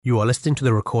You are listening to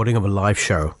the recording of a live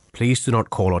show. Please do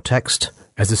not call or text,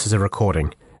 as this is a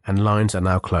recording, and lines are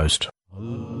now closed.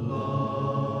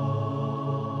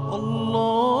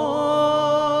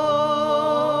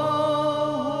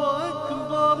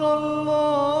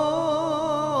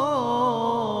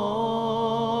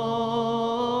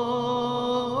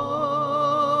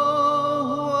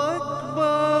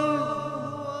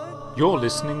 You're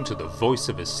listening to the Voice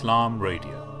of Islam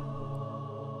Radio,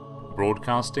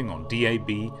 broadcasting on DAB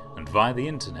and via the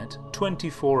internet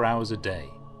 24 hours a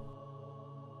day.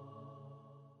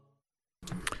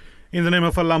 In the name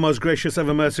of Allah, most gracious,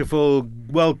 ever merciful,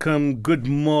 welcome, good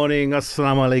morning,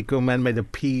 assalamu alaikum, and may the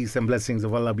peace and blessings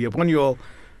of Allah be upon you all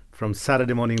from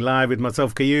Saturday Morning Live with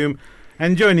myself, Qayyum.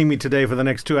 And joining me today for the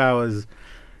next 2 hours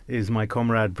is my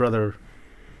comrade, brother,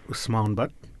 Usman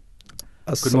Butt.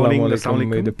 Good morning, Assalamu alaikum.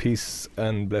 May the peace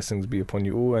and blessings be upon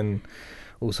you all, and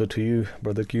also to you,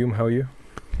 brother Qayyum. How are you?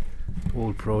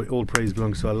 All praise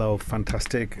belongs to Allah.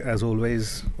 Fantastic as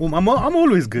always. I'm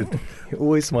always good. You're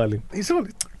always smiling. It's all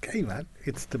okay, man.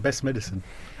 It's the best medicine.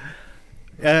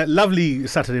 Lovely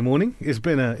Saturday morning. It's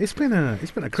been a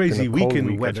crazy week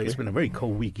in weather. Actually. It's been a very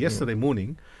cold week. Yesterday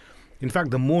morning, in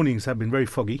fact, the mornings have been very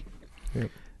foggy. Yeah.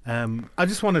 I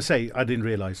just want to say, I didn't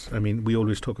realise. I mean, we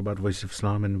always talk about Voice of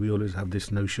Islam, and we always have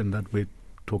this notion that we're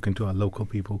talking to our local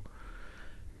people.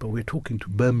 But we're talking to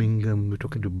Birmingham, we're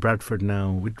talking to Bradford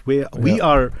now.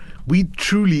 We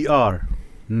truly are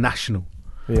national.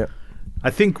 Yeah. I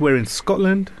think we're in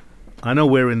Scotland. I know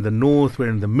we're in the north,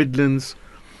 we're in the Midlands.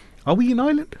 Are we in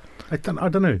Ireland? I don't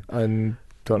know. I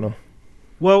don't know.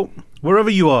 Well,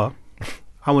 wherever you are,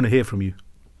 I want to hear from you.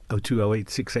 0208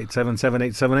 687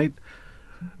 7878.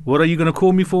 What are you going to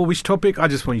call me for? Which topic? I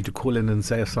just want you to call in and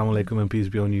say Assalamu alaikum and peace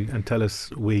be on you, and tell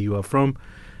us where you are from,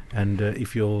 and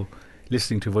if you're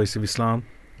listening to Voice of Islam,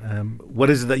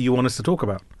 what is it that you want us to talk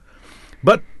about?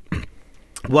 But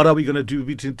what are we going to do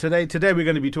today? Today we're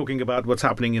going to be talking about what's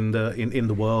happening in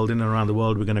the world, in and around the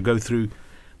world. We're going to go through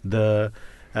the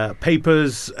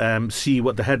papers, see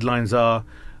what the headlines are,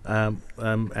 and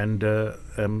then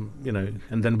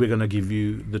we're going to give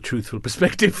you the truthful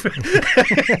perspective.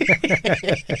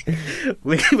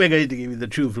 We're going to give you the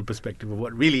truthful perspective of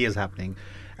what really is happening.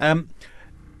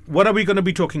 What are we going to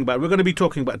be talking about? We're going to be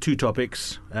talking about two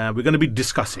topics. We're going to be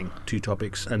discussing two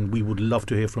topics, and we would love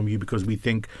to hear from you, because we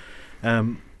think,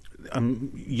 you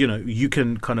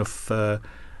can kind of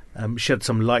shed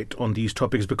some light on these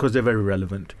topics because they're very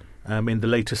relevant. In the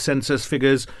latest census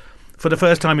figures, for the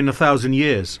first time in 1,000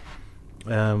 years,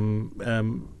 less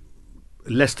than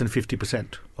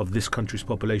 50% of this country's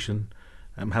population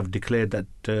have declared that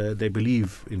they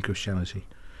believe in Christianity.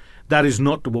 That is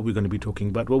not what we're going to be talking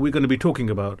about. What we're going to be talking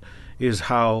about is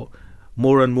how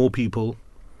more and more people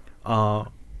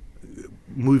are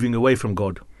moving away from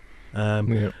God.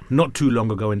 Not too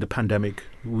long ago in the pandemic,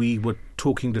 we were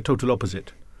talking the total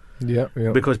opposite. Yeah.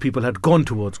 Because people had gone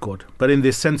towards God. But in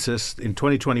this census, in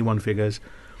 2021 figures,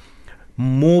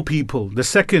 more people, the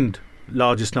second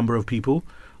largest number of people,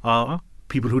 are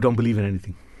people who don't believe in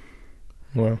anything.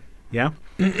 Wow. Yeah?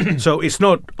 So it's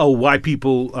not, why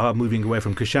people are moving away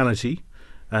from Christianity,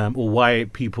 or why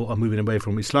people are moving away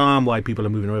from Islam, why people are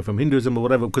moving away from Hinduism or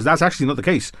whatever, because that's actually not the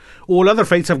case. All other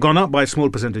faiths have gone up by small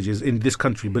percentages in this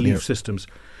country, belief systems.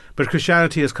 But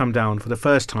Christianity has come down for the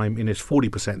first time in its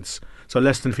 40%. So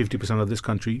less than 50% of this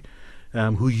country,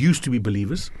 who used to be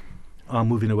believers, are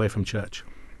moving away from church.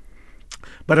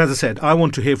 But as I said, I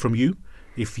want to hear from you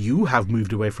if you have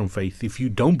moved away from faith, if you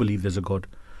don't believe there's a God,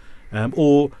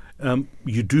 or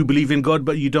you do believe in God,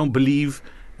 but you don't believe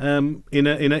in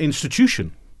an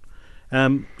institution.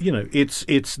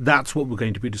 That's what we're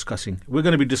going to be discussing. We're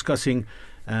going to be discussing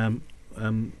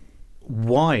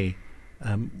why.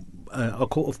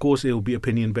 Of course, it will be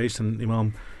opinion based, and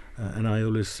Imam and I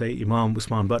always say Imam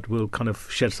Usman Butt will kind of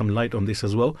shed some light on this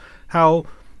as well. How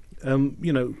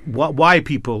why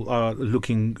people are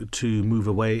looking to move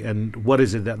away, and what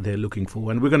is it that they're looking for.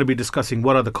 And we're going to be discussing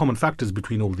what are the common factors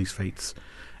between all these faiths,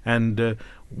 and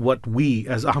what we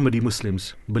as Ahmadi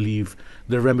Muslims believe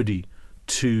the remedy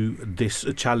to this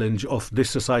challenge of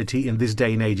this society in this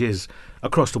day and age is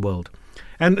across the world.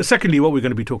 And secondly, what we're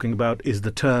going to be talking about is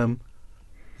the term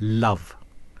love.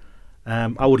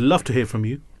 I would love to hear from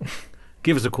you.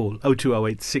 Give us a call,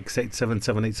 0208 687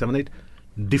 7878.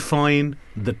 Define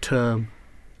the term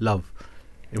love.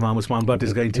 Imam Usman Butt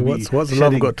is going to be What's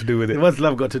love got to do with it? What's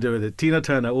love got to do with it? Tina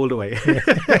Turner all the way.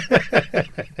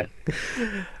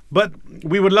 But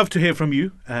we would love to hear from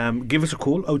you. Give us a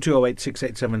call, 0208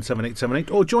 687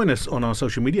 7878, or join us on our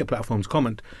social media platforms.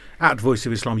 Comment at Voice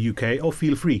of Islam UK, or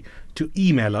feel free to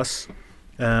email us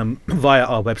via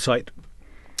our website,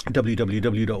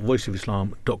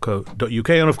 www.voiceofislam.co.uk.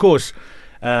 And of course,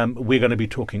 we're going to be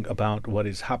talking about what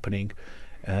is happening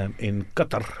in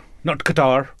Qatar. Not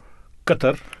Qatar,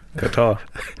 Qatar. Qatar.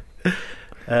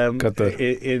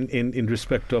 In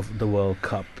respect of the World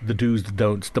Cup, the do's, the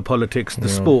don'ts, the politics, the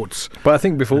sports. But I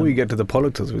think before we get to the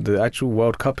politics, with the actual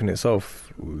World Cup in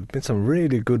itself, been some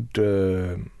really good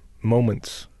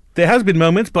moments. There has been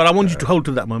moments, but I want you to hold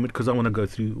to that moment because I want to go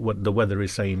through what the weather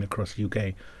is saying across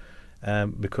UK.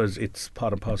 Because it's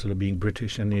part and parcel of being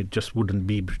British, and it just wouldn't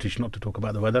be British not to talk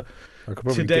about the weather. I could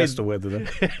probably guess the weather then.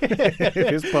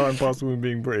 It's part and parcel of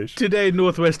being British. Today,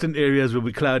 northwestern areas will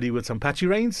be cloudy with some patchy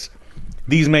rains.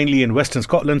 These mainly in western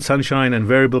Scotland. Sunshine and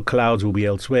variable clouds will be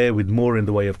elsewhere, with more in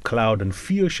the way of cloud and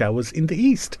fewer showers in the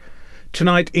east.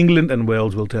 Tonight, England and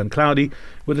Wales will turn cloudy,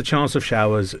 with a chance of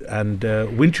showers and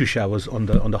wintry showers on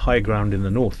the high ground in the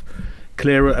north.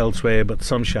 Clearer elsewhere, but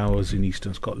some showers in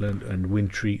eastern Scotland and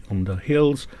wintry on the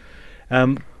hills.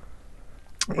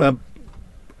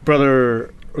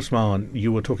 Brother Usman,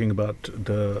 you were talking about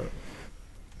the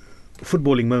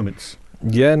footballing moments.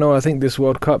 Yeah, no, I think this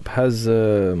World Cup has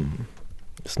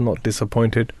it's not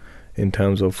disappointed in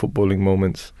terms of footballing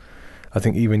moments. I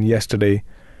think even yesterday,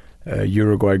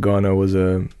 Uruguay-Ghana was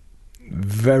a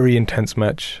very intense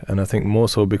match, and I think more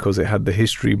so because it had the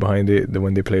history behind it,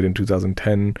 when they played in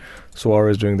 2010,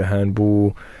 Suarez doing the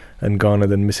handball and Ghana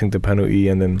then missing the penalty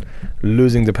and then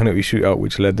losing the penalty shootout,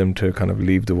 which led them to kind of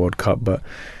leave the World Cup. But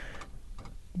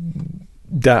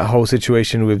that whole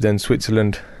situation with then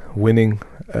Switzerland winning,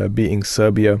 beating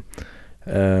Serbia,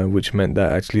 which meant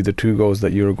that actually the 2 goals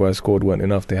that Uruguay scored weren't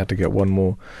enough. They had to get one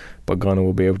more, but Ghana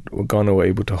were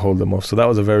able to hold them off. So that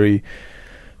was a very,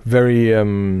 very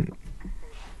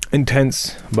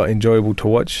intense but enjoyable to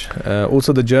watch.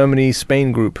 Also the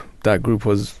Germany-Spain group, that group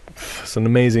was an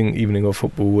amazing evening of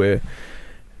football where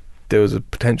there was a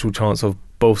potential chance of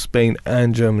both Spain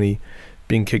and Germany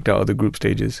being kicked out of the group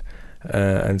stages.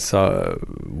 And so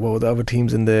what were the other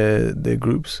teams in their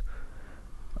groups?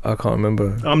 I can't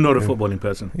remember. I'm not a footballing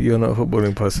person. You're not a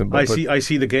footballing person. But I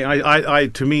see the game. I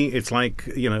to me, it's like,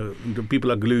 the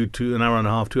people are glued to an hour and a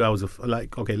half, 2 hours of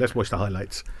okay, let's watch the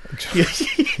highlights.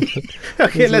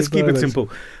 Okay, let's keep it simple.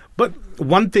 But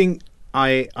one thing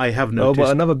I have noticed. Oh,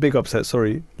 but another big upset.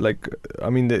 Sorry, it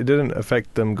didn't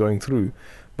affect them going through.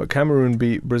 But Cameroon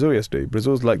beat Brazil yesterday.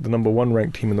 Brazil's like the number 1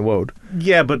 ranked team in the world.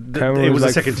 Yeah, but it was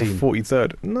a second team.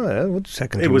 43rd. No, it was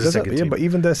second team. It was a second team. Yeah, but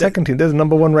even their second team, they're the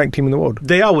number 1 ranked team in the world.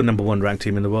 They are the number 1 ranked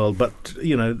team in the world, but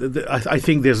I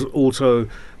think there's also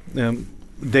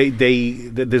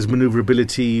there's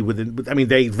maneuverability within. I mean,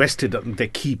 they rested their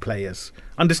key players,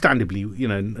 understandably.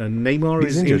 Neymar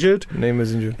is injured.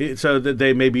 Neymar's injured, so that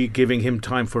they may be giving him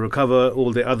time for recover.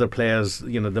 All the other players,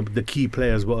 the key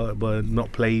players were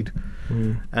not played.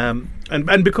 And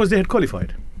because they had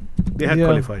qualified.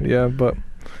 Qualified. Yeah, but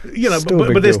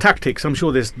but there's tactics. I'm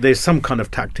sure there's some kind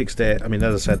of tactics there. I mean,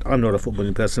 as I said, I'm not a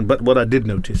footballing person, but what I did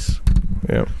notice,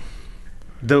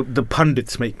 the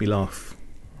pundits make me laugh,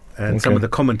 and some of the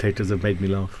commentators have made me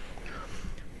laugh.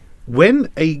 When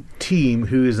a team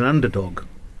who is an underdog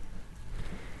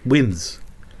wins,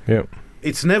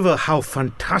 it's never how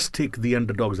fantastic the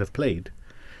underdogs have played.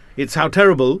 It's how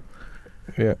terrible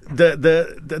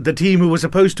the team who was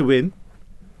supposed to win,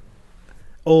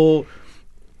 or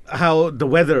how the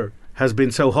weather has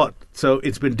been so hot, so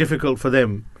it's been difficult for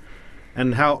them,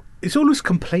 and how it's always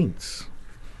complaints.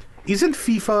 Isn't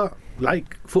FIFA,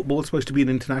 like football, supposed to be an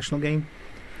international game?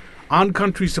 Aren't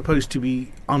countries supposed to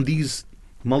be, on these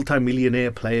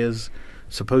multi-millionaire players,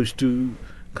 supposed to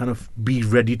kind of be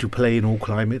ready to play in all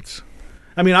climates?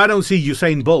 I mean, I don't see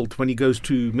Usain Bolt when he goes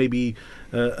to maybe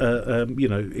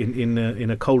in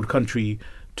a cold country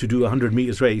to do a 100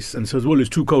 meters race and says, well, it's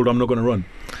too cold, I'm not going to run.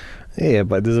 Yeah,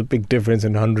 but there's a big difference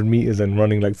in 100 meters and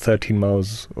running like 13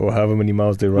 miles or however many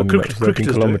miles they run, like 13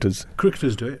 kilometers.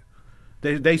 Cricketers do it.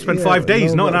 They spend 5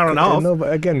 days, not an hour and a half. No,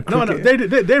 but again,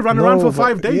 cricket, they run around for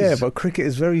 5 days. Yeah, but cricket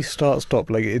is very start-stop.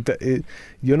 Like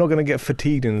you're not going to get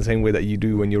fatigued in the same way that you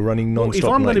do when you're running non-stop. If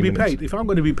I'm going to be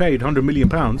paid £100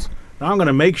 million, I'm going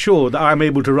to make sure that I'm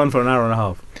able to run for an hour and a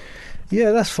half.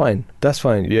 Yeah, that's fine.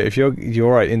 Yeah, if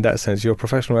you're right in that sense. You're a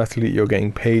professional athlete. You're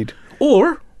getting paid.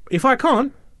 Or if I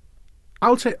can't,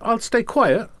 I'll stay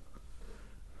quiet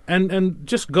and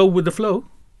just go with the flow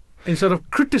instead of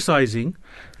criticizing.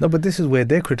 No, but this is where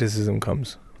their criticism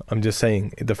comes. I'm just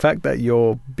saying, the fact that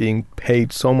you're being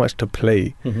paid so much to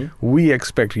play, we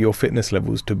expect your fitness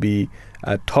levels to be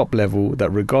at top level,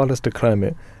 that regardless of the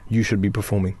climate, you should be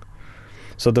performing.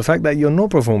 So the fact that you're not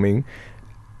performing,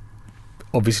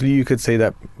 obviously you could say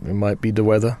that it might be the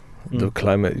weather, the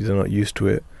climate, you're not used to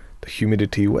it, the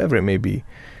humidity, whatever it may be.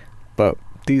 But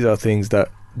these are things that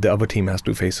the other team has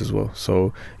to face as well.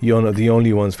 So you're not the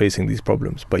only ones facing these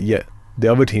problems, but yet the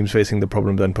other team's facing the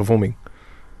problems and performing.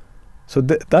 So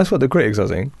that's what the critics are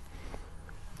saying.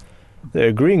 They're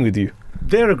agreeing with you.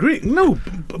 They're agreeing. No,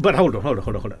 but hold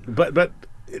on. But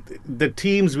the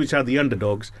teams which are the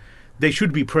underdogs, they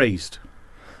should be praised.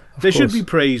 They should be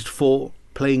praised for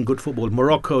playing good football.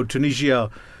 Morocco, Tunisia,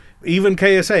 even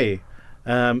KSA.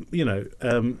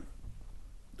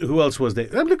 Who else was there?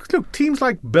 Look, teams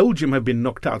like Belgium have been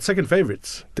knocked out, second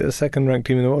favourites. They're the second-ranked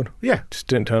team in the world. Yeah. Just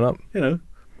didn't turn up.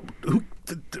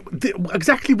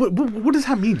 Exactly. What does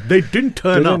that mean? They didn't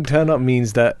turn up. Didn't turn up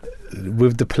means that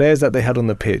with the players that they had on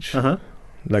the pitch,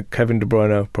 like Kevin De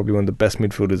Bruyne, probably one of the best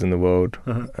midfielders in the world.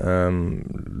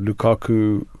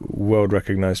 Lukaku,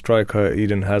 world-recognised striker.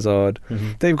 Eden Hazard.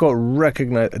 They've got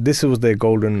recognised. This was their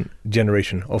golden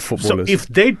generation of footballers. So if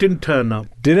they didn't turn up...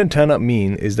 Didn't turn up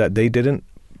mean is that they didn't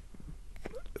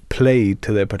play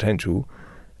to their potential,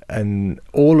 and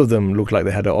all of them looked like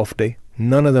they had an off day.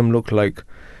 None of them looked like...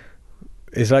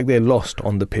 It's like they're lost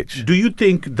on the pitch. Do you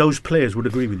think those players would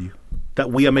agree with you that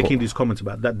we are making these comments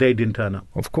about, that they didn't turn up?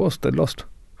 Of course, they lost.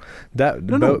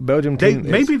 Belgium team...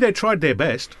 Maybe they tried their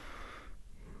best.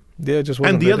 Yeah, just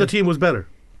and the other team was better.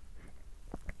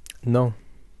 No,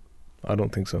 I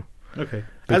don't think so. Okay.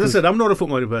 As I said, I'm not a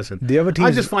footballing person. The other team...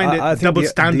 I just find it double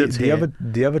standards here.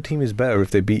 The other team is better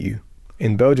if they beat you.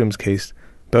 In Belgium's case,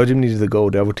 Belgium needed the goal.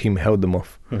 The other team held them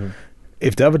off.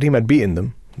 If the other team had beaten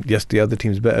them, yes, the other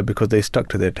team's better because they stuck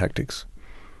to their tactics.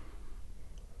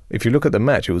 If you look at the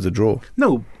match, it was a draw.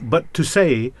 No, but to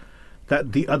say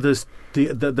that the others,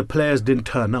 the players didn't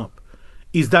turn up,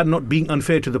 is that not being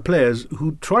unfair to the players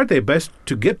who tried their best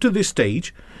to get to this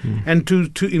stage, and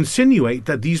to insinuate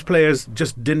that these players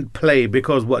just didn't play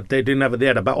because they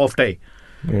had a off day?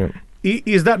 Yeah.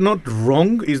 Is that not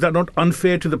wrong? Is that not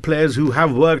unfair to the players who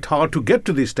have worked hard to get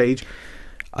to this stage?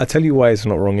 I'll tell you why it's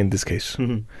not wrong in this case.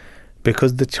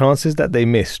 Because the chances that they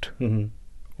missed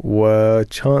were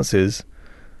chances,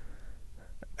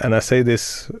 and I say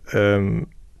this with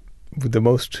the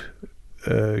most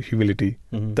humility,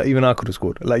 that even I could have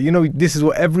scored. This is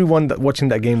what everyone watching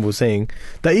that game was saying,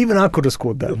 that even I could have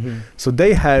scored that. So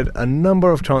they had a number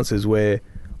of chances where,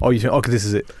 you think, okay, this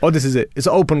is it. Oh, this is it. It's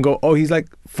an open goal. Oh, he's like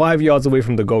 5 yards away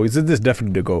from the goal. Is this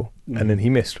definitely the goal? And then he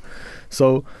missed.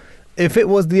 So if it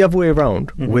was the other way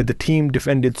around, where the team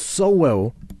defended so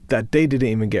well that they didn't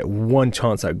even get one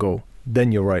chance at goal,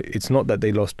 then you're right. It's not that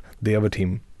they lost. The other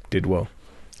team did well.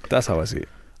 That's how I see it.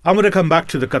 I'm going to come back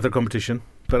to the Qatar competition,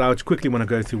 but I quickly want to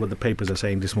go through what the papers are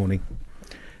saying this morning.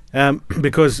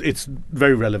 Because it's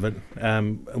very relevant.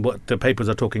 What the papers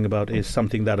are talking about is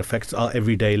something that affects our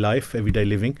everyday life, everyday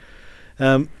living.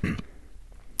 The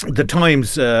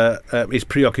Times is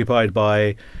preoccupied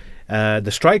by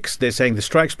the strikes. They're saying the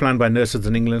strikes planned by nurses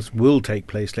in England will take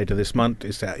place later this month.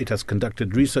 It has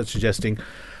conducted research suggesting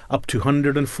up to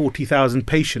 140,000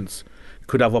 patients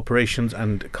could have operations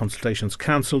and consultations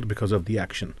cancelled because of the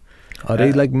action. Are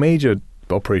they like major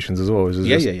operations as well?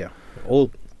 Yeah.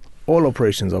 All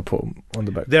operations are put on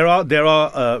the back. There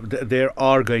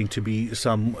are going to be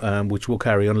some which will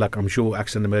carry on, like I'm sure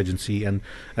accident, emergency, and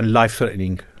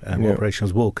life-threatening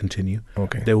operations will continue.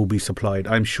 Okay. They will be supplied.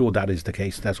 I'm sure that is the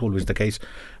case. That's always the case,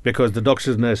 because the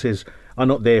doctors and nurses are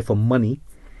not there for money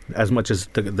as much as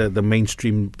the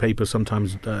mainstream papers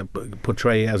sometimes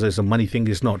portray as a money thing.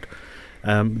 It's not.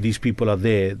 These people are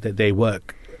there. They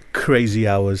work crazy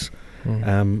hours.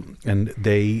 And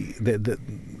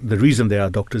the reason they are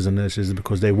doctors and nurses is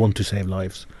because they want to save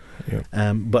lives.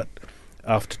 But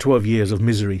after 12 years of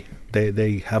misery,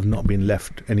 they have not been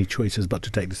left any choices but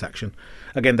to take this action.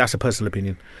 Again, that's a personal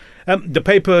opinion. The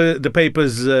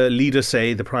paper's leaders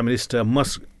say the Prime Minister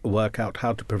must work out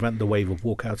how to prevent the wave of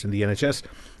walkouts in the NHS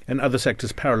and other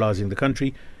sectors paralysing the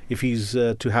country if he's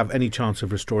to have any chance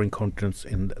of restoring confidence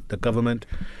in the government.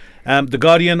 The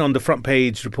Guardian on the front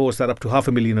page reports that up to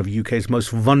 500,000 of UK's most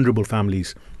vulnerable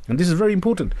families, and this is very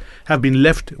important, have been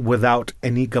left without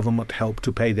any government help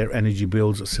to pay their energy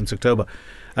bills since October.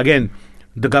 Again,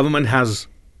 the government has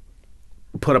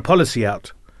put a policy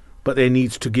out, but they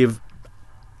need to give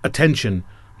attention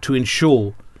to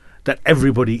ensure that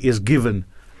everybody is given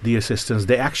the assistance,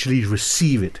 they actually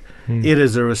receive it. It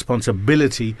is a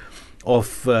responsibility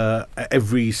of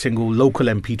every single local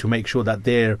MP to make sure that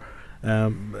their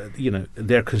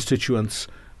constituents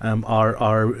are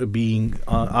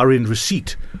in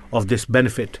receipt of this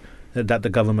benefit that the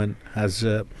government has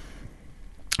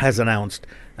announced.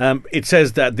 It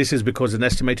says that this is because an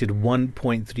estimated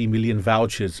 1.3 million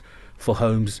vouchers for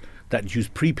homes that use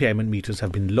prepayment meters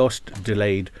have been lost,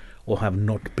 delayed, or have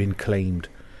not been claimed.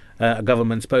 A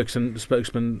government spokesman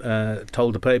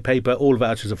told the paper all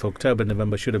vouchers of October and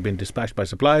November should have been dispatched by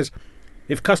suppliers.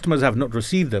 If customers have not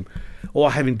received them or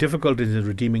are having difficulties in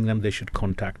redeeming them, they should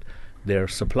contact their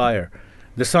supplier.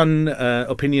 The Sun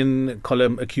opinion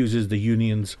column accuses the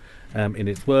unions, in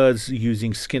its words,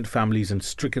 using skint families and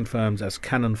stricken firms as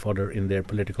cannon fodder in their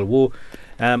political war.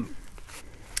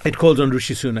 It calls on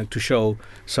Rishi Sunak to show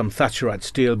some Thatcherite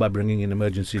steel by bringing in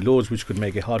emergency laws which could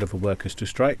make it harder for workers to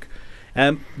strike.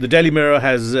 The Daily Mirror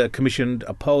has commissioned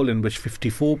a poll in which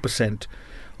 54%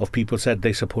 of people said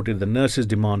they supported the nurses'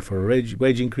 demand for a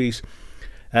wage increase.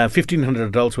 1,500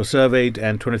 adults were surveyed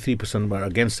and 23% were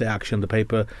against the action. The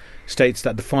paper states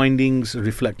that the findings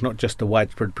reflect not just the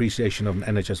widespread appreciation of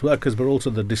NHS workers, but also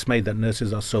the dismay that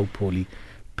nurses are so poorly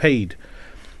paid.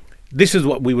 This is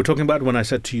what we were talking about when I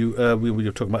said to you, we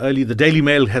were talking about earlier. The Daily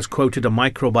Mail has quoted a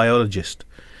microbiologist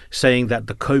saying that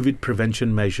the COVID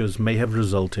prevention measures may have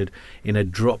resulted in a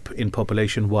drop in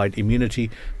population-wide immunity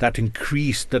that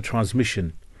increased the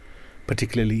transmission,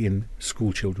 particularly in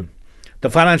school children. The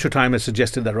Financial Times has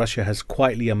suggested that Russia has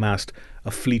quietly amassed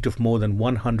a fleet of more than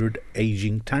 100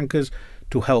 aging tankers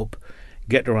to help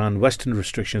get around Western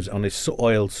restrictions on its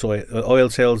oil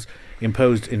sales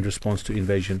imposed in response to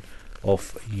invasion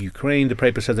of Ukraine. The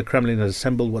paper says the Kremlin has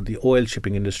assembled what the oil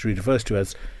shipping industry refers to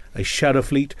as a shadow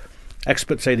fleet.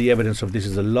 Experts say the evidence of this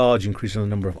is a large increase in the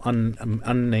number of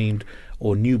unnamed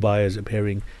or new buyers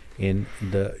appearing in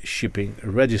the shipping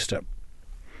register.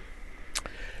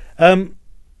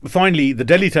 Finally, the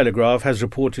Delhi Telegraph has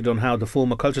reported on how the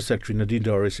former Culture Secretary Nadine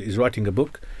Dorries is writing a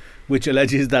book which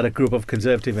alleges that a group of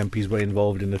Conservative MPs were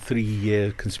involved in a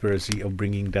 3-year conspiracy of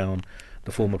bringing down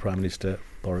the former Prime Minister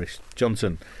Boris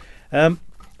Johnson.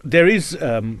 There is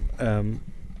the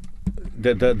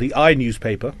I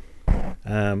newspaper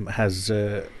has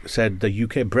said the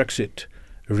UK Brexit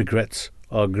regrets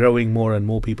are growing. More and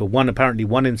more people. Apparently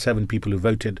 1 in 7 people who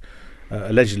voted,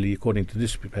 allegedly, according to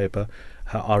this paper,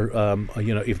 are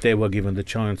if they were given the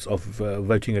chance of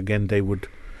voting again, they would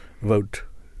vote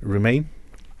Remain.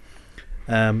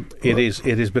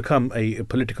 It has become a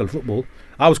political football.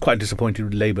 I was quite disappointed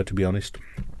with Labour, to be honest,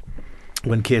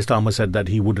 when Keir Starmer said that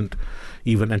he wouldn't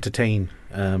even entertain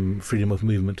freedom of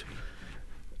movement.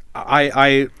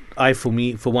 I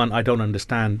for one, I don't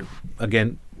understand.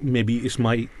 Again, maybe it's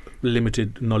my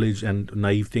limited knowledge and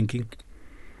naive thinking.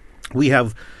 We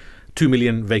have 2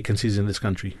 million vacancies in this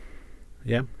country.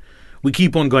 Yeah, we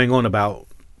keep on going on about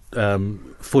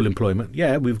full employment.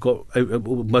 Yeah, we've got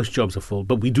most jobs are full,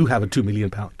 but we do have a 2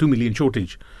 million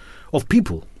shortage of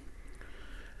people.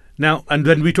 Now, and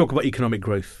then we talk about economic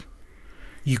growth.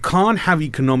 You can't have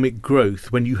economic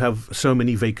growth when you have so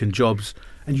many vacant jobs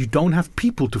and you don't have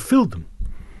people to fill them.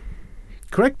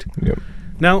 Correct? Yep.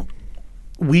 Now,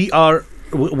 we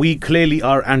clearly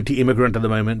are anti-immigrant at the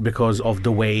moment because of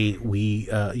the way we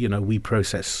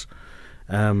process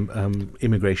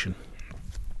immigration.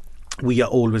 We are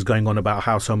always going on about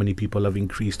how so many people have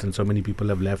increased and so many people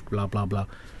have left, blah, blah, blah.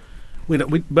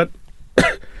 But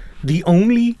the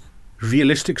only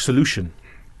realistic solution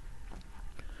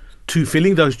to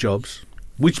filling those jobs,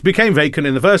 which became vacant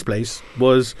in the first place,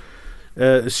 was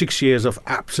 6 years of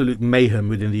absolute mayhem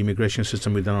within the immigration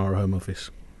system within our Home Office.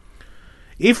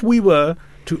 If we were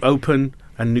to open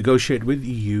and negotiate with the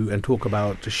EU and talk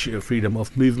about freedom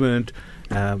of movement,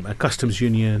 a customs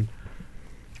union,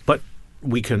 but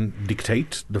we can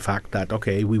dictate the fact that,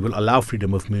 okay, we will allow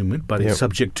freedom of movement, but it's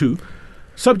subject to,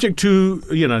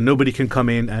 nobody can come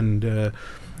in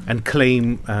and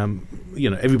claim,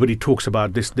 everybody talks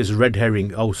about this red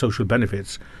herring, social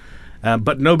benefits,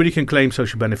 but nobody can claim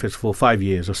social benefits for 5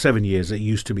 years or 7 years, it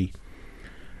used to be.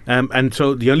 And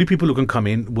so the only people who can come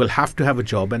in will have to have a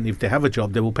job, and if they have a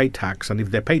job, they will pay tax, and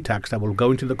if they pay tax, that will go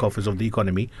into the coffers of the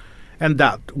economy, and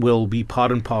that will be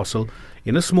part and parcel,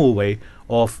 in a small way,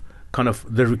 of kind of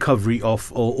the recovery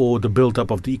of or the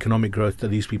build-up of the economic growth that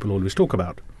these people always talk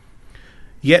about.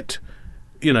 Yet,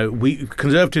 we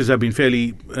Conservatives have been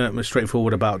fairly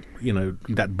straightforward about,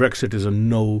 that Brexit is a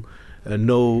no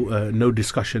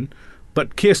discussion,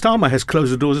 but Keir Starmer has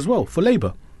closed the doors as well for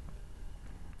Labour.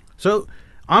 So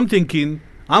I'm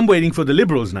waiting for the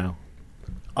Liberals now.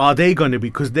 Are they going to be,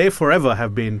 because they forever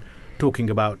have been talking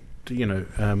about,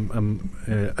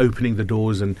 opening the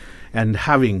doors and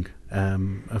having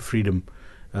a freedom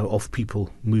of people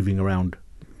moving around.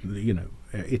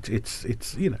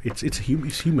 It's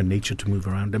human nature to move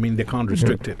around. I mean, they can't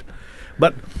restrict it.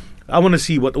 But I want to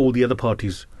see what all the other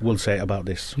parties will say about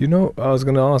this. I was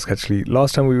going to ask, actually,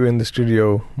 last time we were in the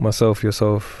studio, myself,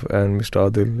 yourself, and Mr.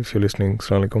 Adil, if you're listening,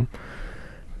 Assalamu alaikum,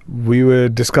 we were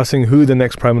discussing who the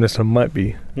next Prime Minister might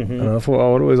be. Mm-hmm. And I thought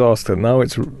I would always ask that. Now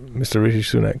it's Mr. Rishi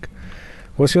Sunak.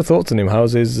 What's your thoughts on him?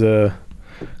 How's his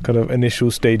kind of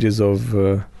initial stages of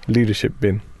leadership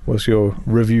been? What's your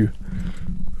review?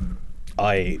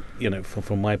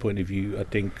 From my point of view, I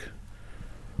think...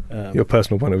 Your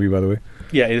personal point of view, by the way.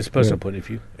 Yeah, it is a personal Yeah. point of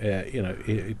view.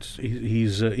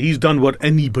 He's done what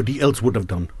anybody else would have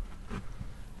done.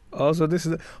 Oh, so this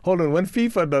is... Hold on, when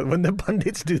FIFA does... When the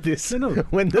pundits do this... No.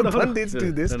 When the Hold on. pundits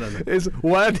do this... No. Is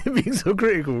why are they being so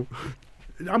critical?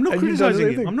 I'm not And you've done the criticizing same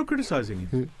him. thing. I'm not criticizing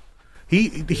him.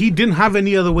 He didn't have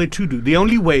any other way to do. The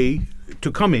only way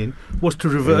to come in was to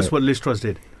reverse Yeah. what Liz Truss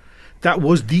did. That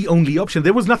was the only option.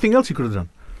 There was nothing else he could have done.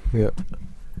 Yeah.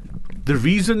 The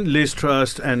reason Liz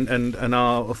Truss and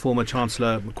our former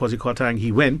Chancellor Kwasi Kwarteng,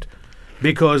 he went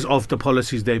because of the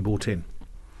policies they brought in.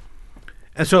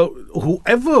 And so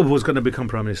whoever was going to become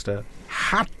Prime Minister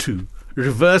had to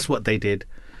reverse what they did.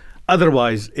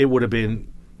 Otherwise, it would have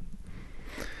been...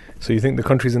 So you think the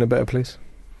country's in a better place?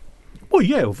 Well,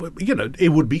 yeah, it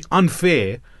would be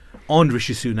unfair on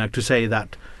Rishi Sunak to say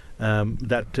that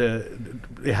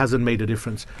it hasn't made a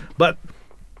difference. But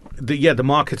the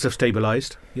markets have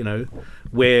stabilised.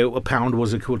 Where a pound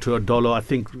was equal to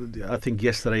 $1. I think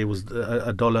yesterday it was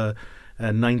 $1.19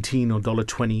 or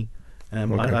 $1.20.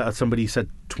 Okay. Somebody said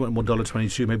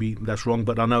 $1.22. Maybe that's wrong,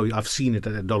 but I know I've seen it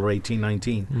at $1.18,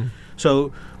 $19.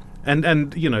 So,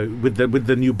 and with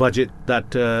the new budget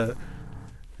that.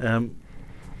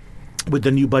 With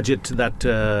the new budget that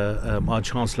our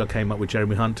Chancellor came up with,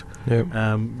 Jeremy Hunt,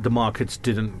 Yeah. the markets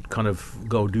didn't kind of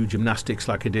go do gymnastics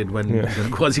like it did when Yeah.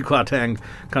 Kwasi Kwarteng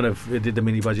kind of did the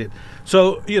mini budget.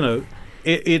 So there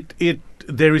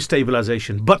is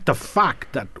stabilisation, but the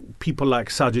fact that people like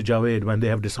Sajid Javid, when they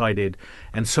have decided,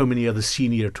 and so many other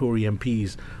senior Tory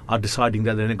MPs are deciding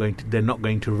that they're not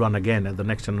going to run again at the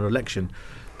next general election,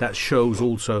 that shows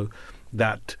also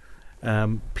that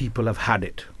people have had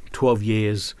it. 12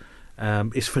 years.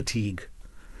 Is fatigue.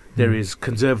 There is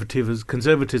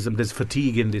conservatism. There's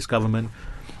fatigue in this government,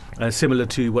 similar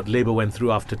to what Labour went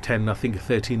through after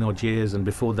 13 odd years, and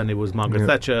before then it was Margaret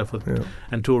Thatcher,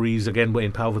 and Tories again were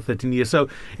in power for 13 years. So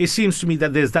it seems to me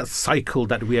that there's that cycle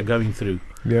that we are going through.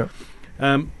 Yeah.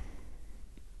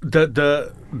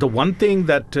 The one thing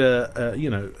that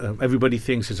everybody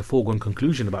thinks is a foregone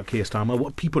conclusion about Keir Starmer,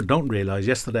 what people don't realise.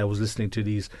 Yesterday I was listening to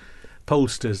these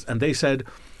pollsters, and they said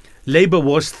Labour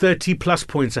was 30 plus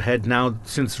points ahead. Now,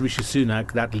 since Rishi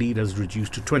Sunak, that lead has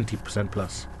reduced to 20%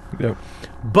 plus. Yeah.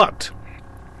 But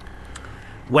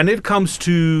when it comes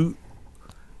to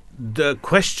the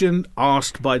question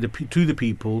asked by to the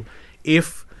people,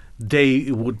 if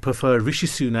they would prefer Rishi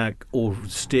Sunak or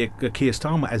Keir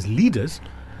Starmer as leaders,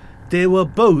 they were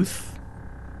both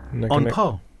on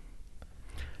par.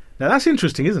 Now that's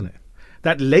interesting, isn't it?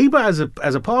 That Labour as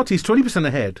a party is 20%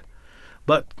 ahead,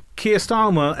 but Keir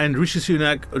Starmer and Rishi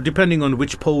Sunak, depending on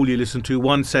which poll you listen to,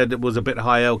 one said it was a bit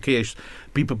higher. Okay,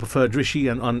 people preferred Rishi,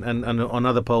 and on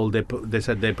another poll they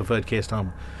said they preferred Keir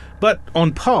Starmer. But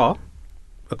on par,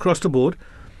 across the board,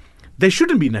 they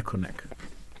shouldn't be neck and neck.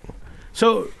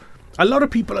 So a lot of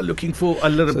people are looking for a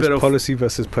little bit of policy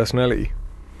versus personality.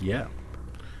 Yeah,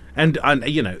 and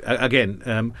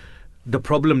again, the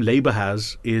problem Labour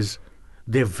has is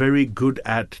they're very good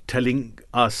at telling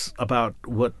us about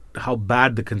how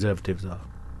bad the Conservatives are.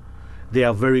 They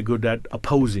are very good at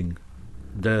opposing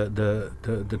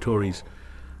the Tories,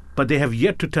 but they have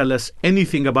yet to tell us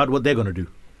anything about what they're going to do.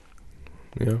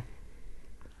 Yeah.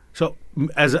 So,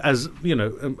 as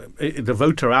the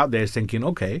voter out there is thinking,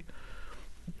 okay,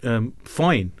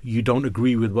 fine, you don't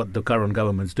agree with what the current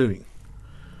government's doing,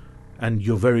 and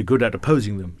you're very good at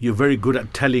opposing them. You're very good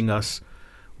at telling us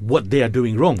what they are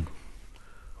doing wrong.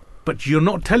 But you're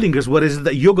not telling us what is it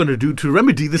that you're going to do to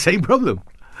remedy the same problem.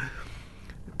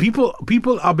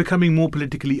 People are becoming more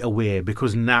politically aware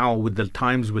because now, with the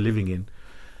times we're living in,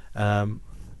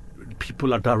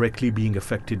 people are directly being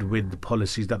affected with the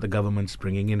policies that the government's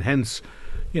bringing in. Hence,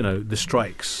 the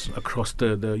strikes across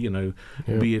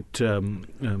be it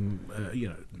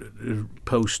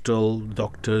postal,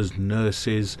 doctors,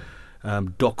 nurses,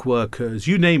 dock workers,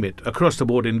 you name it, across the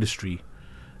board industry.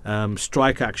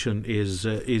 Strike action is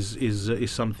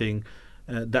something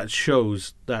that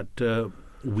shows that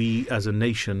we as a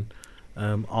nation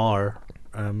are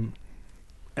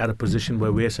at a position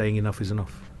where we're saying enough is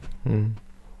enough. Mm.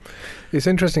 It's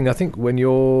interesting. I think when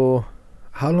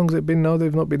how long has it been now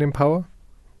they've not been in power?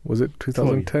 Was it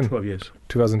 2010? 12 years.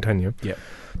 2010, yeah? Yeah.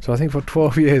 So I think for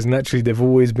 12 years, naturally, they've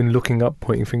always been looking up,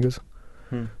 pointing fingers.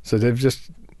 So they've just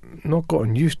not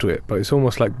gotten used to it, but it's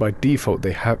almost like by default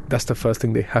that's the first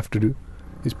thing they have to do,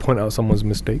 is point out someone's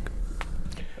mistake.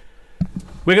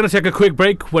 We're going to take a quick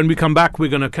break. When we come back, we're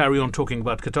going to carry on talking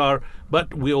about Qatar,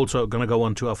 but we're also going to go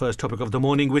on to our first topic of the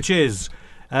morning, which is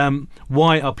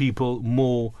why are people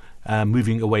more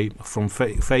moving away from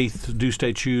faith? Do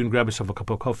stay tuned, grab yourself a cup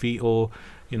of coffee, or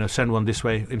send one this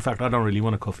way. In fact, I don't really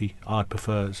want a coffee. I'd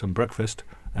prefer some breakfast.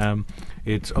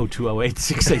 It's 0208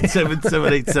 687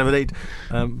 7878.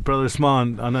 Brother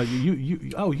Usman, I know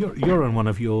you're on one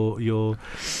of your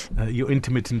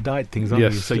intermittent diet things, aren't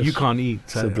you? So you can't eat.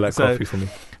 So black coffee for me.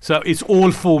 So it's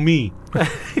all for me.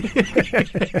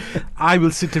 I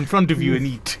will sit in front of you and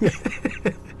eat.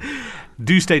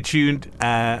 Do stay tuned.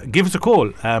 Give us a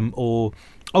call or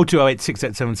 0208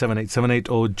 687 7878,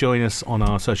 or join us on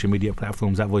our social media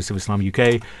platforms at Voice of Islam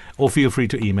UK, or feel free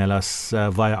to email us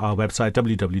via our website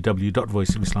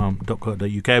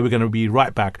www.voiceofislam.co.uk. We're going to be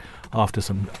right back after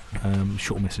some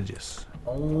short messages.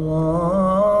 Allahu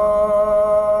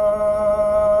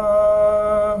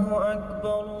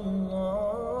Akbar,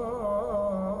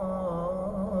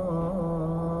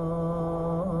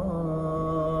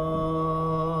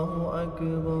 Allahu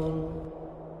Akbar.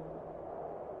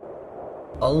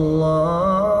 Allahu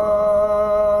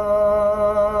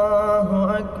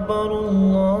Akbar,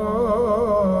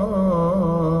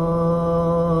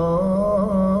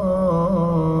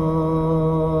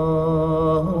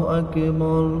 Allahu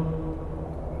Akbar.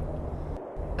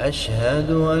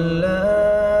 Ashhadu an la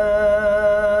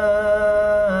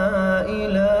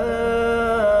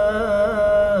ilaha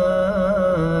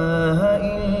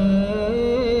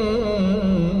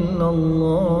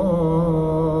illallah.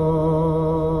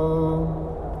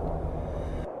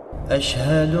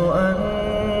 أشهد أن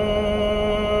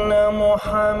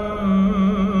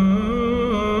محمدًا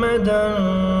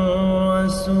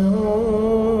رسول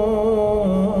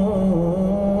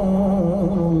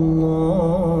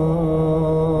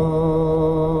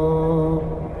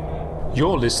الله.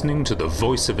 You're listening to the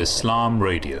Voice of Islam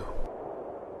Radio.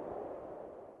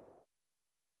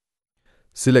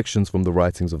 Selections from the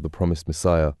writings of the promised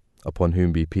Messiah, upon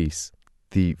whom be peace,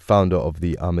 the founder of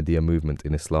the Ahmadiyya movement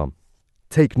in Islam.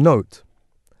 Take note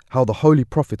how the Holy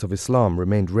Prophet of Islam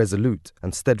remained resolute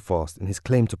and steadfast in his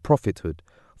claim to prophethood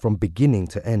from beginning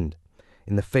to end,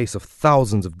 in the face of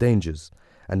thousands of dangers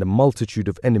and a multitude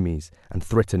of enemies and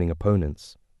threatening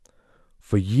opponents.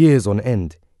 For years on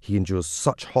end, he endures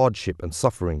such hardship and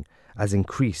suffering as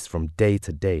increased from day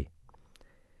to day,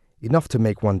 enough to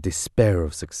make one despair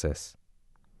of success.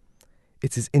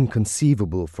 It is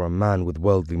inconceivable for a man with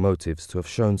worldly motives to have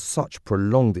shown such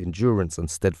prolonged endurance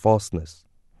and steadfastness.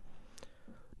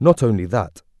 Not only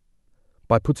that,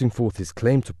 by putting forth his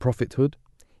claim to prophethood,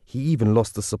 he even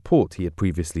lost the support he had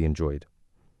previously enjoyed.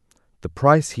 The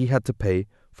price he had to pay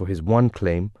for his one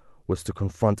claim was to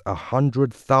confront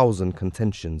 100,000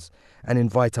 contentions and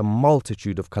invite a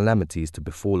multitude of calamities to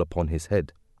befall upon his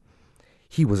head.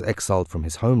 He was exiled from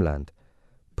his homeland,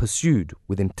 pursued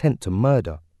with intent to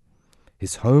murder.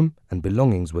 His home and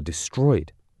belongings were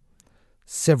destroyed.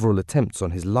 Several attempts on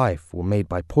his life were made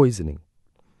by poisoning.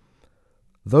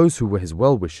 Those who were his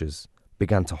well-wishers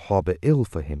began to harbour ill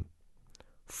for him.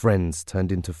 Friends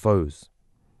turned into foes.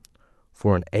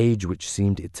 For an age which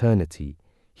seemed eternity,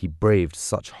 he braved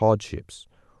such hardships,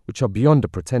 which are beyond a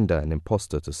pretender and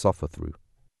impostor to suffer through.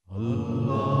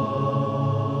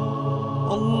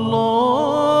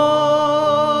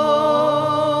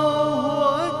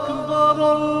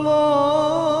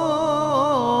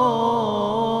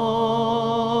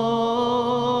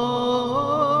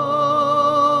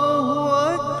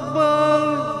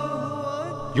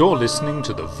 You're listening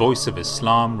to the Voice of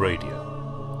Islam Radio,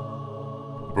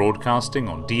 broadcasting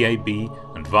on DAB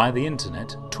and via the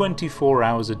internet 24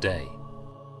 hours a day.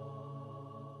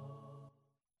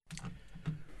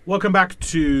 Welcome back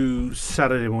to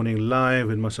Saturday Morning Live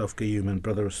with myself, Qayyum, and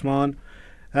Brother Usman.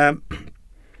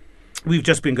 We've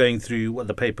just been going through what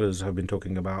the papers have been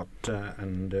talking about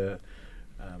and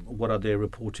what are they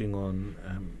reporting on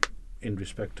in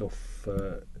respect of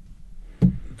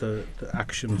the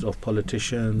actions of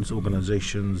politicians,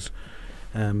 organizations,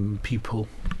 people,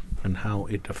 and how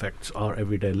it affects our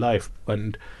everyday life.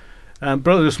 And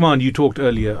Brother Usman, you talked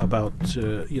earlier about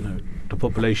the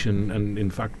population and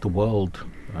in fact the world,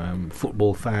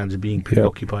 football fans being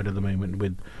preoccupied at the moment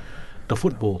with the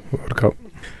football World Cup.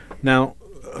 Now,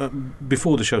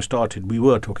 before the show started, we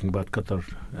were talking about Qatar,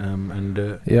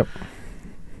 and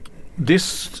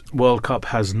this World Cup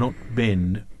has not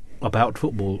been about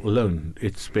football alone.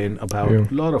 It's been about a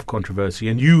lot of controversy,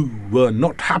 and you were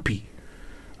not happy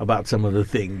about some of the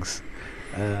things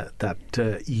that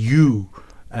you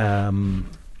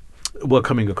were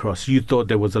coming across. You thought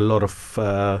there was a lot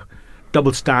of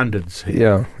double standards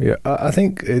here. Yeah. I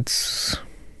think it's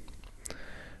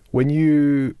when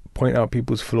you point out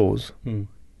people's flaws, Mm.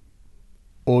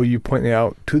 or you point it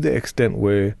out to the extent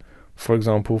where, for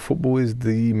example, football is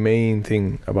the main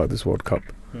thing about this World Cup.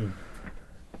 Mm.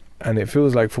 And it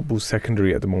feels like football's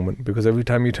secondary at the moment, because every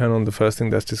time you turn on, the first thing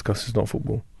that's discussed is not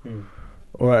football. Mm.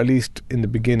 Or at least in the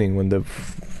beginning, when the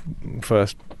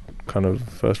first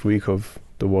week of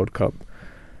the World Cup,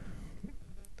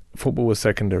 football was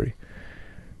secondary.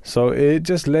 So it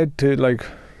just led to like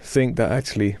think that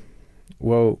actually,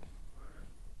 well,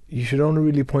 you should only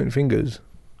really point fingers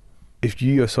if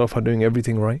you yourself are doing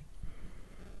everything right.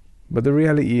 But the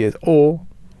reality is, or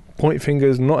point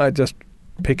fingers not at just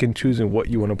pick and choosing what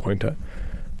you want to point at,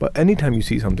 but anytime you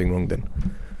see something wrong, then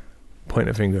point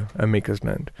a finger and make a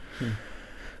stand. Mm.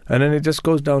 And then it just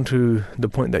goes down to the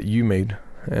point that you made,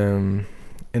 in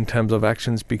terms of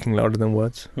action speaking louder than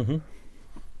words. Mm-hmm.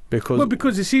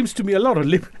 Because it seems to me a lot of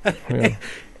yeah.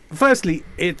 Firstly,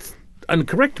 it's, and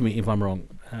correct me if I'm wrong,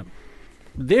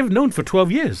 they've known for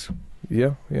 12 years.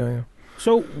 yeah.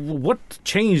 So what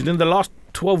changed in the last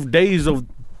 12 days of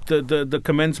the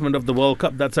commencement of the World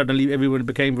Cup that suddenly everyone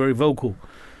became very vocal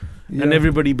and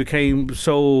everybody became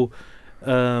so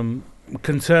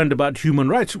concerned about human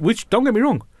rights, which, don't get me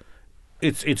wrong,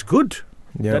 it's good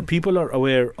that people are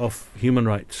aware of human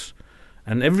rights,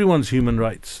 and everyone's human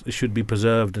rights should be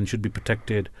preserved and should be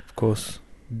protected. Of course.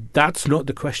 That's not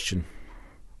the question,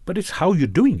 but it's how you're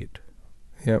doing it.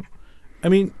 Yeah. I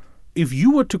mean, if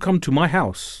you were to come to my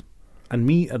house and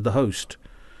me as the host,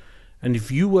 and if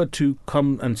you were to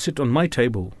come and sit on my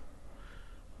table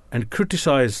and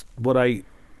criticize what I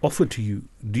offer to you,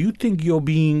 do you think you're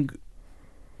being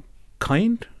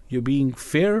kind? You're being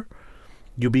fair?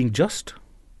 You're being just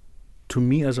to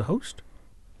me as a host?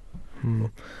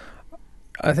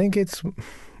 I think it's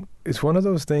one of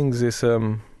those things. It's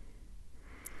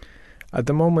at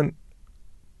the moment,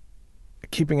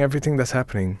 keeping everything that's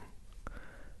happening,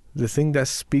 the thing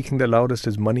that's speaking the loudest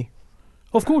is money.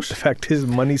 Of course. The fact is,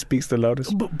 money speaks the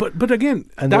loudest. But again,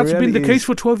 And that's the been the reality case is-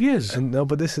 for 12 years. And no,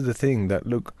 but this is the thing that,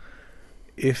 look,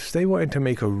 if they wanted to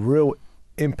make a real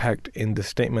impact in the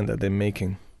statement that they're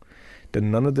making,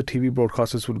 then none of the TV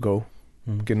broadcasters would go.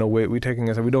 Mm. Okay, no, we're taking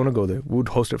us. We don't want to go there. We would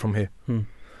host it from here.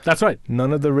 That's right.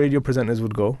 None of the radio presenters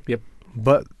would go. Yep.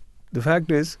 But the fact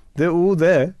is, they're all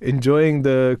there enjoying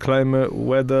the climate,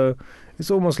 weather. It's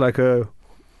almost like a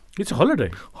It's a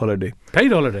holiday. holiday.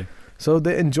 Paid holiday. So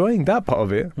they're enjoying that part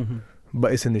of it, Mm-hmm.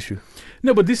 but it's an issue.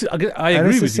 No, but this is, again, I And agree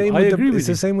it's the with you. same I with agree with it's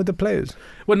you. the same with the players.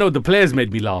 Well, no, the players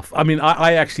made me laugh. I mean,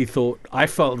 I actually I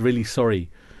felt really sorry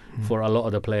for a lot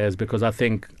of the players, because I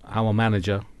think our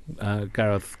manager,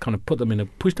 Gareth, kind of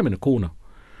pushed them in a corner.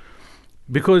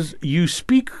 Because you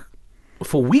speak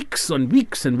for weeks and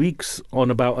weeks and weeks on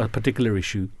about a particular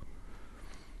issue,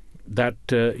 that,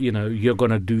 you're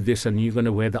going to do this and you're going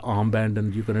to wear the armband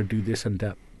and you're going to do this and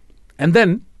that. And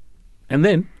then,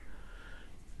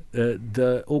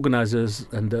 the organisers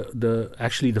and the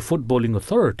footballing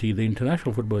authority, the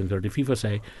International Footballing Authority, FIFA,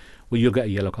 say, well, you'll get a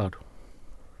yellow card.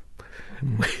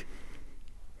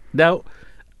 Now,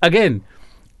 again,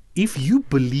 if you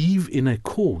believe in a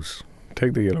cause,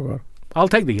 Take the yellow card. I'll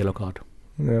take the yellow card.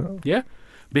 Yeah. Yeah?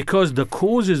 Because the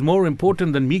cause is more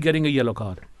important than me getting a yellow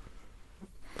card.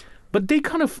 But they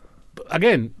kind of,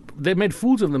 again, they made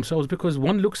fools of themselves, because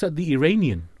one looks at the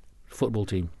Iranian football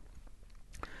team.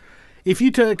 If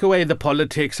you take away the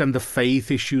politics and the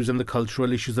faith issues and the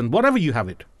cultural issues and whatever you have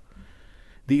it,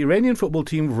 the Iranian football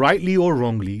team, rightly or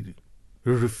wrongly,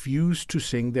 refused to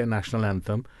sing their national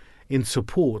anthem in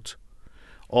support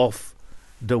of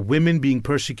the women being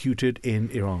persecuted in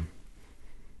Iran.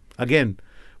 Again,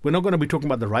 we're not going to be talking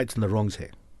about the rights and the wrongs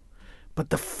here. But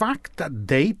the fact that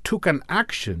they took an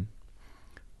action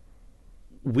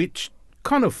which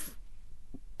kind of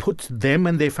puts them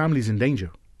and their families in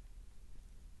danger.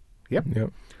 Yep. Yeah.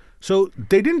 So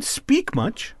they didn't speak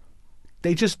much.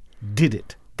 They just did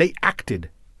it. They acted.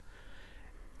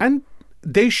 And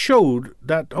they showed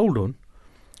that, hold on,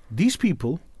 these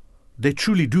people, they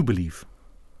truly do believe.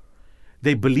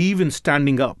 They believe in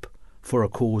standing up for a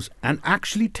cause and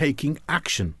actually taking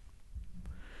action.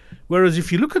 Whereas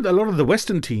if you look at a lot of the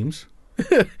Western teams,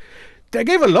 they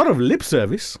gave a lot of lip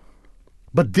service,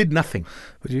 but did nothing.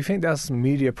 But do you think that's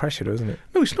media pressure, isn't it?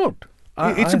 No, it's not.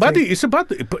 It's I about think- it's about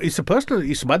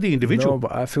the individual. No,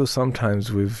 but I feel sometimes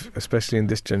especially in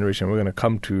this generation, we're going to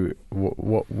come to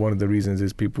what one of the reasons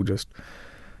is people just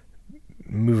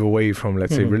move away from,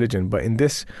 let's say, religion. But in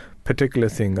this particular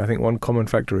thing, I think one common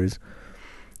factor is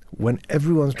when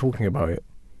everyone's talking about it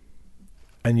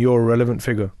and you're a relevant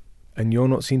figure and you're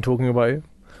not seen talking about it,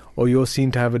 or you're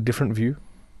seen to have a different view,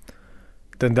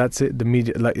 then that's it. The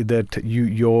media, like that,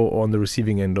 you're on the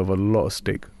receiving end of a lot of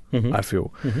stick. I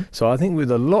feel. So I think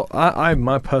with a lot,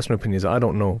 my personal opinion is I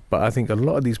don't know, but I think a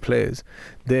lot of these players,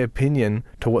 their opinion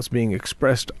to what's being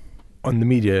expressed on the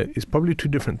media is probably two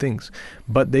different things,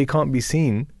 but they can't be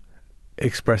seen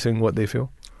expressing what they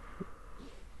feel.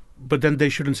 But then they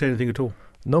shouldn't say anything at all.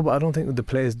 No, but I don't think the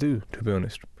players do, to be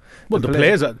honest. Well, the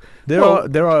players are... There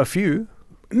are a few.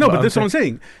 No, but that's what I'm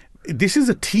saying. This is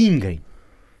a team game.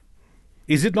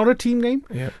 Is it not a team game?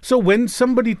 Yeah. So when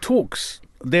somebody talks,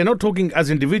 they're not talking as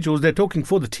individuals, they're talking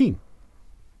for the team.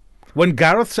 When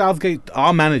Gareth Southgate,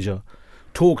 our manager,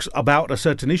 talks about a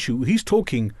certain issue, he's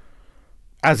talking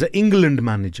as an England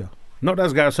manager, not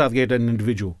as Gareth Southgate, an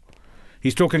individual.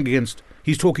 He's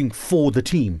talking for the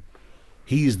team.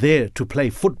 He is there to play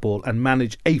football and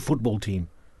manage a football team.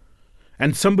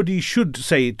 And somebody should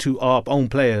say to our own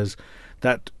players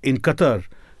that in Qatar,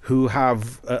 who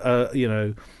have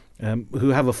who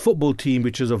have a football team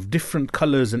which is of different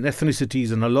colours and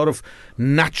ethnicities, and a lot of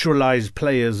naturalised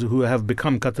players who have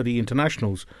become Qatari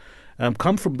internationals,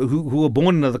 come from who were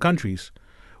born in other countries.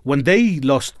 When they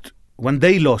lost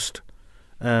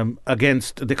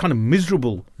against the kind of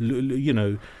miserable,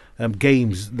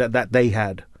 games that they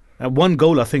had. One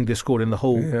goal, I think, they scored in the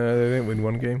whole... Yeah, they didn't win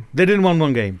one game. They didn't win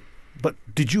one game. But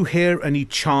did you hear any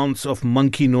chants of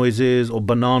monkey noises or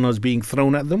bananas being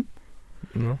thrown at them?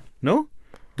 No. No?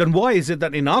 Then why is it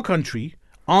that in our country,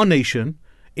 our nation,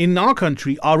 in our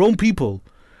country, our own people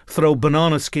throw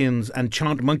banana skins and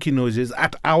chant monkey noises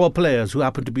at our players who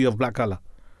happen to be of black colour?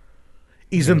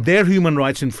 Isn't their human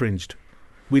rights infringed?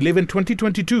 We live in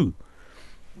 2022.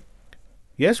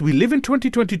 Yes, we live in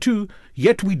 2022,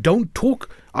 yet we don't talk.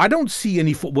 I don't see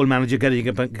any football manager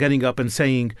getting up and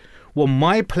saying, well,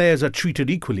 my players are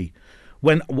treated equally.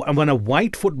 When a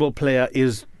white football player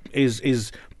is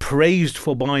praised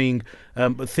for buying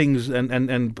things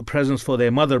and presents for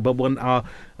their mother, but when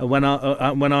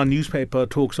our newspaper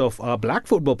talks of our black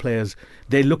football players,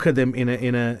 they look at them in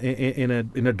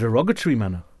a derogatory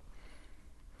manner.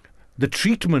 The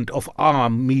treatment of our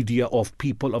media of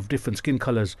people of different skin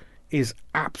colours is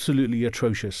absolutely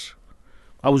atrocious.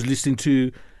 I was listening to,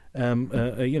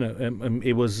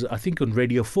 it was, I think, on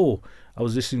Radio 4. I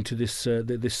was listening to this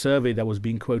survey that was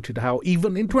being quoted, how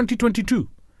even in 2022,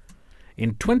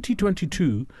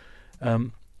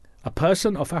 a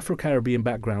person of Afro-Caribbean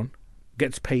background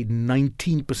gets paid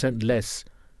 19% less.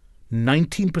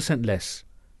 19% less,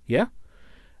 yeah?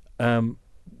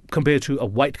 Compared to a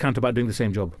white counterpart doing the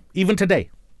same job. Even today.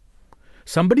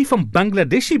 Somebody from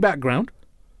Bangladeshi background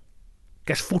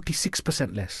gets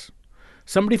 46% less.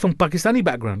 Somebody from Pakistani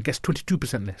background gets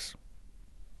 22% less.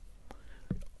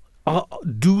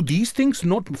 Do these things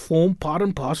not form part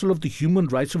and parcel of the human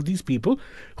rights of these people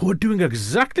who are doing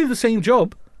exactly the same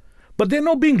job, but they're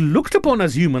not being looked upon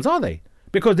as humans, are they?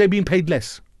 Because they're being paid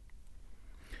less.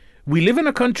 We live in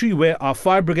a country where our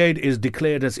fire brigade is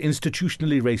declared as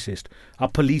institutionally racist. Our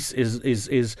police is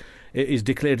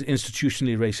declared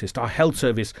institutionally racist. Our health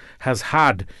service has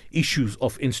had issues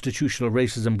of institutional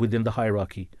racism within the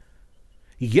hierarchy.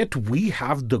 Yet we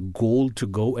have the gall to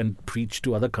go and preach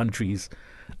to other countries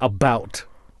about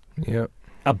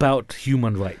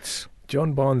human rights.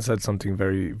 John Barnes said something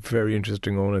very, very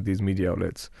interesting on one of these media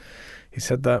outlets. He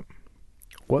said that,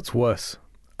 what's worse,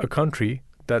 a country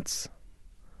that's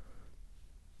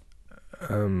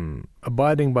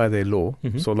abiding by their law,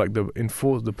 so like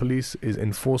the police is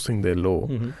enforcing their law,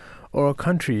 or a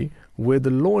country where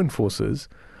the law enforcers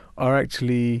are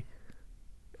actually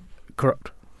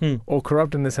corrupt, or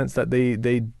corrupt in the sense that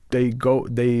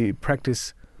they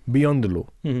practice beyond the law,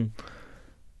 and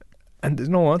there's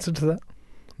no answer to that.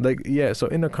 So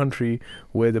in a country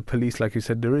where the police, like you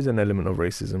said, there is an element of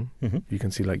racism. You can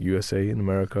see like USA, in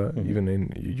America, even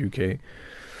in UK.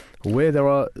 Where there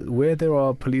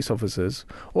are police officers,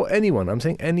 or anyone, I'm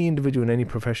saying any individual in any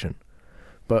profession,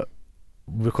 but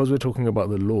because we're talking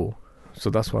about the law, so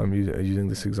that's why I'm using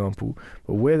this example,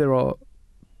 but where there are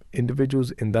individuals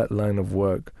in that line of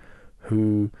work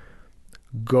who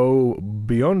go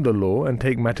beyond the law and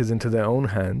take matters into their own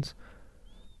hands,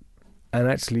 and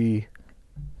actually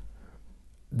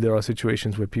there are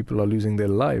situations where people are losing their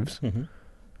lives,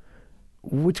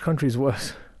 which country is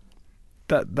worse?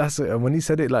 That's it. And when he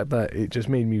said it like that, it just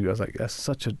made me, I was like, that's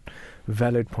such a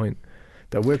valid point,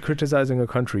 that we're criticizing a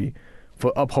country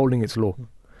for upholding its law.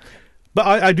 But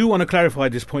I do want to clarify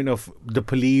this point of the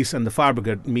police and the fire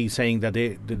brigade, me saying that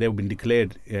they've been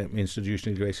declared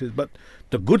institutionally racist. But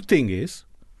the good thing is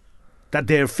that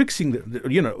they're fixing,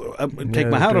 take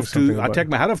my hat off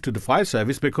to the fire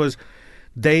service, because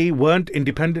they weren't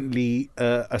independently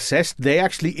assessed. They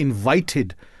actually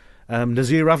invited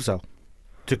Nazir Afzal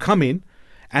to come in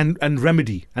and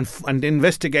remedy and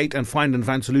investigate and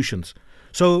find solutions.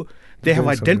 So they have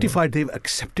Doing something identified, they've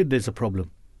accepted there's a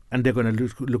problem, and they're going to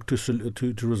look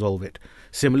to resolve it.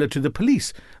 Similar to the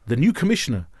police, the new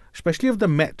commissioner, especially of the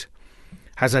Met,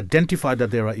 has identified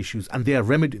that there are issues, and they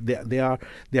are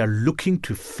looking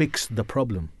to fix the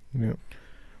problem. Yeah.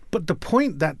 But the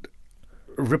point that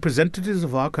representatives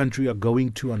of our country are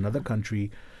going to another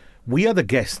country, we are the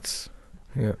guests.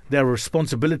 Yeah. There are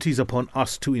responsibilities upon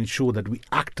us to ensure that we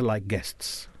act like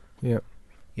guests. Yeah.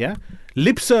 Yeah,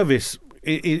 lip service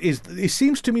is. It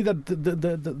seems to me that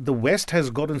the West has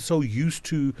gotten so used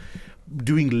to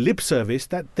doing lip service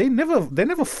that they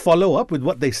never follow up with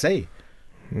what they say.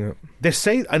 Yeah. They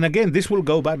say, and again, this will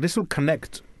go back. This will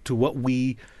connect to what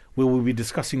we will be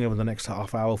discussing over the next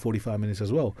half hour, 45 minutes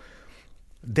as well.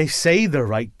 They say the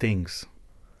right things,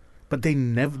 but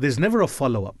there's never a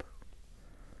follow up.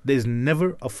 There's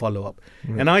never a follow up,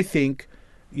 and I think,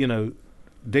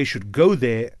 they should go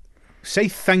there, say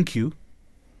thank you.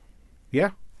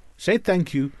 Yeah, say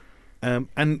thank you, and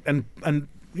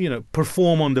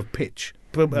perform on the pitch,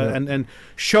 and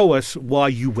show us why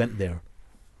you went there.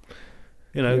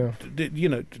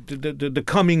 The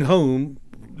coming home.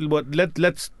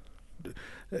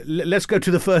 Let's go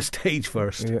to the first stage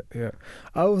first. Yeah.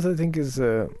 I also think is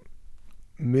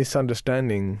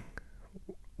misunderstanding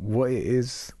what it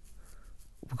is,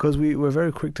 because we're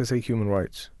very quick to say human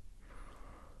rights,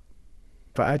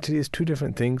 but actually it's two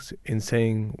different things in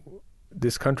saying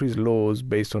this country's laws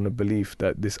based on a belief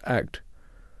that this act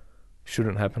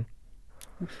shouldn't happen.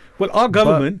 Well, our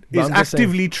government but is I'm just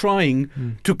actively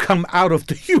trying to come out of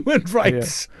the human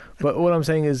rights. Yeah. But what I'm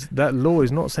saying is that law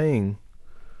is not saying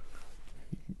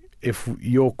if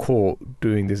you're caught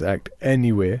doing this act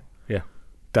anywhere,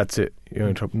 that's it, you're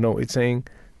in trouble. No, it's saying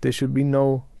there should be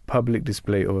no public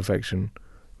display of affection,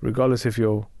 regardless if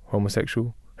you're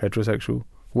homosexual, heterosexual,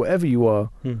 whatever you are.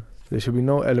 There should be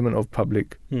no element of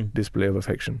public display of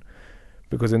affection,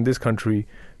 because in this country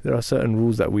there are certain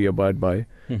rules that we abide by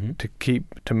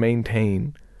to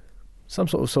maintain some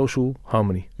sort of social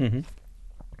harmony.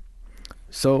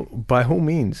 So by all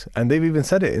means, and they've even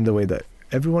said it in the way that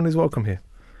everyone is welcome here,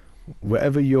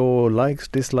 wherever your likes,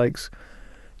 dislikes,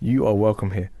 you are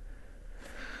welcome here.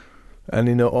 And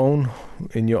in your own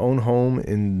home,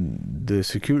 in the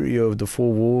security of the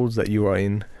four walls that you are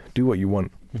in, do what you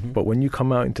want. But when you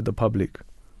come out into the public,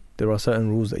 there are certain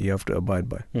rules that you have to abide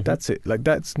by. That's it. Like,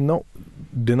 that's not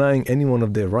denying anyone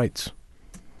of their rights,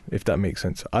 if that makes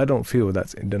sense. I don't feel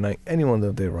that's denying anyone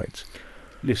of their rights.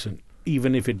 Listen,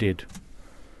 even if it did,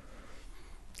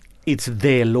 it's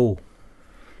their law.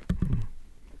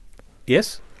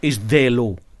 Yes, it's their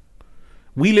law.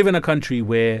 We live in a country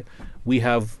where we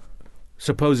have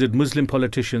supposed Muslim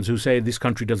politicians who say this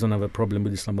country doesn't have a problem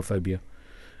with Islamophobia.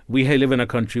 We live in a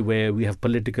country where we have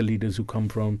political leaders who come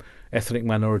from ethnic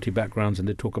minority backgrounds, and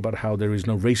they talk about how there is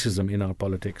no racism in our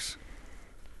politics.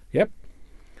 Yep.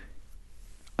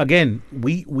 Again,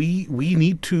 we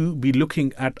need to be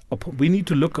looking at. We need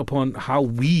to look upon how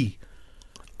we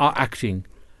are acting,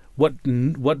 what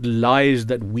lies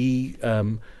that we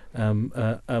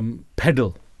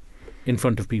peddle in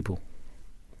front of people.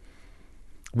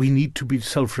 We need to be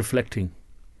self-reflecting.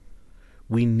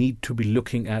 We need to be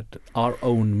looking at our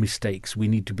own mistakes. We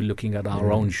need to be looking at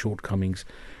our own shortcomings,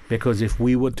 because if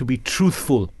we were to be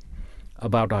truthful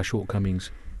about our shortcomings,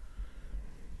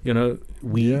 we won't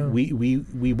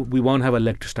have a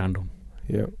leg to stand on.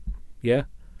 Yeah. Yeah.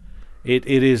 It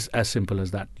is as simple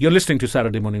as that. You're listening to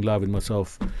Saturday Morning Live with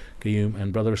myself, Qayyum,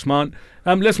 and Brother Usman.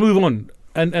 Let's move on.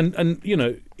 And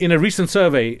in a recent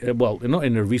survey, not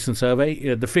in a recent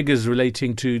survey, the figures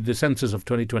relating to the census of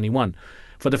 2021,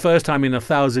 for the first time in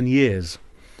 1,000 years,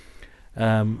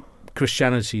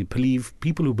 Christianity,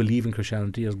 people who believe in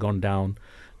Christianity has gone down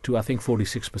to, I think,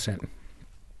 46%.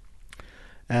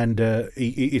 And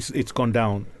it's gone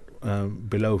down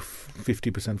below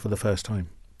 50% for the first time.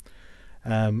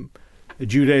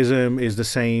 Judaism is the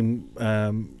same.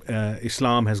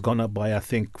 Islam has gone up by, I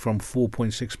think, from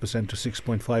 4.6% to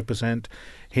 6.5%.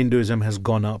 Hinduism has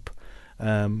gone up,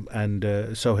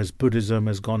 and so has Buddhism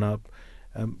has gone up.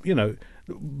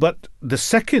 But the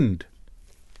second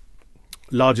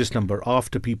largest number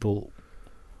after people,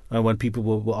 when people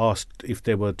were asked if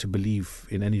they were to believe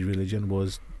in any religion,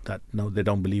 was that no, they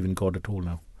don't believe in God at all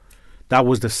now. That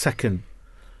was the second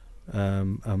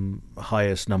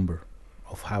highest number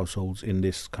of households in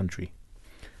this country.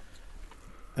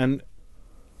 And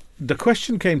the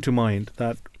question came to mind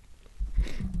that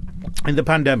in the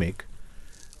pandemic,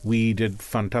 we did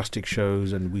fantastic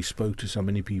shows and we spoke to so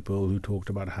many people who talked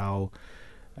about how,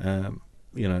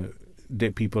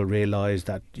 people realized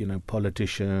that,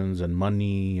 politicians and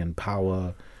money and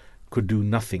power could do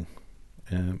nothing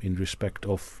in respect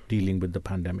of dealing with the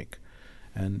pandemic.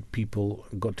 And people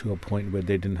got to a point where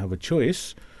they didn't have a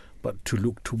choice but to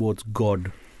look towards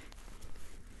God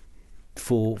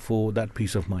for that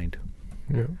peace of mind.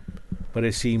 Yeah. But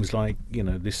it seems like,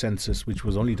 this census, which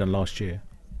was only done last year,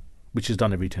 which is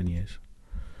done every 10 years,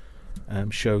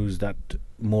 shows that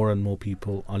more and more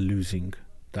people are losing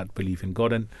that belief in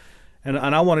God. And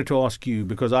I wanted to ask you,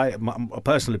 because a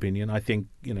personal opinion, I think,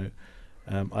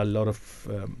 a lot of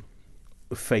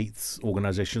faiths,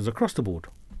 organizations across the board,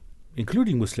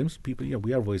 including Muslims, people,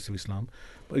 we are Voice of Islam,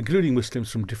 but including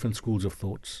Muslims from different schools of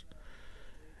thoughts,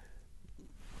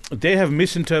 they have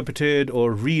misinterpreted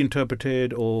or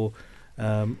reinterpreted or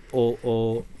done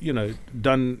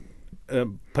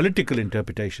political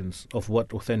interpretations of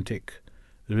what authentic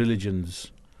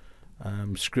religions,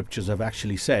 scriptures have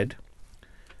actually said,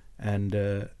 and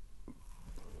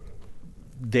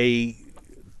they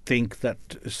think that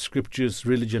scriptures,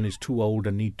 religion is too old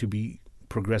and need to be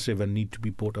progressive and need to be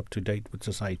brought up to date with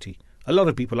society. A lot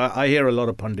of people, I hear a lot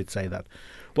of pundits say that.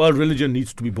 Well, religion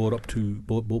needs to be brought up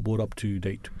to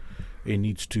date. It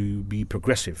needs to be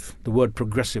progressive. The word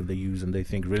progressive they use, and they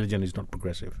think religion is not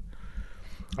progressive.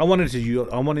 I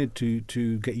wanted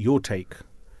to get your take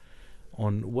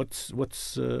on what's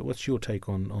your take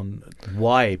on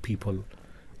why people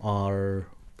are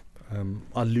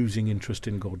losing interest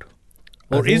in God,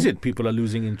 or is it people are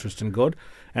losing interest in God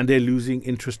and they're losing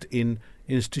interest in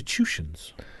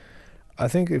institutions? I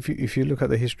think if you look at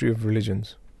the history of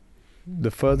religions,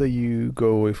 the further you go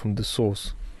away from the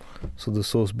source, so the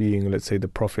source being, let's say, the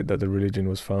prophet that the religion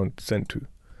was sent to,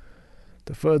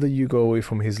 the further you go away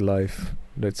from his life,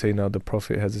 let's say now the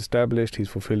prophet has established, he's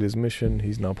fulfilled his mission,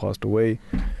 he's now passed away,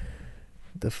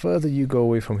 the further you go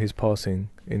away from his passing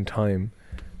in time,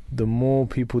 the more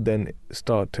people then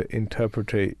start to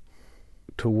interpret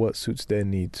to what suits their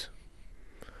needs.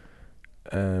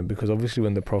 Because obviously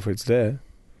when the prophet's there,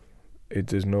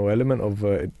 there's no element of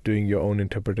doing your own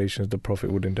interpretations. The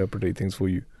prophet would interpret things for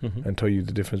you and tell you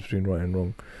the difference between right and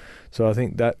wrong. So I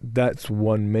think that's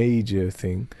one major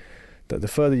thing, that the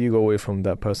further you go away from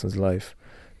that person's life,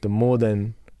 the more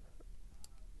then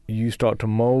you start to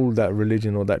mold that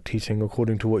religion or that teaching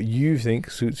according to what you think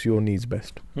suits your needs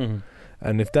best.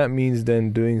 And if that means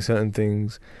then doing certain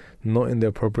things not in the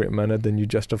appropriate manner, then you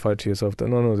justify to yourself that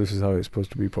no, this is how it's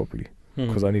supposed to be properly,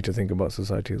 because I need to think about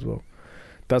society as well.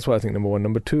 That's why I think number one.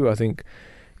 Number two, I think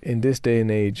in this day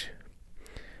and age,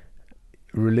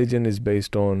 religion is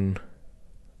based on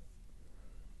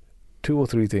 2 or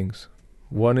 3 things.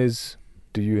 One is,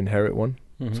 do you inherit one?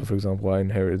 So for example, I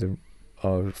inherited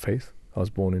our faith. I was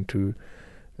born into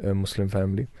a Muslim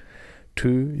family.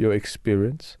 2, your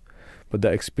experience. But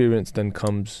that experience then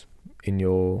comes in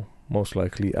your most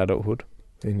likely adulthood.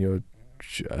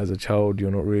 As a child,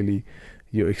 you're not really,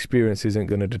 your experience isn't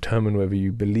going to determine whether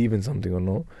you believe in something or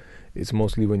not. It's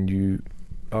mostly when you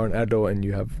are an adult and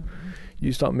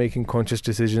you start making conscious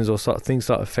decisions, or things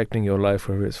start affecting your life,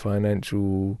 whether it's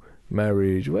financial,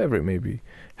 marriage, whatever it may be,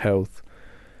 health.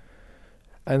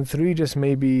 And 3, just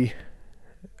maybe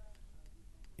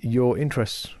your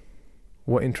interests.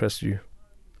 What interests you?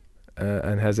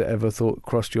 And has it ever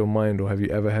crossed your mind, or have you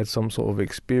ever had some sort of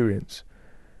experience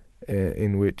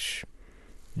in which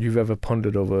you've ever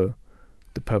pondered over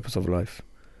the purpose of life?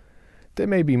 There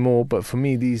may be more, but for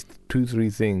me, these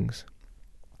 2-3 things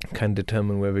can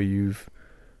determine whether you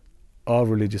are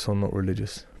religious or not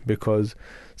religious. Because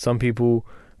some people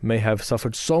may have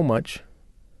suffered so much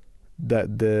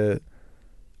that the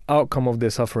outcome of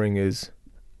their suffering is,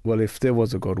 well, if there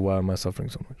was a God, why am I suffering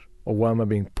so much? Or why am I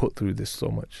being put through this so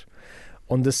much?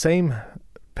 On the same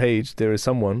page, there is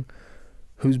someone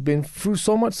who's been through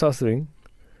so much suffering,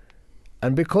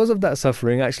 and because of that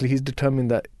suffering, actually he's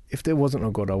determined that if there wasn't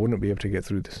a God, I wouldn't be able to get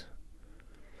through this.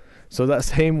 So that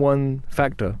same one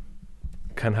factor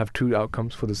can have 2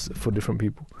 outcomes for different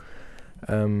people.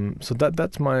 So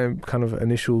that's my kind of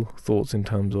initial thoughts in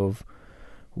terms of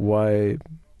why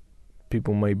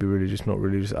people may be religious, not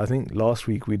religious. I think last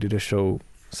week we did a show,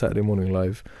 Saturday Morning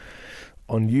Live,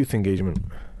 on youth engagement,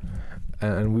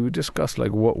 and we would discuss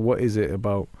like what is it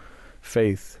about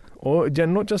faith, or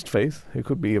not just faith, it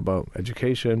could be about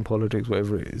education, politics,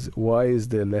 whatever it is. Why is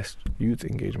there less youth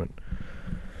engagement?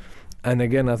 And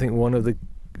again, I think one of the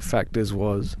factors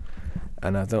was,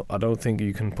 and I don't think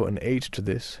you can put an age to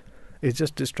this, it's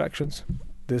just distractions.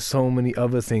 There's so many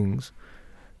other things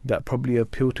that probably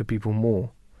appeal to people more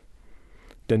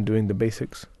than doing the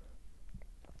basics.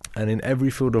 And in every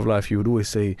field of life, you would always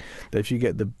say that if you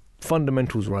get the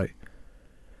fundamentals right,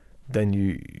 then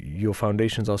your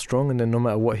foundations are strong, and then no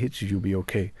matter what hits you, you'll be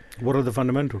okay. What are the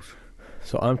fundamentals?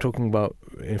 So I'm talking about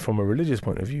from a religious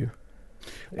point of view.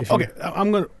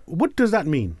 What does that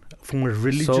mean from a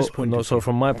religious point of view? So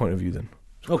from my point of view, then,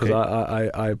 because Okay.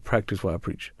 I practice what I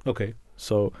preach. Okay.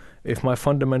 So if my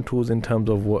fundamentals in terms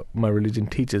of what my religion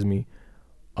teaches me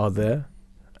are there,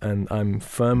 and I'm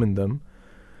firm in them,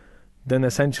 then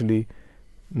essentially,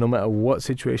 no matter what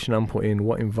situation I'm put in,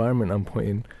 what environment I'm put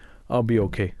in, I'll be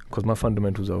okay because my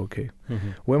fundamentals are okay. Mm-hmm.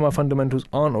 Where my fundamentals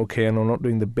aren't okay and I'm not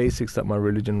doing the basics that my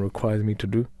religion requires me to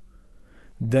do,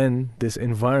 then this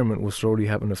environment will slowly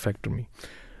have an effect on me.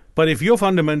 But if your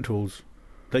fundamentals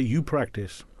that you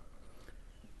practice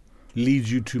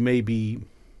leads you to maybe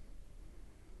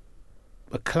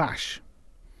a clash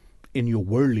in your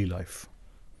worldly life,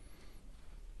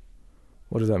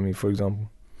 What does that mean, for example?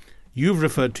 you've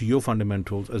referred to your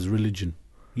fundamentals as religion.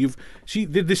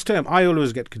 This term, I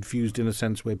always get confused in a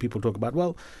sense where people talk about,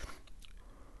 well,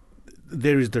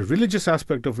 there is the religious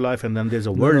aspect of life and then there's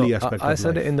a worldly aspect of life. I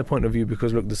said it in the point of view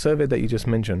because, look, the survey that you just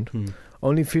mentioned,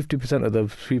 only 50% of the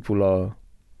people are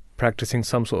practicing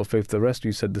some sort of faith. The rest,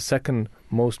 you said, the second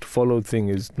most followed thing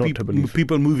is not to believe.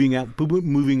 People moving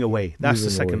away. That's the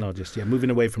Moving second away. largest. Yeah, moving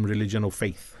away from religion or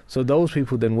faith. So those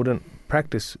people then wouldn't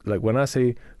practice, like when I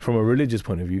say from a religious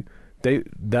point of view,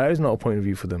 that is not a point of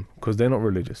view for them because they're not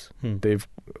religious. They've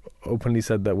openly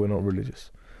said that we're not religious.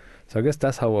 So I guess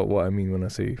that's what I mean when I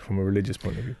say from a religious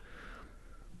point of view.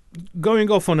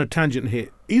 Going off on a tangent here,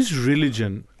 is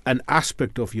religion an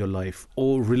aspect of your life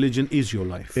or religion is your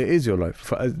life? It is your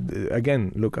life.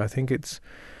 Again, look, I think it's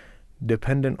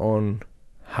dependent on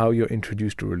how you're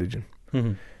introduced to religion.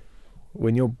 Mhm.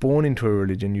 When you're born into a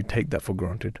religion, you take that for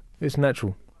granted. It's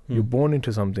natural. You're born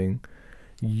into something.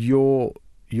 Your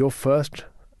first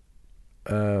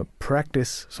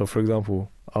practice. So, for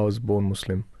example, I was born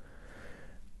Muslim.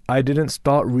 I didn't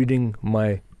start reading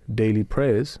my daily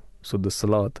prayers, so the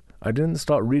salat. I didn't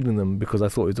start reading them because I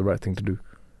thought it was the right thing to do.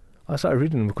 I started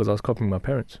reading them because I was copying my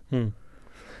parents. And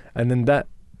then that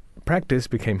practice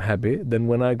became habit. Then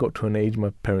when I got to an age, my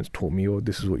parents taught me, oh,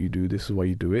 this is what you do, this is why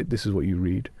you do it, this is what you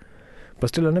read. But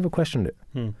still, I never questioned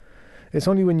it. It's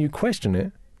only when you question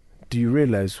it, do you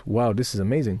realize, wow, this is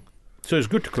amazing. So it's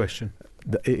good to question.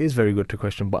 It is very good to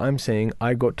question, but I'm saying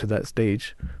I got to that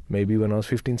stage maybe when I was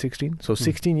 15, 16. So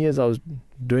 16 years I was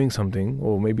doing something,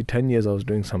 or maybe 10 years I was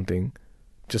doing something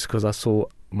just because I saw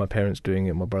my parents doing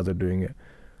it, my brother doing it,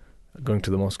 going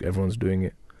to the mosque, everyone's doing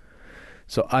it.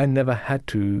 So I never had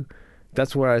to.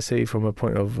 That's where I say from a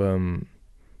point of,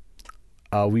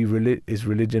 is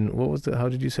religion, how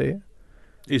did you say it?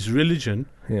 Is religion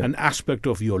Yeah. an aspect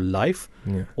of your life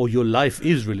Yeah. or your life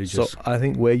is religious? So I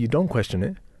think where you don't question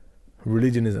it,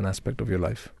 religion is an aspect of your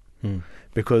life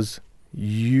because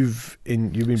you've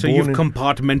been So born you've in,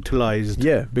 compartmentalized.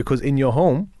 yeah, because in your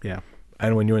home Yeah.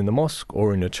 and when you're in the mosque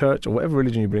or in your church or whatever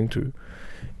religion you bring to,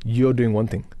 you're doing one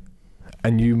thing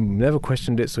and you never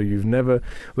questioned it. So you've never,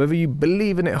 whether you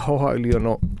believe in it wholeheartedly or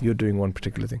not, you're doing one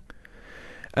particular thing.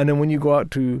 And then when you go out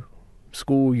to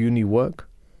school, uni, work,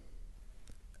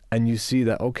 and you see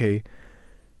that, okay,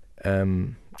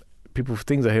 things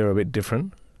I hear are a bit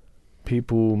different.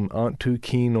 People aren't too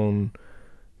keen on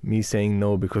me saying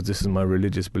no because this is my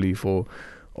religious belief, or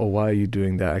why are you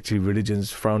doing that? Actually,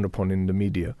 religion's frowned upon in the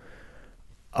media.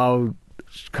 I'll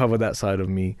cover that side of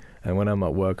me, and when I'm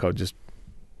at work, I'll just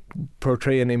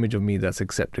portray an image of me that's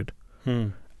accepted.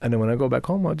 And then when I go back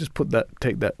home, I'll just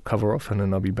take that cover off, and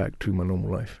then I'll be back to my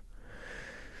normal life.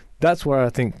 That's where I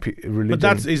think religion.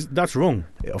 But that's wrong.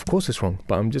 Of course, it's wrong.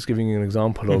 But I'm just giving you an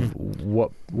example of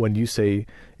when you say,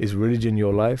 is religion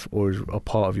your life or is a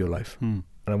part of your life? And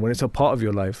when it's a part of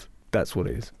your life, that's what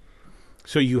it is.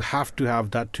 So you have to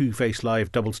have that two-faced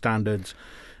life, double standards,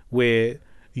 where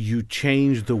you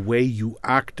change the way you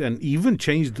act and even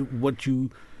change what you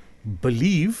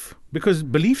believe, because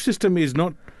belief system is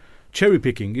not cherry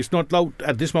picking. It's not like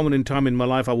at this moment in time in my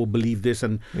life I will believe this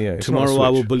and Yeah, it's not a tomorrow I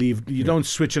will switch. believe. You don't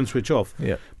switch and switch off.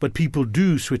 Yeah. But people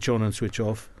do switch on and switch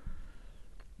off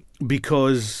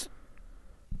because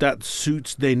that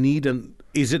suits their need. And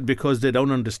is it because they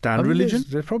don't understand religion?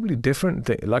 There's probably different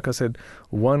things. Like I said,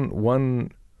 one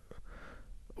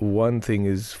thing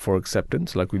is for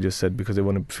acceptance, like we just said, because they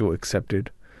want to feel accepted.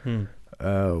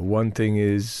 One thing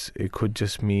is it could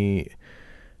just be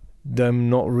them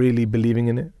not really believing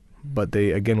in it, but they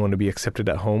again want to be accepted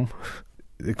at home.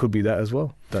 It could be that as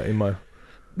well.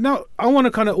 Now, I want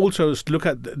to kind of also look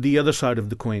at the other side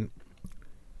of the coin.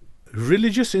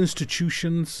 Religious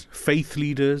institutions, faith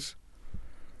leaders,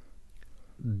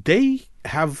 they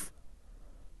have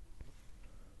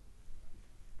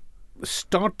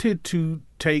started to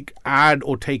add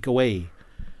or take away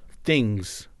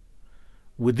things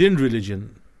within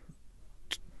religion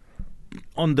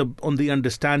on the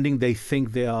understanding they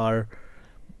think they are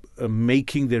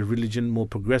making their religion more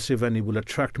progressive, and it will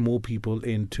attract more people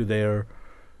into their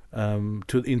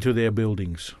into their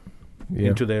buildings,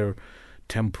 into their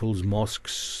temples,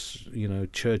 mosques,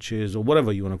 churches, or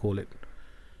whatever you want to call it.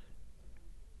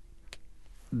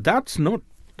 That's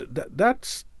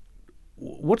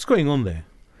what's going on there.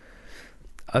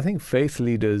 I think faith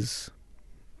leaders,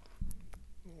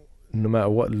 no matter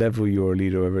what level you're a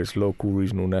leader, whether it's local,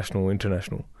 regional, national,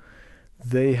 international,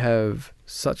 they have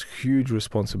such huge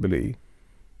responsibility.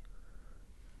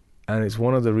 And it's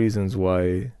one of the reasons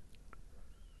why,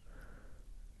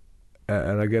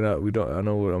 and again, I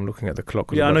know I'm looking at the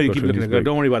clock. Yeah, I know you keep looking at the clock.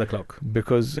 Don't worry about the clock.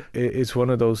 Because it's one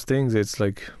of those things, it's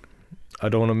like, I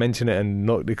don't want to mention it and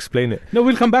not explain it. No,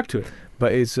 we'll come back to it.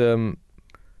 But it's one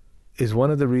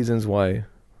of the reasons why,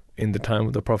 in the time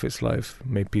of the Prophet's life,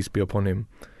 may peace be upon him,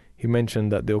 he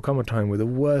mentioned that there will come a time where the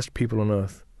worst people on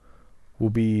earth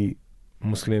will be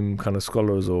Muslim kind of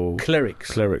scholars or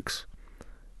clerics.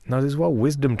 Now, there's well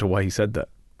wisdom to why he said that.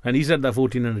 And he said that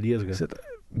 1400 years ago.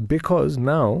 Because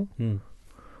now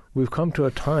we've come to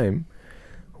a time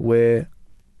where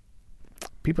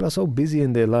people are so busy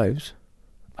in their lives.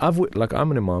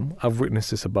 I'm an imam. I've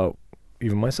witnessed this about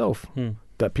even myself,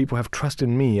 that people have trust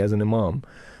in me as an imam.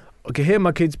 Okay, here,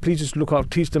 my kids, please just look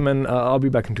out, teach them, and I'll be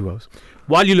back in 2 hours.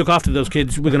 While you look after those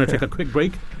kids, we're going to take a quick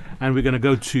break, and we're going to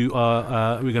go to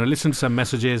we're going to listen to some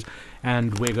messages,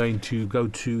 and we're going to go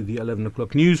to the 11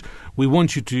 o'clock news. We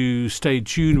want you to stay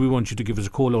tuned. We want you to give us a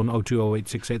call on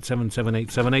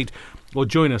 02086877878, or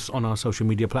join us on our social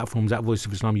media platforms at Voice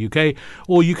of Islam UK,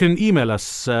 or you can email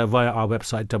us via our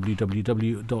website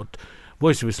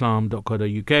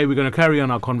www.voiceofislam.co.uk. We're going to carry on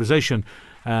our conversation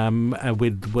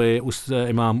with where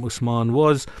Imam Usman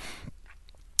was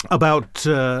about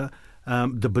the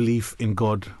belief in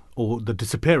God, or the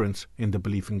disappearance in the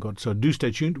belief in God. So do stay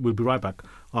tuned. We'll be right back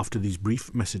after these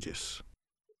brief messages.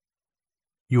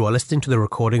 You are listening to the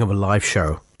recording of a live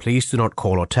show. Please do not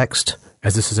call or text,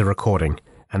 as this is a recording,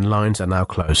 and lines are now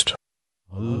closed.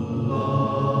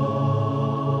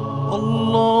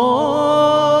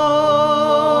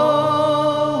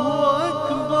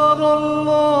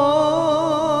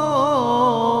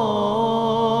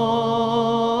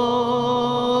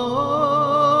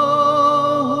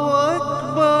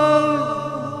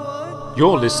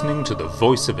 You're listening to the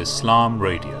Voice of Islam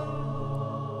Radio,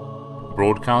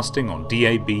 broadcasting on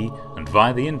DAB and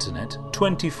via the internet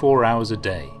 24 hours a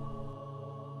day.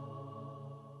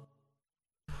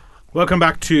 Welcome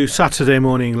back to Saturday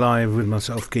Morning Live with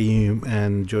myself, Qayyum,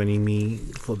 and joining me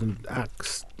for the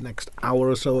next hour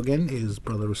or so again is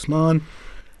Brother Usman.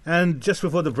 And just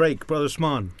before the break, Brother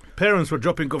Usman, parents were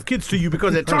dropping off kids to you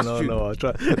because they trust you. No,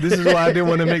 this is why I didn't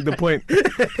want to make the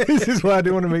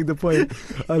point.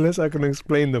 Unless I can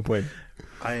explain the point.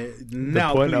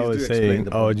 The point I was saying,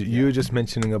 you were just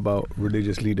mentioning about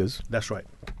religious leaders. That's right.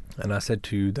 And I said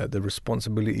to you that the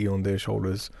responsibility on their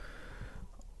shoulders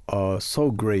are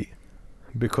so great,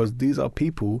 because these are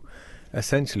people,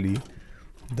 essentially,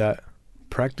 that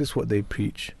practice what they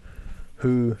preach,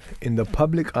 who in the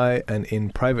public eye and in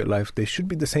private life, they should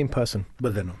be the same person.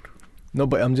 But they're not. No,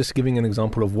 but I'm just giving an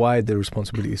example of why their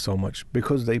responsibility is so much.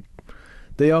 Because they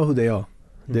are who they are.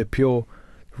 They're pure,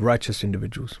 righteous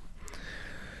individuals.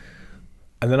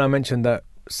 And then I mentioned that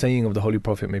saying of the Holy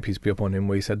Prophet, may peace be upon him,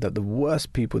 where he said that the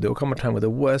worst people, there will come a time where the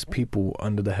worst people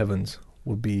under the heavens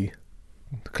would be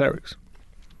the clerics.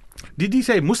 Did he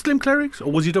say Muslim clerics,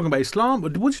 or was he talking about Islam, or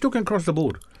was he talking across the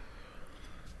board?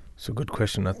 It's a good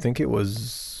question. I think it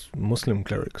was Muslim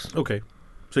clerics. Okay,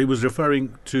 so he was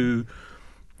referring to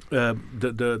the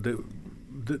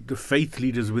faith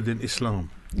leaders within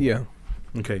Islam. Yeah.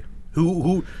 Okay.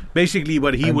 Who basically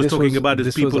what he was talking about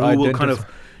is people who will kind of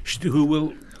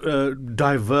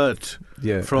divert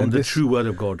from the true word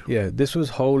of God. Yeah, this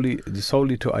was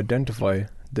solely to identify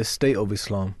the state of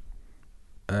Islam.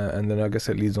 And then I guess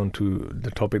it leads on to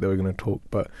the topic that we're going to talk.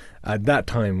 But at that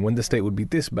time, when the state would be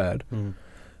this bad,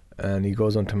 and he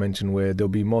goes on to mention where there'll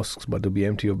be mosques, but they'll be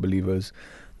empty of believers.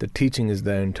 The teaching is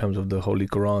there in terms of the Holy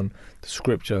Quran, the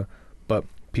scripture, but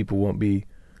people won't be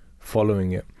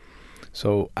following it.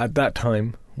 So at that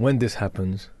time, when this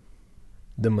happens,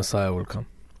 the Messiah will come.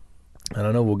 And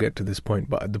I know we'll get to this point,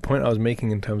 but the point I was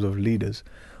making in terms of leaders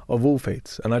of all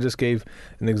faiths, and I just gave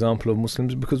an example of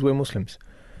Muslims because we're Muslims,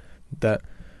 that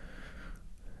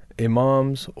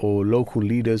imams or local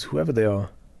leaders, whoever they are,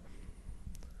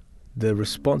 the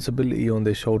responsibility on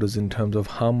their shoulders in terms of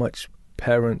how much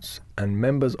parents and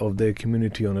members of their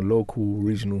community on a local,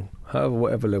 regional, however,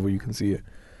 whatever level you can see it,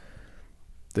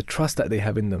 the trust that they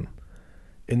have in them,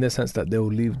 in the sense that they'll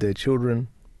leave their children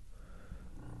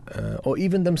or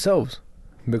even themselves,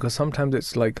 because sometimes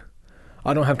it's like,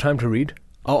 I don't have time to read,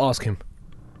 I'll ask him,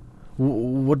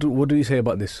 what do you say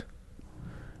about this?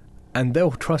 And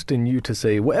they'll trust in you to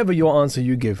say whatever your answer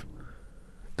you give,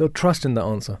 they'll trust in that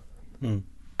answer.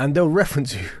 And they'll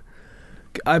reference you.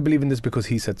 I believe in this because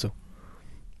he said so.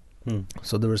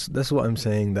 So that's what I'm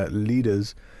saying, that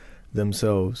leaders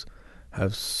themselves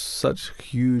have such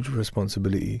huge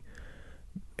responsibility,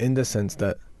 in the sense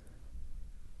that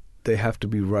they have to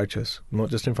be righteous,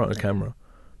 not just in front of the camera,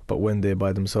 but when they're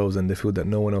by themselves and they feel that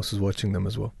no one else is watching them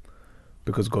as well,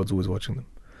 because God's always watching them.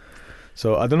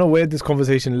 So I don't know where this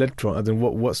conversation led from. I don't know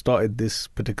what started this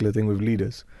particular thing with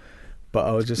leaders, but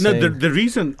I was just saying. No, the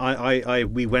reason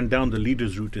we went down the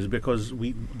leaders route is because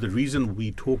the reason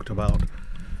we talked about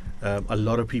a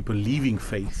lot of people leaving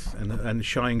faith and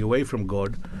shying away from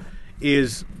God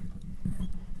is,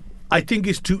 I think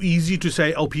it's too easy to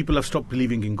say, oh, people have stopped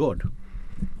believing in God.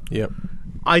 Yeah.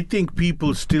 I think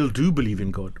people still do believe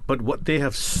in God, but what they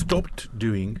have stopped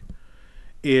doing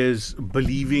is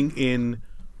believing in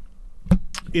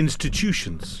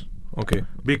institutions. Okay.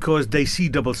 Because they see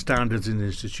double standards in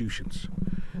institutions.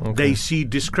 Okay. They see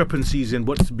discrepancies in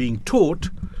what's being taught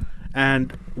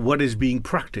and what is being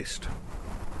practiced.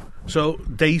 So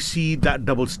they see that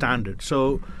double standard.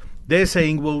 So they're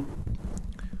saying, well,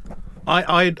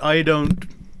 I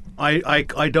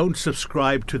don't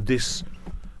subscribe to this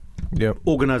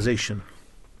organization.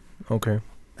 Okay.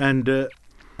 And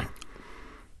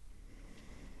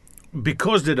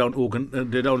because they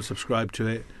don't subscribe to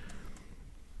it,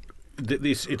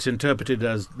 it's interpreted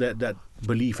as that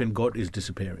belief in God is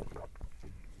disappearing.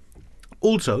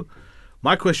 Also,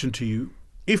 my question to you: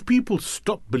 if people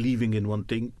stop believing in one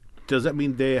thing, does that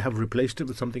mean they have replaced it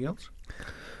with something else?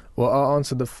 Well, I'll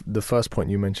answer the first point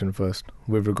you mentioned first,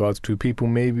 with regards to people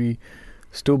maybe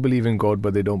still believe in God,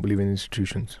 but they don't believe in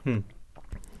institutions.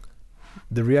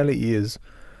 The reality is,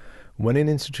 when an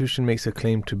institution makes a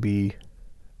claim to be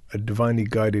a divinely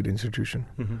guided institution,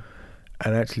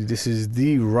 and actually this is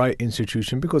the right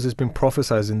institution because it's been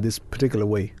prophesied in this particular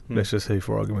way, let's just say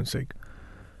for argument's sake,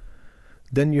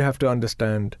 then you have to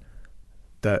understand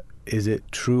that, is it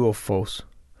true or false?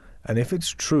 And if it's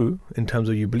true, in terms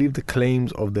of you believe the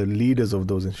claims of the leaders of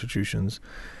those institutions,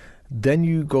 then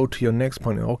you go to your next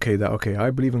point. Okay,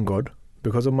 I believe in God.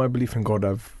 Because of my belief in God,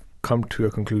 I've come to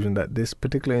a conclusion that this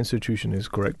particular institution is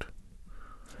correct.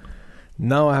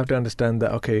 Now I have to understand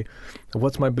that, okay,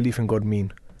 what's my belief in God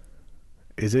mean?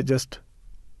 Is it just,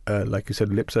 like you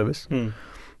said, lip service?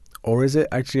 Or is it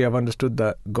actually, I've understood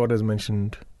that God has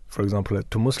mentioned, for example,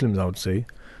 to Muslims, I would say,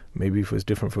 maybe if it's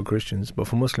different for Christians, but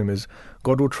for Muslims,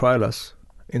 God will trial us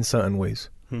in certain ways,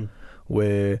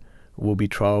 where we'll be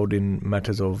trialed in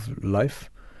matters of life,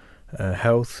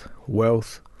 health,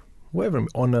 wealth, whatever,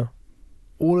 honor,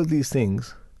 all of these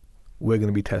things, we're going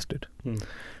to be tested.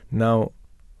 Now,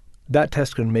 that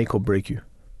test can make or break you,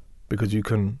 because you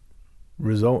can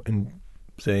result in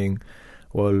saying,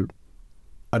 well,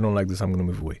 I don't like this, I'm going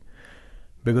to move away.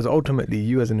 Because ultimately,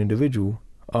 you as an individual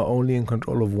are only in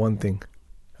control of one thing,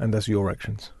 and that's your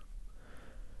actions.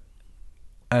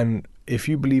 And if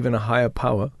you believe in a higher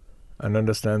power and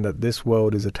understand that this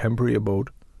world is a temporary abode,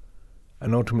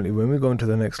 and ultimately when we go into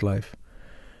the next life,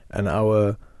 and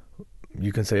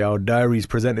you can say our diaries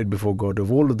presented before God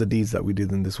of all of the deeds that we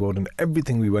did in this world and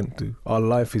everything we went through, our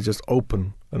life is just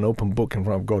an open book in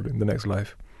front of God in the next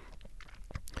life.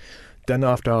 Then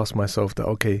I have to ask myself that,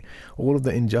 okay, all of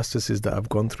the injustices that I've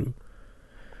gone through,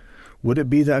 would it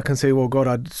be that I can say, well, God,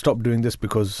 I'd stop doing this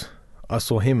because I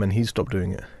saw him and he stopped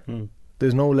doing it?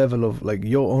 There's no level of,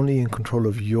 you're only in control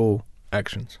of your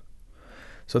actions.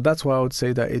 So that's why I would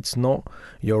say that it's not,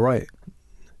 you're right.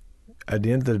 At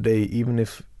the end of the day, even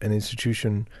if an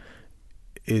institution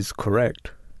is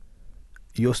correct,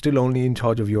 you're still only in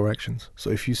charge of your actions. So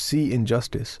if you see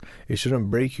injustice, it shouldn't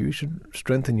break you. It should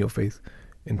strengthen your faith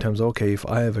in terms of, okay, if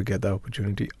I ever get that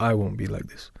opportunity, I won't be like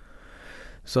this.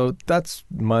 So that's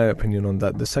my opinion on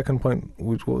that. The second point,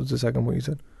 what was the second point you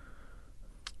said?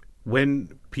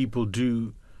 When people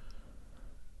do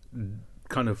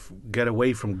kind of get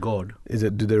away from God, do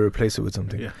they replace it with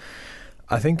something? Yeah.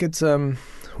 I think it's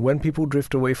when people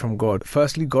drift away from God.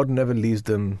 Firstly, God never leaves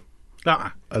them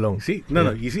alone. See,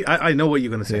 no. You see, I know what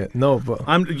you're going to say. Yeah. No, but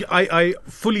I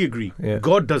fully agree. Yeah.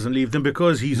 God doesn't leave them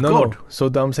because He's God. No. So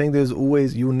I'm saying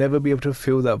you'll never be able to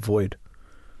fill that void.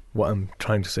 What I'm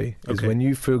trying to say is when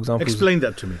you, for example... Explain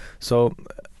that to me. So,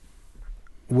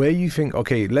 where you think,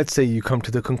 okay, let's say you come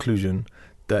to the conclusion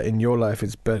that in your life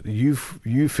it's better. You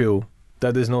feel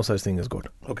that there's no such thing as God.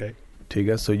 Okay.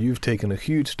 Tiga, so you've taken a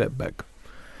huge step back.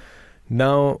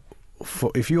 Now,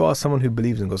 if you are someone who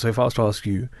believes in God, so if I was to ask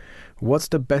you, what's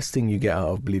the best thing you get out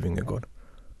of believing in God?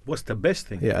 What's the best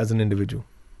thing? Yeah, as an individual.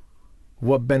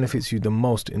 What benefits you the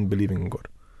most in believing in God?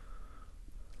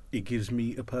 It gives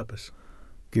me a purpose.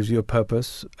 Gives you a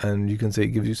purpose, and you can say it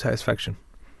gives you satisfaction.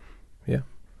 Yeah?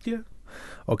 Yeah.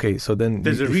 Okay, so then...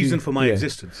 There's a if reason you- for my yeah.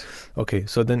 existence. Okay,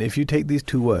 so then if you take these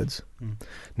two words, Mm.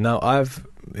 now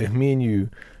if me and you,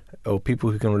 or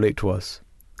people who can relate to us,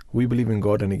 we believe in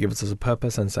God and it gives us a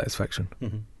purpose and satisfaction.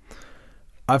 Mm-hmm.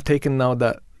 I've taken now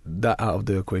that out of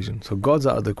the equation. So God's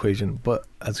out of the equation, but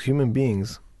as human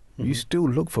beings, you still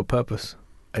look for purpose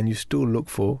and you still look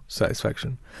for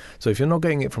satisfaction. So if you're not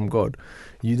getting it from God,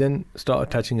 you then start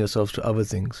attaching yourselves to other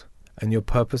things, and your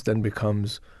purpose then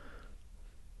becomes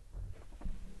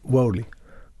worldly,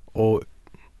 or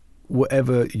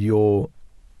whatever your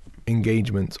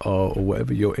engagements are or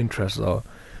whatever your interests are,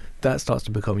 that starts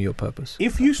to become your purpose.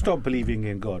 If you stop believing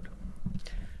in God,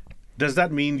 does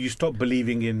that mean you stop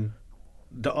believing in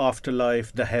the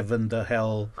afterlife, the heaven, the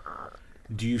hell?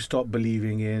 Do you stop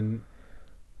believing in...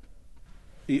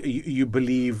 You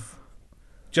believe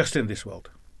just in this world?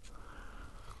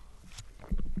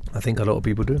 I think a lot of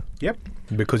people do, Yep.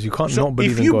 because you can't So not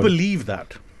believe if in you God. believe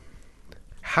that,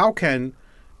 how can...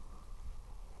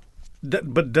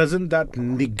 But doesn't that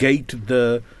negate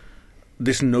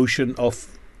this notion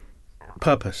of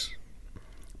purpose?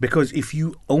 Because if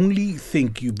you only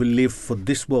think you live for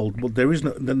this world, well, there is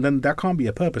no... Then that can't be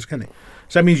a purpose, can it?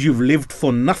 So that means you've lived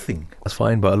for nothing. That's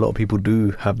fine, but a lot of people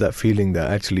do have that feeling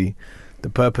that actually the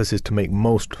purpose is to make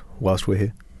most whilst we're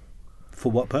here,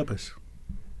 For what purpose?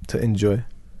 to enjoy.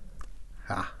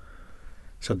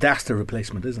 So that's the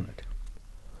replacement, isn't it?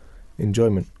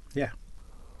 Enjoyment. Yeah.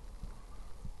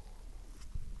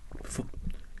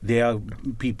 There are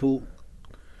people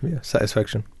Yeah,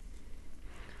 satisfaction.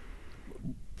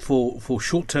 for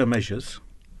short-term measures.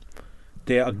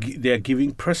 They are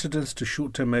giving precedence to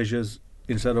short-term measures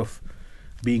instead of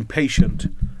being patient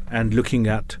and looking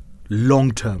at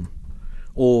long-term,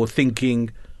 or thinking.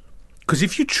 Because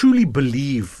if you truly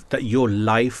believe that your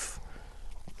life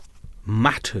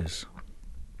matters,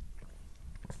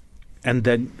 and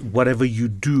then whatever you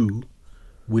do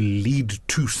will lead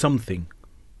to something.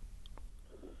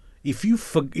 If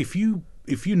you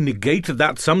negate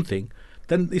that something,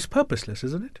 then it's purposeless,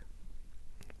 isn't it?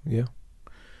 Yeah.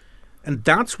 And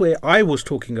that's where I was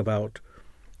talking about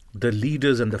the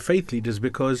leaders and the faith leaders,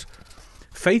 because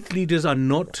faith leaders are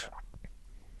not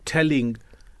telling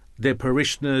their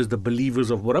parishioners, the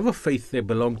believers of whatever faith they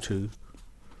belong to,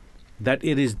 that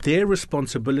it is their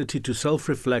responsibility to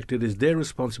self-reflect, it is their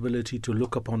responsibility to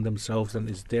look upon themselves, and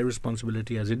it's their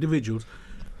responsibility as individuals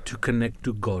to connect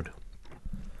to God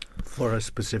for a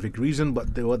specific reason.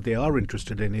 But what they are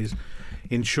interested in is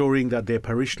ensuring that their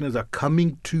parishioners are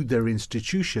coming to their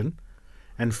institution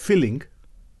and filling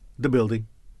the building.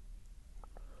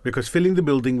 Because filling the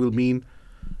building will mean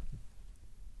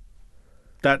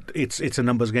that it's a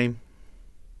numbers game.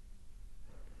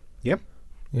 Yep.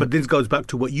 Yeah. But this goes back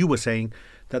to what you were saying,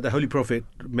 that the Holy Prophet,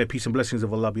 may peace and blessings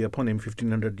of Allah be upon him,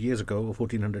 1500 years ago or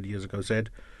 1400 years ago, said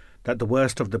that the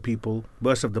worst of the people,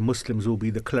 worst of the Muslims will be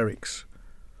the clerics.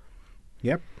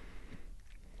 Yep.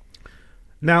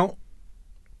 Now,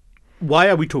 why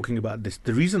are we talking about this?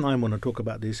 The reason I want to talk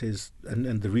about this is,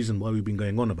 and the reason why we've been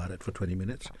going on about it for 20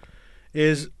 minutes,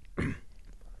 is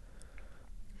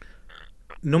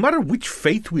no matter which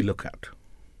faith we look at,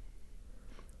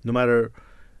 no matter...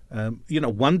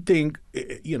 one thing,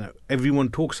 everyone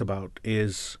talks about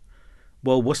is,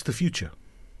 well, what's the future?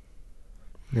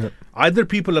 Yeah. Either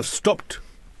people have stopped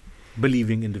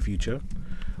believing in the future,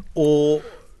 or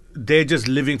they're just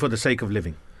living for the sake of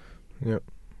living. Yeah.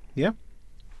 Yeah?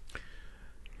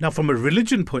 Now, from a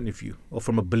religion point of view, or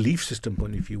from a belief system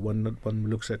point of view, one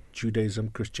looks at Judaism,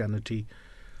 Christianity,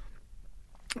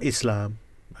 Islam,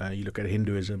 you look at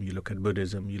Hinduism, you look at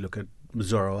Buddhism, you look at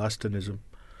Zoroastrianism,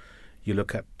 you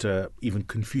look at even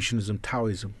Confucianism,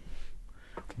 Taoism.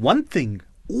 One thing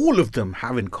all of them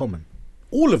have in common,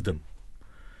 all of them,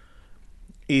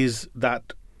 is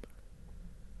that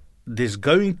there's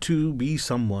going to be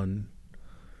someone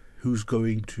who's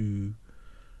going to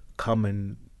come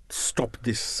and stop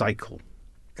this cycle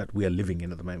that we are living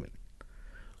in at the moment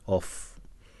of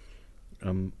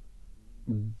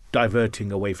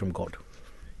diverting away from God.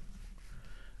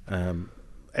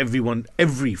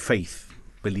 Every faith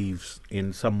believes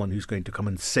in someone who's going to come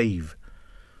and save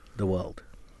the world.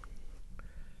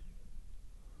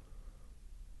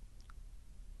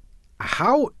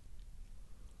 How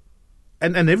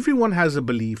and everyone has a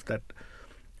belief that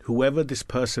whoever this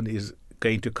person is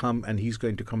going to come, and he's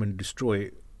going to come and destroy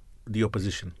the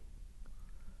opposition.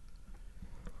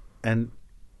 And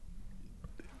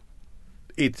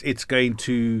it's going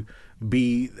to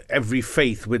be, every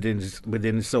faith within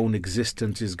its own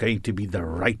existence is going to be the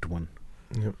right one.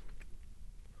 Yep.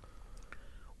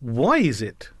 Why is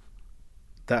it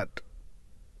that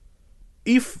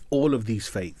if all of these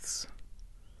faiths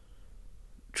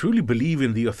truly believe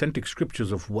in the authentic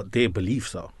scriptures of what their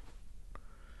beliefs are,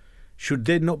 should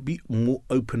they not be more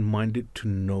open-minded to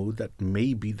know that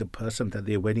maybe the person that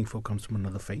they're waiting for comes from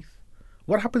another faith?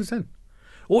 What happens then?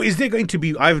 Or is there going to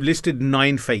be, I've listed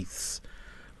 9 faiths,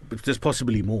 but there's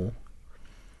possibly more.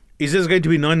 Is there going to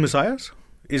be 9 messiahs?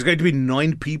 Is there going to be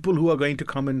 9 people who are going to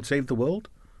come and save the world?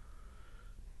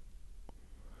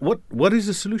 What is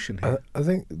the solution here? I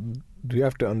think we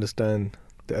have to understand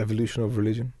the evolution of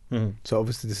religion. Mhm. So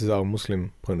obviously this is our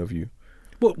Muslim point of view.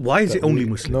 Well, why is it That only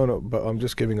we- Muslim? No, but I'm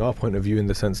just giving our point of view in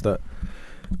the sense that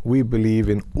we believe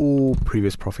in all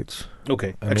previous prophets.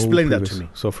 Okay, and all explain that to previous- me.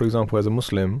 So, for example, as a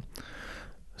Muslim,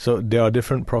 so there are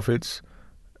different prophets.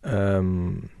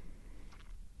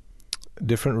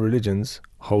 Different religions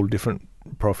hold different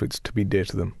prophets to be dear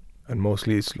to them, and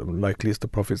mostly it's likely it's the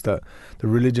prophets that the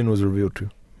religion was revealed to.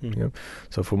 Mhm. Yeah.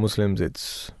 So for Muslims,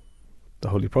 it's the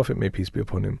Holy Prophet, may peace be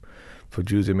upon him. For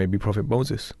Jews, it may be Prophet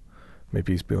Moses, may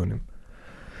peace be on him.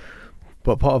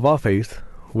 But part of our faith,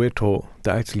 we're taught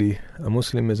that actually a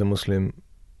Muslim is a Muslim.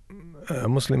 A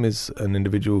Muslim is an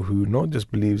individual who not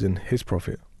just believes in his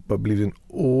prophet, but believes in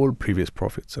all previous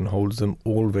prophets and holds them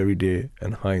all very dear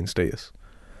and high in status.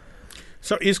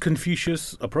 So is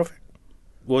Confucius a prophet?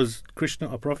 Was Krishna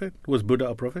a prophet? Was Buddha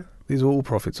a prophet? These are all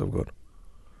prophets of God.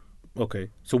 Okay,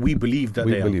 so we believe that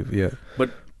We they believe, yeah. are.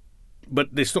 But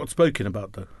it's not spoken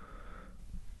about, though.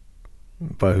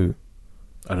 By who?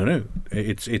 I don't know.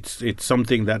 It's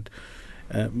something that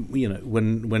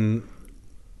when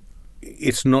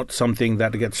it's not something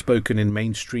that gets spoken in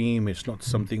mainstream. It's not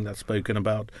something that's spoken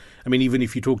about. I mean, even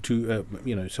if you talk to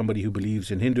somebody who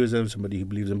believes in Hinduism, somebody who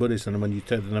believes in Buddhism, and when you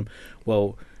tell them,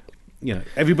 well,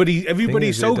 everybody's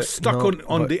is so that- stuck no,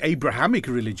 on but- the Abrahamic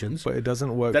religions But it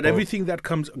doesn't work. that both- everything that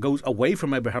goes away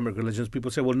from Abrahamic religions, people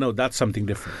say, well, no, that's something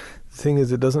different. The thing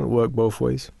is, it doesn't work both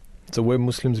ways. So where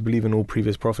Muslims believe in all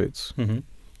previous prophets, Mm-hmm.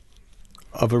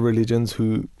 other religions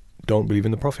who don't believe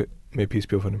in the prophet, may peace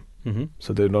be upon him. Mm-hmm.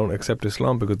 So they don't accept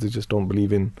Islam because they just don't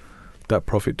believe in that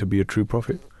prophet to be a true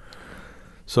prophet.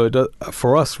 So it does,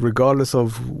 for us, regardless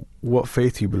of what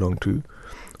faith you belong to,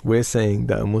 we're saying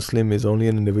that a Muslim is only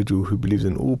an individual who believes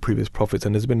in all previous prophets,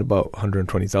 and there's been about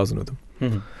 120,000 of them.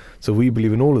 Mm-hmm. So we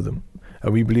believe in all of them,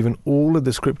 and we believe in all of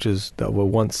the scriptures that were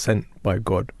once sent by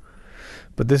God.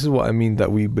 But this is what I mean,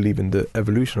 that we believe in the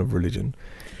evolution of religion,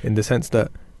 in the sense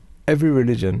that every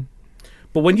religion,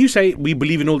 But when you say we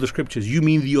believe in all the scriptures, you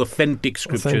mean the authentic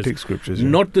scriptures, authentic scriptures, yeah.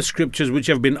 not the scriptures which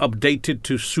have been updated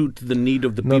to suit the need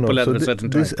of the people at so a certain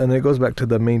time. And it goes back to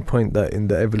the main point, that in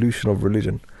the evolution of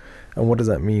religion. And what does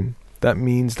that mean? That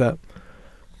means that,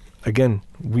 again,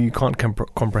 we can't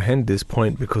comprehend this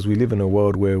point because we live in a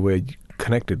world where we're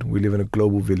connected. We live in a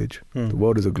global village. The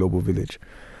world is a global village.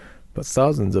 But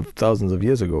thousands of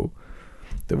years ago,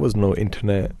 there was no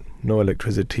internet, no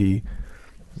electricity,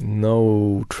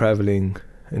 no traveling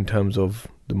in terms of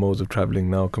the modes of traveling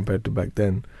now compared to back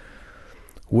then.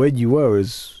 Where you were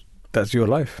that's your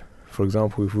life. For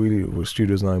example, if we were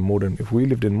studios now in Morden, if we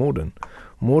lived in Morden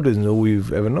is all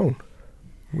we've ever known.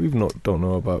 Don't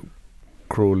know about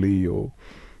Crawley or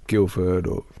Guildford,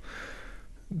 or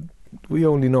we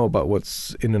only know about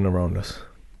what's in and around us.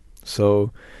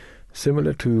 So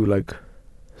similar to like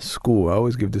school, I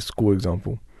always give this school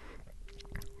example,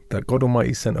 that God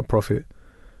Almighty sent a prophet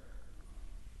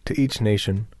to each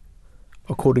nation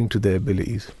according to their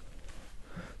abilities.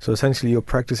 So essentially you're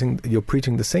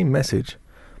preaching the same message,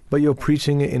 but you're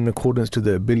preaching it in accordance to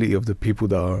the ability of the people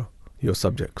that are your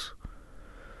subjects.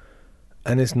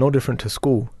 And it's no different to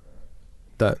school,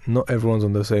 that not everyone's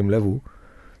on the same level.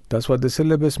 That's why the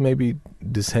syllabus may be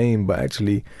the same, but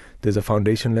actually there's a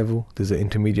foundation level, there's an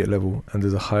intermediate level, and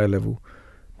there's a higher level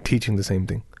teaching the same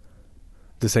thing,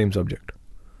 the same subject.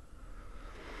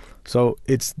 So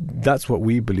that's what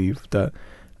we believe, that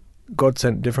God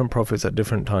sent different prophets at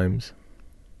different times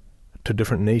to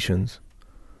different nations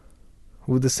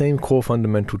with the same core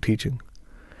fundamental teaching.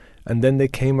 And then there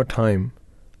came a time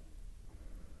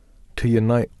to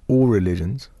unite all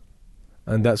religions,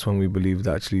 and that's when we believe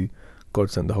that actually God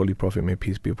sent the Holy Prophet, may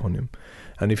peace be upon him.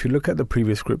 And if you look at the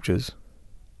previous scriptures,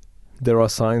 there are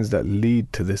signs that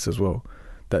lead to this as well,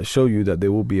 that show you that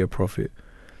there will be a prophet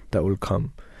that will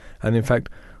come. And in fact,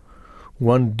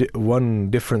 one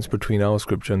difference between our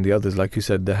scripture and the others, like you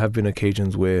said, there have been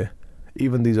occasions where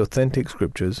even these authentic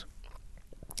scriptures,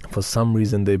 for some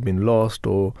reason they've been lost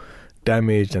or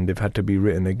damaged and they've had to be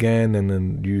written again, and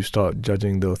then you start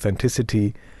judging the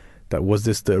authenticity, that was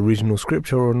this the original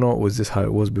scripture or not, was this how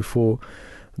it was before.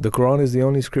 The Quran is the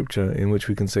only scripture in which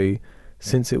we can say,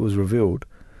 since it was revealed,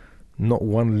 not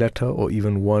one letter or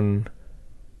even one,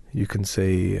 you can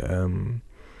say,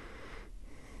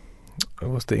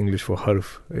 what's the English for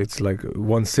harf? It's like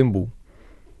one symbol.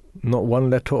 Not one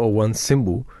letter or one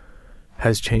symbol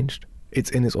has changed.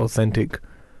 It's in its authentic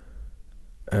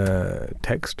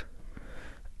text.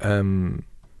 And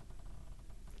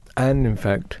in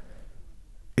fact,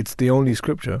 it's the only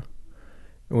scripture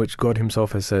in which God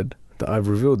himself has said that I've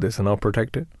revealed this and I'll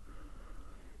protect it.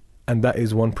 And that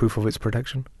is one proof of its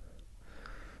protection.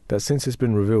 That since it's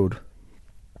been revealed,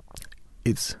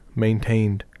 it's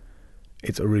maintained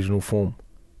its original form.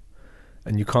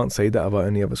 And you can't say that about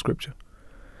any other scripture.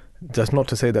 That's not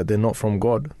to say that they're not from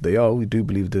God. They are. We do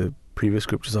believe the previous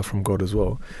scriptures are from God as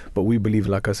well. But we believe,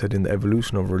 like I said, in the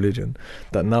evolution of religion,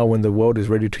 that now when the world is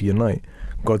ready to unite,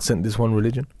 God sent this one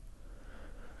religion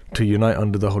to unite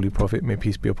under the Holy Prophet, may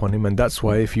peace be upon him. And that's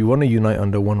why if you want to unite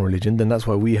under one religion, then that's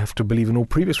why we have to believe in all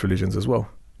previous religions as well.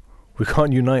 We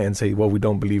can't unite and say, well, we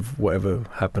don't believe whatever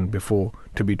happened before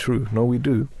to be true. No, we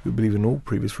do. We believe in all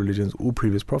previous religions, all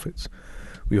previous prophets.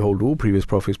 We hold all previous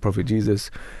prophets, Prophet Jesus,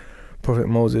 Prophet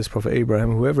Moses, Prophet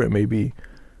Abraham, whoever it may be,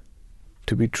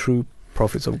 to be true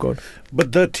prophets of God.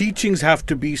 But the teachings have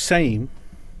to be same.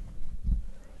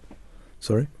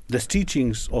 Sorry? The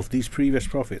teachings of these previous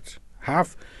prophets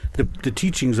have the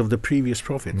teachings of the previous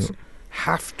prophets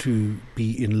have to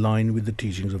be in line with the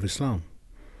teachings of Islam.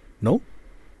 No?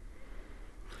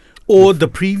 Or the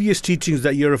previous teachings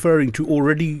that you're referring to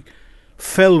already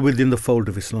fell within the fold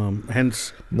of Islam.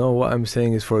 Hence, no, what I'm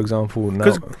saying is, for example,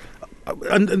 now.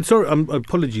 And sorry,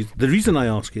 apologies. The reason I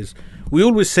ask is, we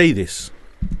always say this,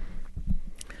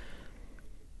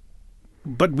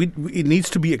 but it needs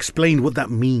to be explained what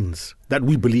that means, that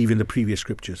we believe in the previous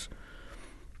scriptures.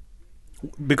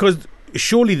 Because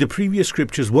surely the previous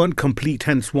scriptures weren't complete,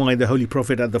 hence why the Holy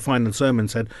Prophet at the final sermon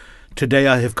said, "Today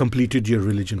I have completed your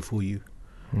religion for you."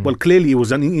 Well, clearly it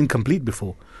was incomplete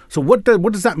before. So what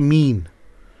does that mean?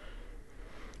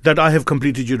 That I have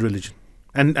completed your religion?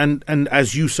 And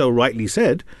as you so rightly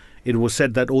said, it was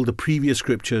said that all the previous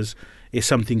scriptures is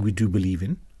something we do believe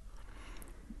in.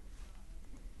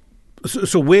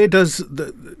 So where does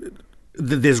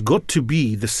there's got to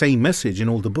be the same message in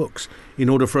all the books in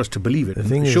order for us to believe it? The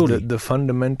thing surely. is that the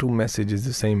fundamental message is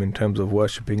the same in terms of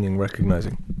worshipping and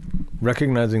recognizing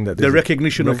that The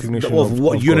recognition of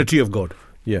what unity God. of God.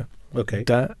 Yeah. Okay.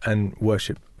 That and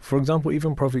worship. For example,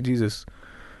 even Prophet Jesus,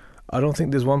 I don't think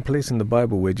there's one place in the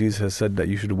Bible where Jesus has said that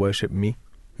you should worship me.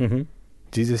 Mm-hmm.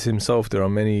 Jesus himself, there are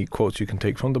many quotes you can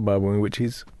take from the Bible in which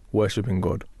he's worshipping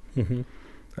God. Mm-hmm.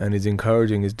 And he's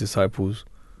encouraging his disciples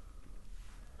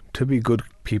to be good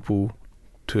people,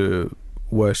 to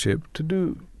worship, to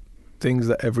do things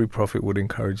that every prophet would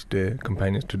encourage their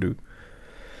companions to do.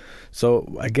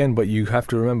 So again, but you have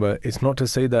to remember, it's not to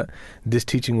say that this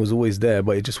teaching was always there,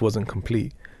 but it just wasn't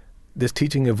complete. This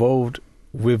teaching evolved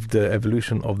with the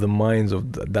evolution of the minds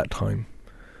of that time.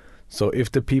 So if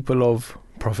the people of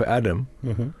Prophet Adam,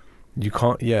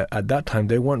 at that time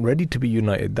they weren't ready to be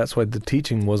united. That's why the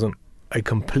teaching wasn't a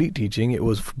complete teaching. It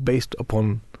was based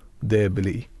upon their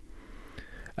ability.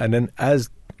 And then as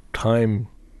time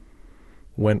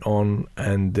went on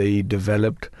and they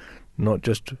developed, not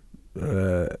just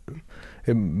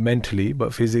mentally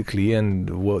but physically, and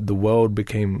the world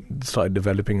started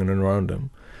developing in and around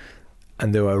them,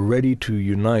 and they were ready to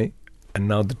unite, and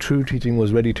now the true teaching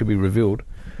was ready to be revealed,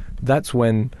 that's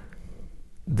when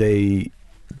the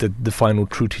final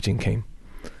true teaching came.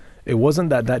 It wasn't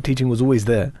that teaching was always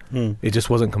there. It just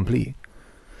wasn't complete.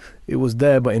 It was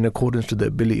there, but in accordance to the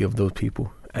ability of those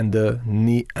people and the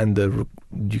need and the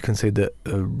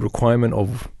requirement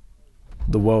of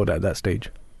the world at that stage.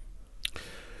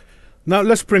 Now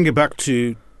let's bring it back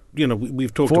to,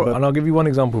 we've talked about... And I'll give you one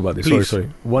example about this. Please.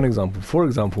 Sorry. One example. For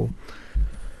example,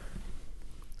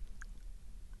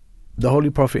 the Holy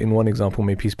Prophet, in one example,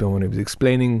 may peace be upon him, is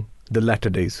explaining the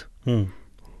latter days.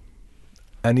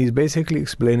 And he's basically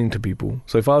explaining to people.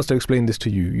 So if I was to explain this to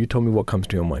you, you tell me what comes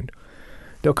to your mind.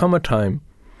 There'll come a time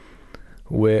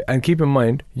where, and keep in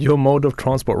mind, your mode of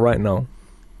transport right now,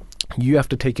 you have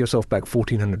to take yourself back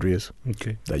 1400 years.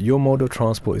 Okay. That your mode of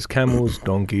transport is camels,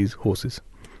 donkeys, horses.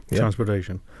 Yeah?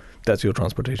 Transportation. That's your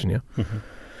transportation, yeah?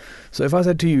 So if I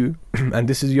said to you, and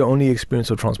this is your only experience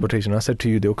of transportation, I said to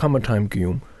you, there'll come a time,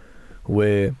 Guillaume,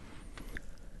 where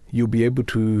you'll be able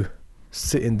to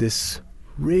sit in this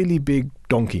really big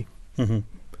donkey, Mm-hmm.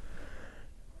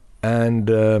 and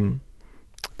the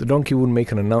donkey will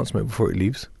make an announcement before it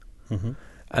leaves, Mm-hmm.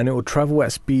 and it will travel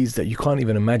at speeds that you can't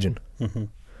even imagine. Mm-hmm.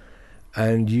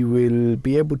 And you will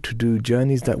be able to do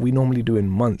journeys that we normally do in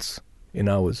months, in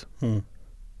hours.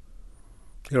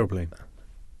 Aeroplane.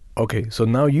 Okay, so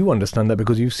now you understand that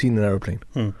because you've seen an aeroplane.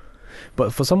 Hmm.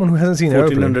 But for someone who hasn't seen an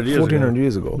aeroplane 1400 years ago. 1400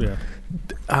 years ago,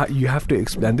 Yeah. you have to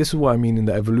explain. This is what I mean in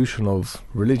the evolution of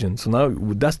religion. So now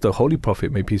that's the Holy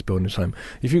Prophet, may peace be on his time.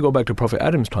 If you go back to Prophet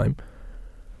Adam's time,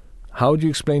 how would you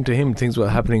explain to him things that were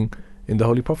happening in the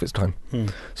Holy Prophet's time? Hmm.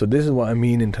 So this is what I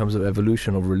mean in terms of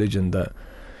evolution of religion, that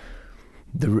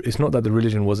it's not that the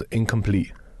religion was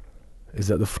incomplete, it's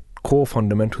that the core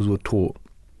fundamentals were taught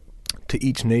to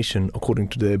each nation according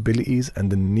to their abilities and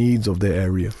the needs of their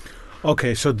area.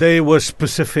 Okay, so they were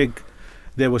specific.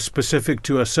 They were specific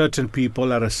to a certain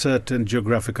people at a certain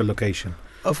geographical location,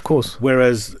 Of course.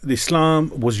 whereas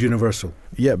Islam was universal.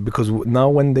 Yeah, because now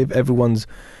when everyone's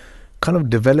kind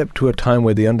of developed to a time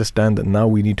where they understand that now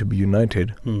we need to be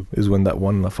united, is when that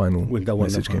one final With that one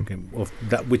message came. of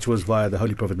that, which was via the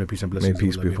Holy Prophet, may peace and May blessings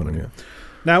peace of be Allah upon him. Yeah.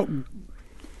 Now,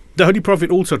 the Holy Prophet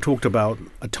also talked about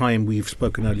a time we've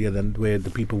spoken earlier, then where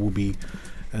the people will be,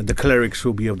 the clerics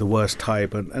will be of the worst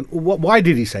type, and why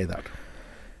did he say that?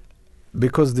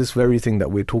 Because this very thing that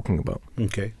we're talking about,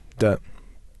 Okay. that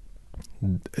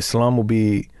Islam will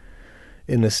be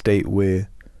in a state where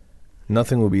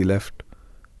nothing will be left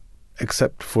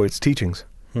except for its teachings.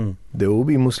 There will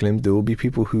be Muslims, there will be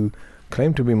people who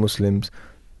claim to be Muslims,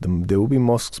 there will be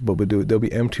mosques, but they'll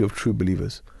be empty of true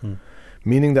believers.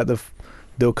 Meaning that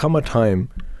there'll come a time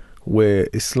where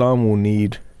Islam will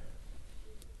need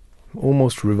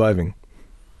almost reviving,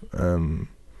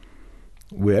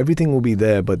 where everything will be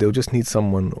there, but they'll just need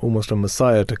someone, almost a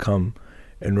messiah, to come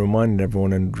and remind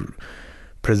everyone and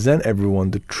present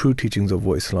everyone the true teachings of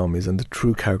what Islam is and the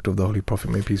true character of the Holy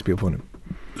Prophet, may peace be upon him.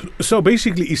 So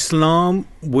basically, Islam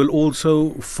will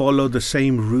also follow the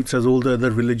same routes as all the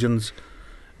other religions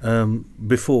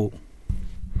before.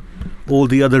 All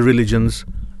the other religions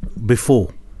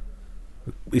before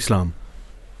Islam.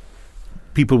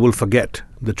 People will forget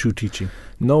the true teaching.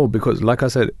 No, because like I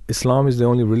said, Islam is the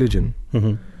only religion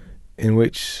in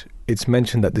which it's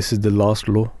mentioned that this is the last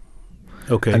law.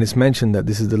 Okay. And it's mentioned that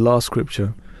this is the last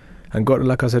scripture. And God,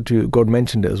 like I said to you, God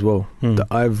mentioned it as well, that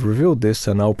I've revealed this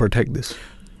and I'll protect this.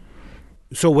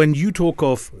 So when you talk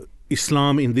of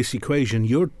Islam in this equation,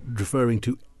 you're referring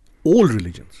to all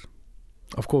religions,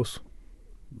 Of course.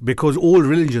 because all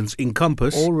religions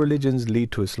encompass. All religions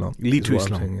lead to Islam. Lead is to what I'm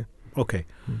Islam. saying, yeah. Okay.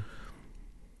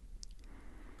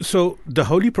 So the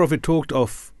Holy Prophet talked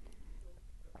of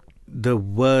the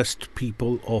worst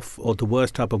people or the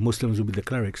worst type of Muslims will be the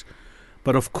clerics.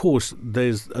 But of course,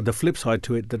 there's the flip side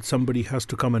to it, that somebody has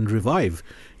to come and revive.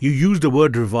 You use the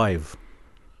word revive.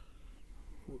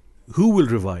 Who will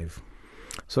revive?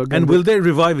 So again, And will they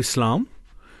revive Islam?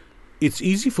 It's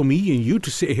easy for me and you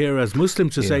to sit here as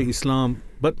Muslims to say Islam,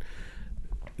 but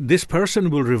this person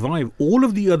will revive all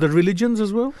of the other religions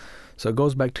as well? So it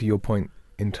goes back to your point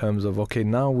in terms of, okay,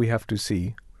 now we have to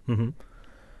see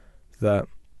that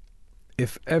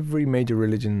if every major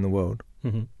religion in the world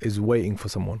is waiting for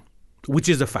someone, Which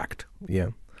is a fact. yeah,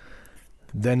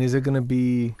 then is it going to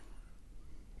be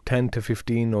 10 to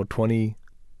 15 or 20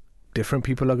 different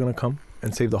people are going to come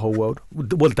and save the whole world?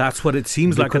 Well, that's what it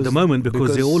seems like at the moment,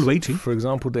 because they're all waiting. For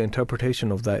example, the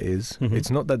interpretation of that is, it's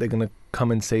not that they're going to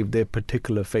come and save their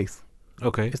particular faith.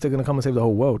 Okay. It's they're going to come and save the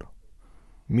whole world.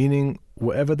 Meaning,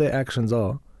 whatever their actions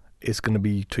are, it's going to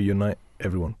be to unite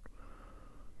everyone.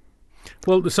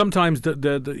 Well, sometimes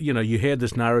the you hear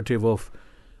this narrative of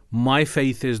my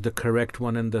faith is the correct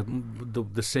one, and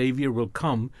the Savior will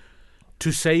come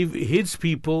to save his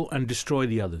people and destroy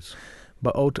the others.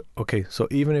 But okay, so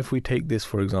even if we take this,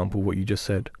 for example, what you just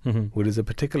said, where there's a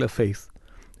particular faith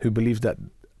who believes that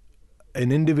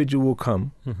an individual will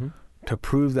come to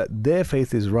prove that their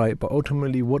faith is right, but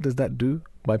ultimately, what does that do?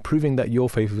 By proving that your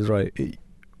faith is right,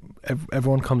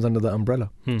 everyone comes under that umbrella.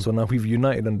 So now we've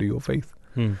united under your faith.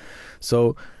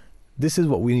 So this is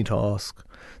what we need to ask.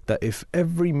 That if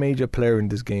every major player in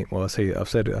this game, well, I've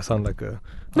said it, I sound like a...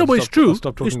 No, but it's true. I'll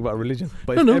stop talking about religion.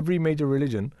 But if every major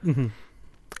religion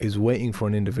is waiting for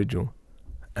an individual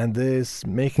and they're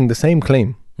making the same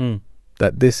claim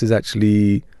that this is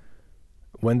actually,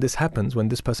 when this happens, when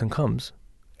this person comes,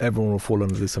 everyone will fall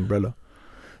under this umbrella.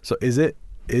 So is it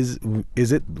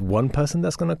one person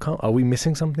that's going to come? Are we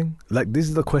missing something? Like, these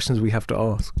are the questions we have to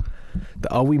ask.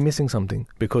 Are we missing something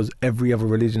because every other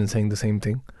religion is saying the same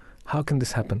thing? How can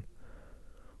this happen?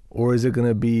 Or is it going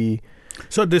to be...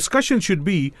 So discussion should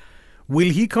be, Will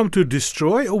he come to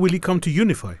destroy or will he come to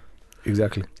unify?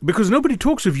 Exactly. Because nobody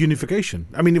talks of unification.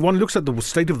 I mean, if one looks at the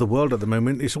state of the world at the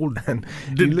moment, it's all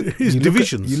it's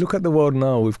divisions. You look at the world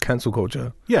now with cancel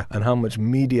culture, Yeah. and how much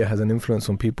media has an influence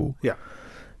on people. Yeah.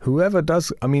 Whoever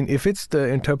does, I mean, if it's the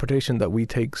interpretation that we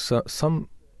take, some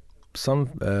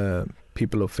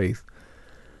people of faith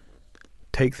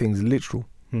take things literal.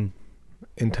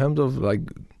 In terms of, like,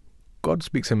 God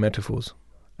speaks in metaphors,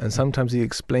 and sometimes He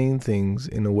explains things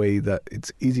in a way that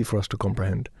it's easy for us to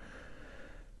comprehend.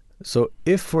 So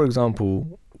if, for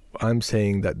example, I'm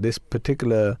saying that this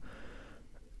particular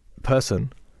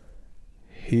person,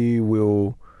 he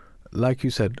will, like you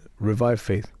said, revive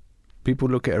faith. People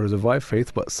look at it as revive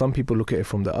faith, but some people look at it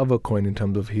from the other coin in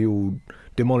terms of he will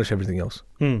demolish everything else.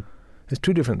 It's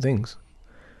two different things.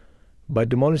 By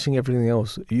demolishing everything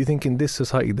else, you think in this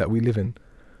society that we live in,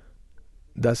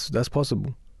 that's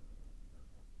possible?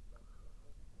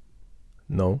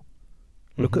 No.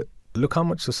 Look how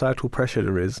much societal pressure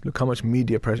there is. Look how much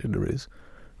media pressure there is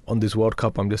on this World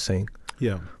Cup, I'm just saying.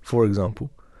 Yeah. For example,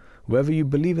 whether you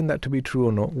believe in that to be true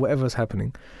or not, whatever's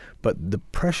happening, but the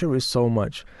pressure is so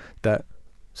much that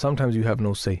sometimes you have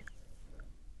no say.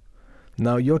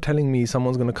 Now you're telling me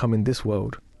someone's going to come in this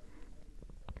world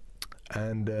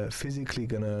and physically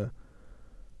going to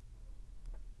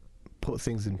put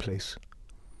things in place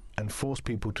and force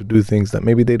people to do things that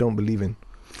maybe they don't believe in.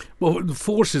 Well,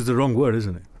 force is the wrong word,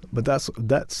 isn't it? But that's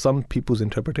some people's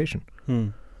interpretation.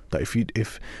 That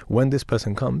if when this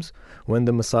person comes, when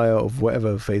the Messiah of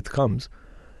whatever faith comes,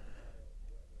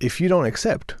 if you don't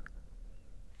accept,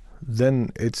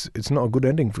 then it's not a good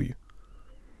ending for you.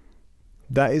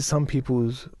 That is some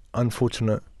people's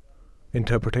unfortunate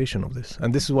interpretation of this.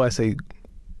 And this is why I say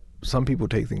some people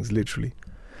take things literally,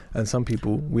 and some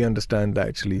people, we understand that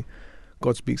actually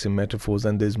God speaks in metaphors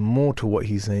and there's more to what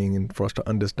He's saying, and for us to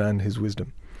understand His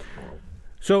wisdom.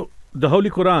 So the Holy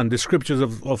Quran, the scriptures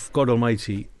of God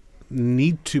Almighty,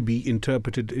 need to be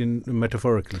interpreted in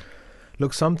metaphorically.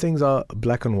 Look, some things are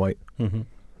black and white.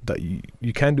 That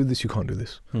you can do this, you can't do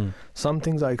this. Some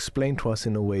things are explained to us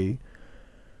in a way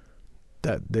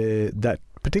that that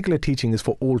particular teaching is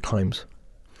for all times.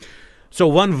 So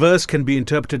one verse can be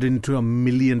interpreted into a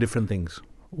million different things.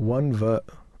 One verse,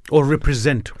 or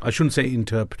represent. I shouldn't say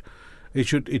interpret. It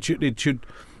should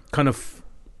kind of.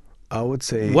 I would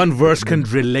say one verse can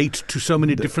relate to so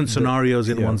many different scenarios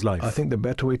in one's life. I think the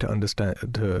better way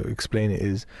to explain it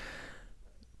is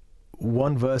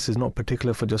one verse is not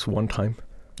particular for just one time.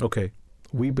 Okay.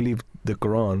 We believe the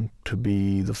Quran to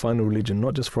be the final religion,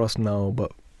 not just for us now,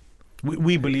 but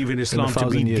we believe in Islam to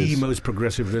be the most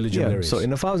progressive religion there is. So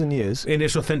in 1,000 years, in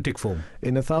its authentic form,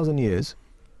 in 1,000 years,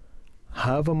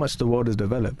 however much the world is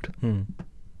developed,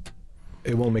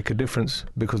 it won't make a difference,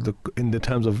 because in the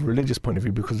terms of religious point of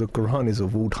view, because the Quran is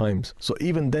of all times. So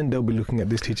even then they'll be looking at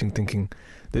this teaching thinking,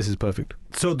 this is perfect.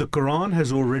 So the Quran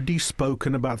has already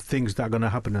spoken about things that are going to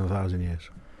happen in 1,000 years.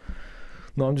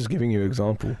 No, I'm just giving you an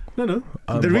example. No.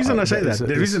 The reason I say that,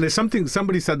 the reason is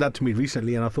somebody said that to me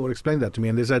recently, and I thought, explain that to me.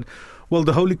 And they said, well,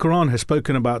 the Holy Quran has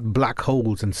spoken about black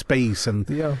holes and space,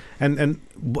 and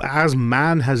as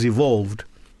man has evolved,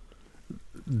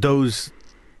 those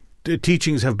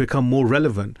teachings have become more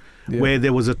relevant. Where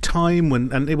there was a time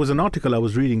when, and it was an article I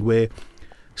was reading, where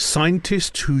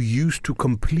scientists who used to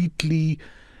completely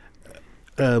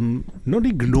not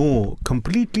ignore,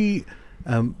 completely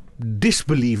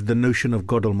disbelieve the notion of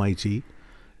God Almighty,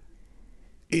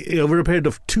 over a period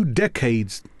of 2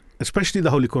 decades, especially the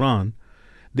Holy Quran,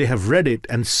 they have read it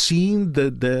and seen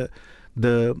the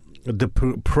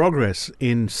progress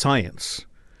in science,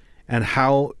 and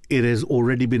how it has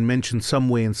already been mentioned some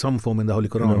way in some form in the Holy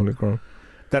Quran,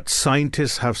 that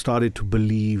scientists have started to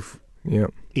believe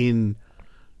in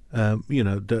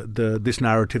this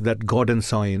narrative that God and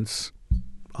science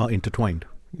are intertwined.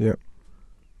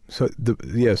 So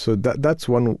that's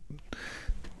one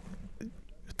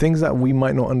things that we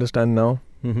might not understand now.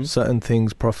 Certain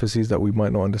things, prophecies that we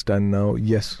might not understand now.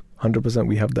 Yes, 100%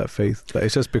 we have that faith. That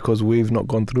it's just because we've not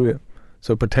gone through it.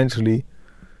 So potentially,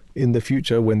 in the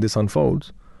future, when this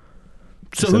unfolds.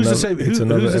 So who's the savior? Who's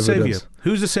the savior?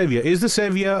 Who's the savior? Is the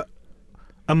savior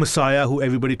a Messiah who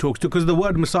everybody talks to? Because the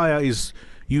word Messiah is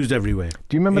used everywhere.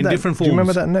 Do you remember different forms? Do you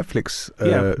remember that Netflix?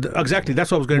 Exactly.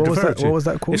 That's what I was going to refer to. What was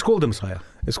that called? It's called the Messiah.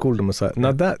 It's called the Messiah.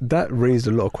 Now that raised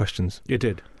a lot of questions. It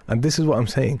did. And this is what I'm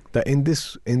saying, that in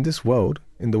this world,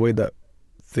 in the way that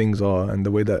things are, and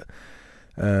the way that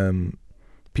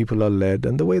people are led,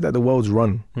 and the way that the world's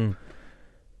run,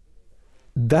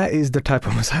 that is the type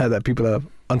of Messiah that people are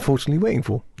unfortunately waiting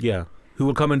for. Yeah. Who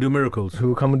will come and do miracles.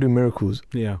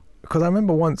 Yeah. Because I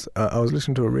remember once I was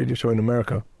listening to a radio show in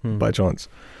America by chance,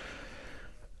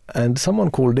 And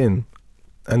someone called in,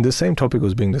 and the same topic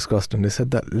was being discussed, and they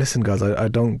said that, listen guys, I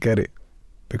don't get it,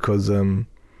 because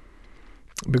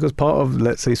part of,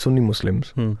 let's say, Sunni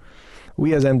Muslims,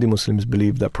 we as Ahmadi Muslims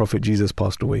believe that Prophet Jesus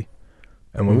passed away.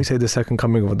 And when we say the second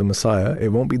coming of the Messiah, it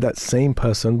won't be that same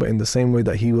person, but in the same way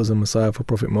that he was a Messiah for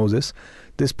Prophet Moses,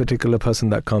 this particular person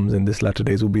that comes in this latter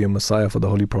days will be a Messiah for the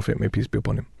Holy Prophet, may peace be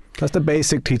upon him. That's the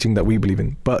basic teaching that we believe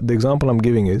in. But the example I'm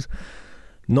giving is,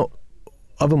 not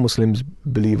other Muslims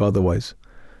believe otherwise.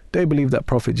 They believe that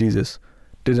Prophet Jesus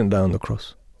didn't die on the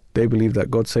cross. They believe that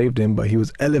God saved him, but he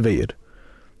was elevated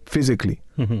physically.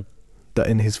 That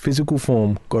in his physical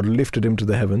form, God lifted him to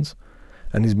the heavens,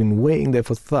 and he's been waiting there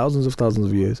for thousands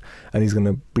of years, and he's going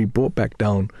to be brought back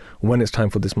down when it's time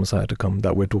for this Messiah to come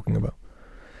that we're talking about.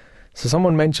 So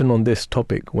someone mentioned on this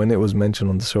topic, when it was mentioned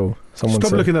on the show, someone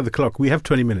Stop said, looking at the clock. We have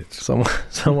 20 minutes.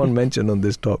 someone mentioned on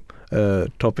this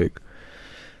topic,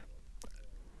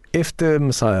 if the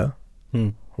Messiah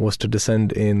was to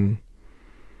descend in,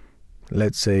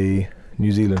 let's say,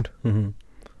 New Zealand, and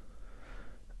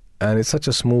it's such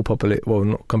a small population, well,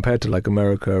 not compared to like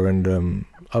America and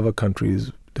other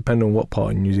countries, depending on what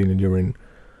part of New Zealand you're in,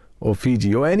 or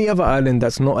Fiji, or any other island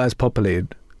that's not as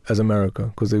populated as America,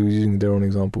 because they were using their own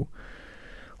example.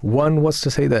 One, what's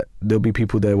to say that there'll be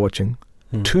people there watching?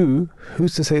 Two,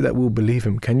 who's to say that we'll believe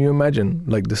him? Can you imagine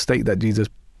like the state that Jesus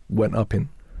went up in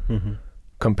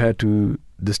compared to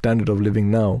the standard of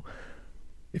living now,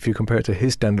 if you compare it to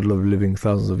his standard of living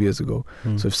thousands of years ago?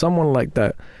 So if someone like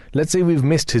that, let's say we've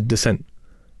missed his descent,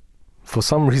 for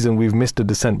some reason we've missed the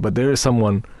descent, but there is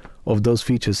someone of those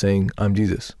features saying, I'm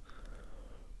Jesus.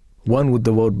 One, would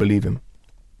the world believe him?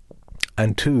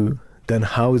 And two, then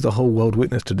how is the whole world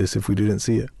witness to this if we didn't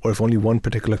see it, or if only one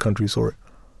particular country saw it?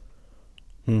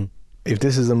 If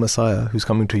this is a Messiah who's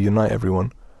coming to unite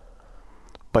everyone,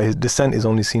 but his descent is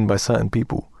only seen by certain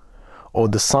people, or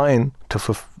the sign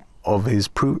of his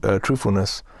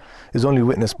truthfulness is only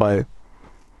witnessed by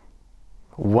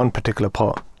one particular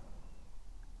part,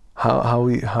 how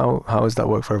does that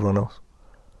work for everyone else?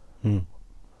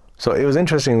 So it was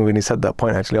interesting when he said that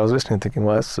point. Actually, I was listening thinking,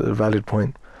 well, that's a valid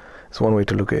point. It's one way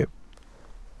to look at it.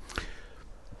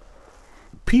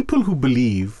 People who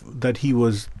believe that he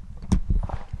was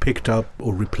picked up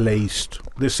or replaced,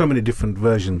 there's so many different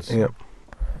versions. Yeah.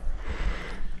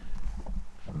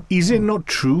 Is it not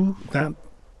true that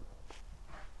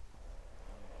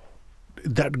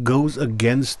that goes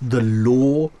against the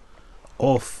law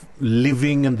of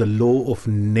living and the law of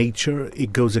nature?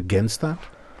 It goes against that?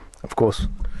 Of course.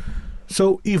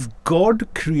 So if God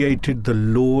created the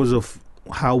laws of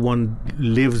how one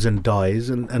lives and dies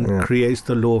and creates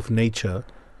the law of nature,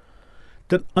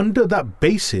 then under that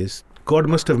basis, God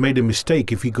must have made a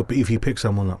mistake if he picked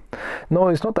someone up. No,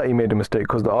 it's not that he made a mistake,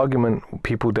 because the argument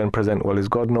people then present, well, is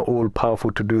God not all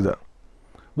powerful to do that?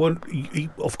 Well,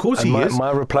 of course and he is.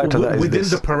 My reply to that is within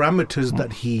this. the parameters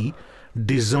that he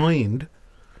designed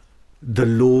the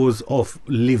laws of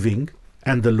living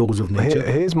and the laws of nature.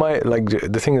 Here's my,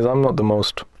 the thing is, I'm not the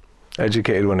most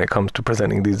educated when it comes to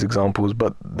presenting these examples,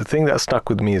 but the thing that stuck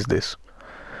with me is this.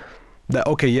 That,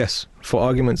 okay, yes, for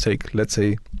argument's sake, let's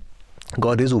say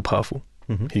God is all powerful.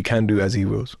 He can do as he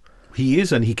wills. He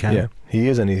is and he can. Yeah, he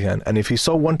is and he can. And if he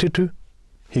so wanted to,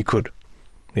 he could.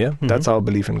 Yeah, that's our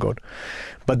belief in God.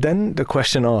 But then the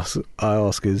question I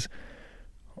ask is,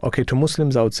 okay, to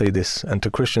Muslims I would say this, and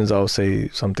to Christians I'll say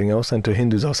something else, and to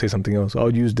Hindus I'll say something else.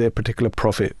 I'll use their particular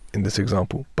prophet in this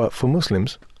example. But for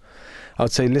Muslims, I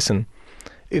would say, listen,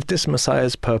 if this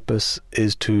Messiah's purpose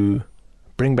is to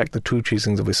bring back the true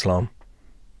teachings of Islam,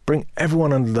 bring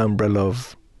everyone under the umbrella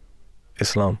of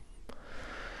Islam,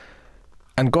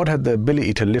 and God had the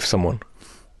ability to lift someone,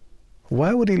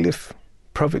 why would he lift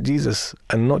Prophet Jesus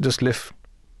and not just lift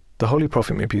the Holy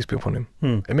Prophet, may peace be upon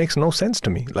him? It makes no sense to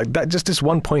me. Like that, just this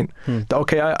one point, that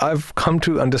okay, I've come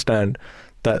to understand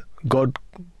that God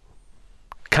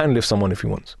can lift someone if he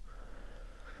wants.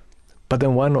 But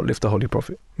then why not lift the Holy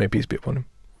Prophet, may peace be upon him?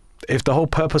 If the whole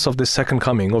purpose of this second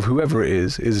coming, of whoever it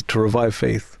is to revive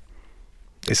faith,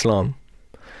 Islam,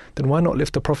 then why not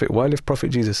lift the Prophet? Why lift Prophet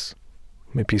Jesus,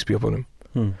 may peace be upon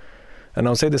him? And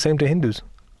I'll say the same to Hindus.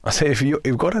 I say,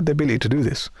 if God had the ability to do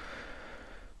this,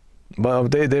 but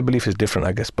their belief is different,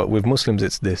 I guess. But with Muslims,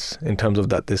 it's this, in terms of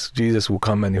that this Jesus will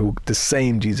come, and the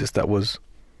same Jesus that was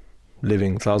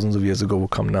living thousands of years ago will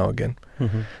come now again.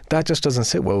 That just doesn't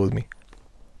sit well with me.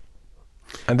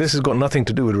 And this has got nothing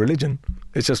to do with religion.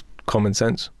 It's just common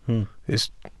sense.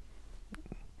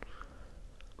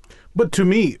 But to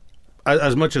me,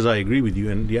 as much as I agree with you,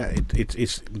 and yeah,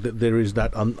 it's there is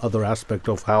that other aspect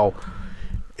of how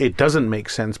it doesn't make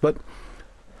sense. But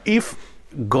if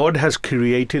God has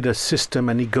created a system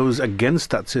and he goes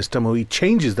against that system or he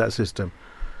changes that system,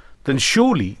 then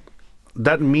surely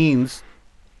that means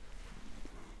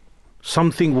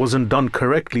something wasn't done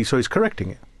correctly, so he's correcting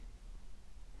it.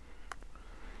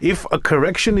 If a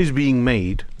correction is being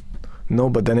made... No,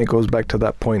 but then it goes back to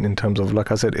that point in terms of,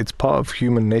 like I said, it's part of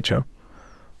human nature.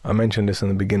 I mentioned this in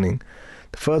the beginning.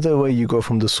 The further away you go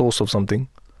from the source of something,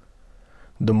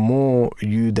 the more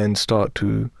you then start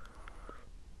to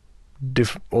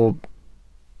or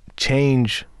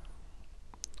change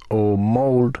or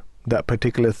mold that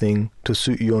particular thing to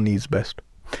suit your needs best.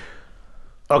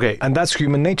 Okay. And that's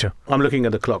human nature. I'm looking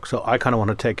at the clock, so I kind of want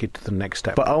to take it to the next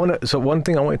step. But so one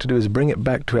thing I wanted to do is bring it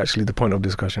back to actually the point of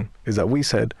discussion, is that we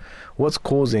said, what's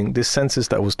causing this census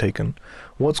that was taken?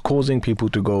 What's causing people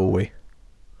to go away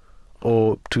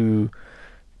or to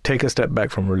take a step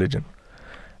back from religion?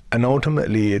 And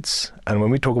ultimately and when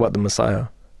we talk about the Messiah,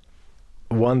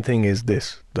 one thing is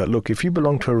this, that look, if you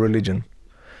belong to a religion,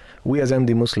 we as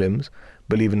Ahmadi Muslims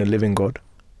believe in a living God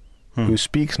who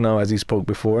speaks now as he spoke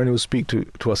before, and he will speak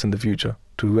to us in the future,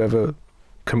 to whoever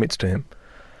commits to him.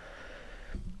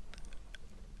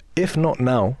 If not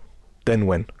now, then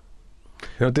when?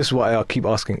 This is why I keep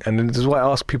asking, and this is why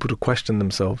I ask people to question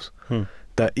themselves,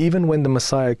 that even when the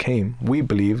Messiah came, we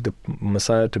believe the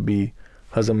Messiah to be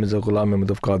Hazrat Mirza Ghulam Ahmad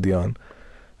of Qadian,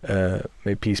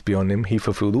 may peace be on him. He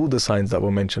fulfilled all the signs that were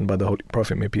mentioned by the Holy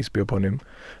Prophet, may peace be upon him.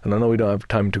 And I know we don't have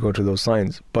time to go to those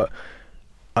signs, but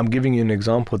I'm giving you an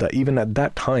example that even at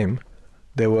that time,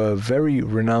 there were very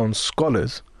renowned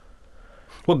scholars.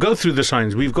 Well, go through the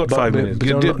signs. We've got 5 minutes.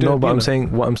 I'm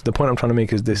saying, the point I'm trying to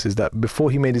make is this, is that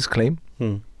before he made his claim,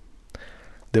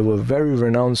 there were very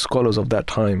renowned scholars of that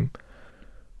time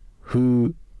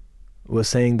who were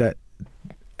saying that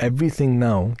everything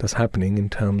now that's happening in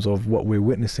terms of what we're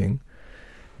witnessing,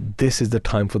 this is the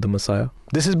time for the Messiah.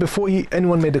 This is before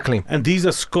anyone made a claim. And these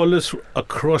are scholars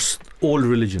across all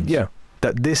religions. Yeah,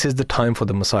 that this is the time for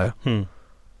the Messiah.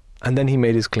 And then he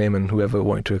made his claim, and whoever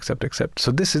wanted to accept.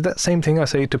 So this is that same thing I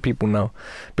say to people now.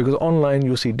 Because online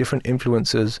you'll see different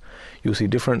influencers, you'll see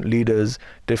different leaders,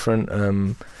 different...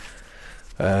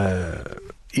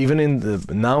 even in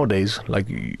the nowadays, like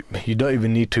you don't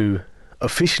even need to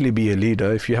officially be a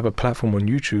leader. If you have a platform on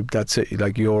YouTube, that's it.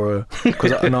 Like you're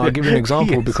and I'll give you an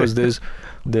example. Yes. Because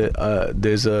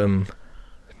there's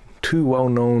two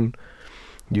well-known,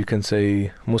 you can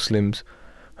say, Muslims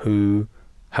who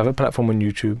have a platform on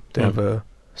YouTube. They have a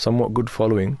somewhat good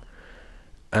following,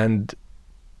 and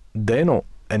they're not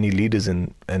any leaders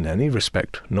in any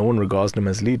respect. No one regards them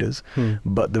as leaders.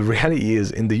 But the reality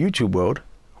is, in the YouTube world,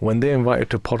 when they're invited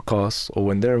to podcasts or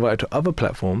when they're invited to other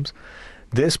platforms,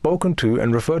 they're spoken to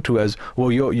and referred to as,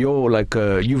 well, you're like,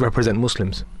 you represent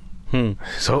Muslims.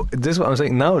 So this is what I'm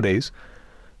saying. Nowadays,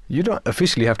 you don't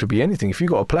officially have to be anything. If you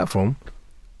got a platform,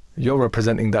 you're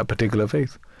representing that particular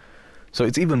faith. So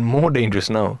it's even more dangerous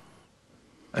now.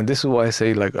 And this is why I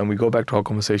say, like, and we go back to our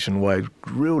conversation, why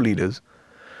real leaders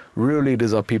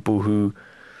are people who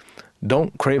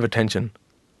don't crave attention,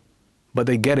 but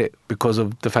they get it because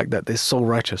of the fact that they're so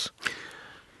righteous.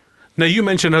 Now, you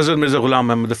mentioned Hazrat Mirza Ghulam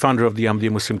Ahmad, the founder of the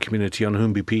Ahmadiyya Muslim community, on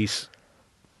whom be peace.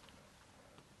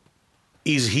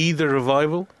 Is he the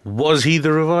revival? Was he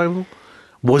the revival?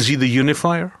 Was he the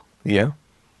unifier? Yeah,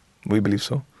 we believe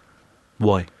so.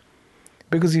 Why?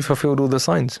 Because he fulfilled all the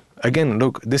signs. Again,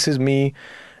 look, this is me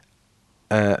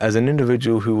as an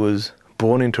individual who was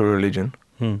born into a religion,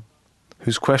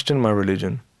 who's questioned my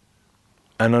religion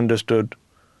and understood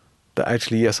that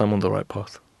actually, yes, I'm on the right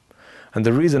path. And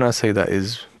the reason I say that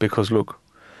is because, look,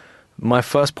 my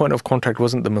first point of contact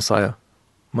wasn't the Messiah.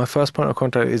 My first point of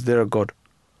contact is there a God.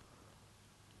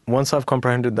 Once I've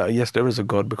comprehended that, yes, there is a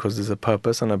God because there's a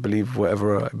purpose, and I believe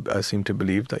whatever I seem to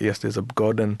believe, that yes, there's a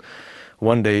God, and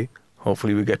one day,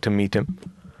 hopefully we get to meet him.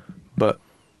 But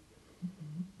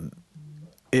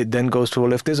it then goes to,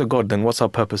 well, if there's a God, then what's our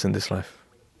purpose in this life?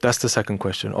 That's the second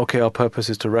question. Okay, our purpose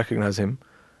is to recognize him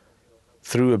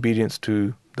through obedience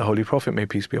to the Holy Prophet, may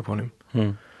peace be upon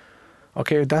him.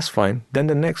 Okay, that's fine. Then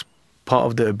the next part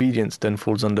of the obedience then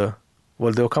falls under,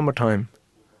 well, there'll come a time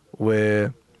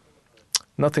where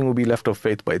nothing will be left of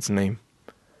faith but its name.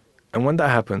 And when that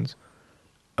happens,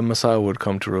 a Messiah would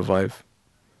come to revive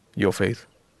your faith.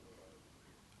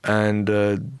 And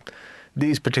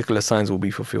these particular signs will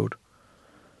be fulfilled.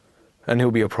 And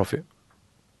he'll be a prophet.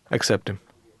 Accept him.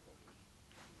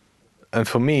 And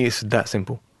for me, it's that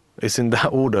simple. It's in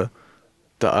that order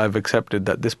that I've accepted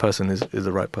that this person is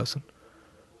the right person.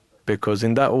 Because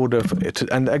in that order,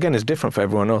 and again, it's different for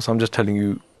everyone else. I'm just telling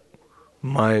you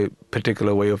my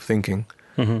particular way of thinking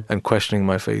and questioning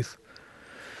my faith.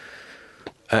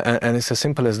 And it's as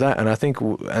simple as that. And I think,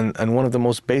 and one of the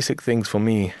most basic things for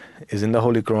me is in the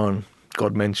Holy Quran,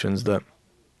 God mentions that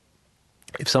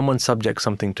if someone subjects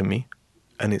something to me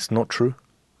and it's not true,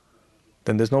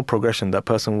 then there's no progression. That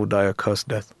person will die a cursed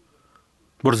death.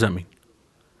 What does that mean?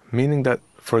 Meaning that,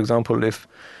 for example, if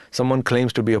someone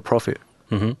claims to be a prophet,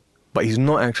 but he's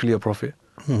not actually a prophet,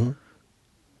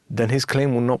 then his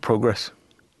claim will not progress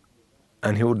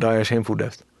and he will die a shameful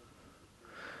death.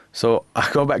 So I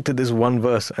go back to this one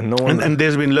verse, and no one. And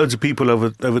there's been loads of people over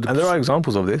the. And there are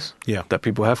examples of this. Yeah. That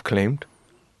people have claimed,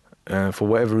 for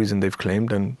whatever reason they've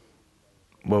claimed, and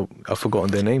well, I've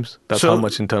forgotten their names. That's how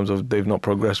much in terms of they've not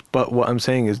progressed. But what I'm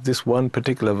saying is this one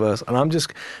particular verse, and I'm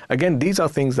just, again, these are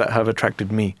things that have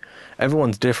attracted me.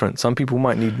 Everyone's different. Some people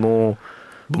might need more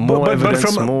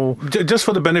evidence, more. Just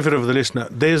for the benefit of the listener,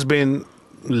 there's been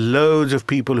loads of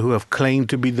people who have claimed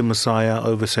to be the Messiah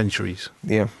over centuries.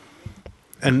 Yeah.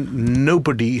 And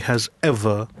nobody has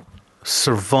ever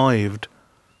survived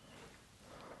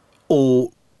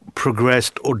or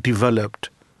progressed or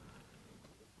developed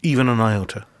even an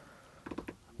iota,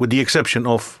 with the exception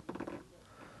of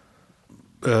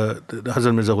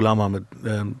Hazrat Mirza Ghulam Ahmad,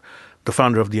 the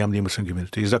founder of the Ahmadiyya Muslim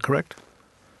community. Is that correct?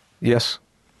 Yes.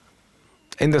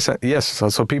 Yes.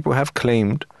 So people have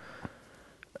claimed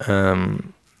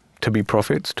to be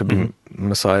prophets, to be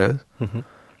messiahs,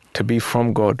 to be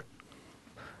from God.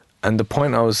 And the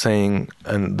point I was saying,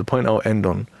 and the point I'll end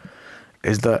on,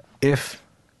 is that if,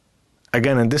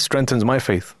 again, and this strengthens my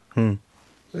faith,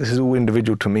 this is all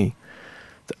individual to me,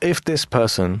 that if this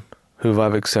person who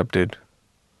I've accepted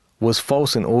was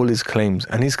false in all his claims,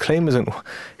 and his claim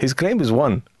is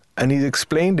one, and he's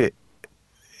explained it,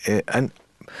 and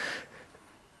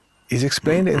he's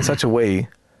explained it in such a way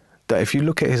that if you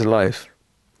look at his life,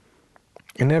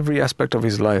 in every aspect of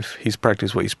his life, he's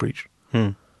practiced what he's preached.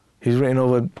 He's written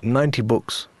over 90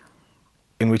 books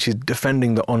in which he's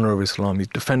defending the honor of Islam. He's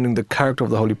defending the character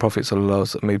of the Holy Prophet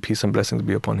ﷺ, may peace and blessings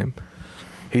be upon him.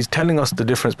 He's telling us the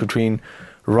difference between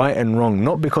right and wrong,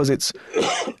 not because it's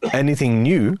anything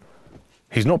new.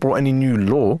 He's not brought any new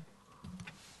law.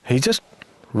 He just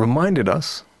reminded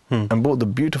us and brought the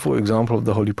beautiful example of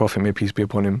the Holy Prophet, may peace be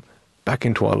upon him, back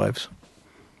into our lives.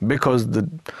 Because the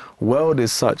world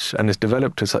is such, and it's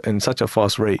developed in such a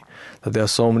fast rate, that there are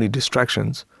so many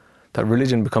distractions that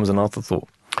religion becomes an afterthought.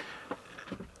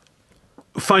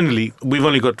 Finally, we've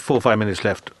only got 4 or 5 minutes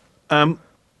left. Our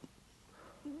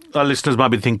listeners might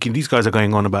be thinking, these guys are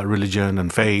going on about religion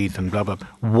and faith and blah, blah.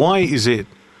 Why is it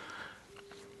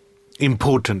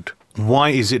important?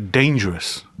 Why is it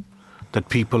dangerous that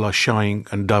people are shying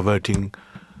and diverting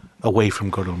away from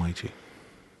God Almighty?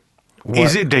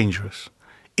 Is it dangerous?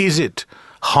 Is it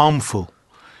harmful?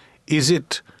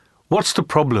 What's the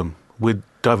problem with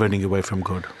diverting away from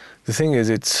God? The thing is,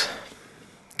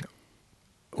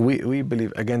 we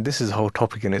believe, again, this is a whole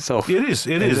topic in itself. It is.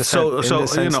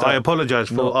 I apologize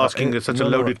for asking such a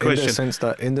loaded question.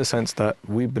 In the sense that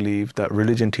we believe that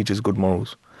religion teaches good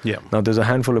morals. Yeah. Now, there's a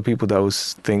handful of people that will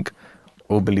think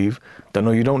or believe that,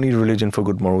 no, you don't need religion for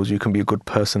good morals. You can be a good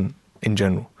person in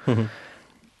general.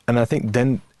 And I think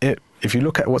then, if you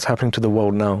look at what's happening to the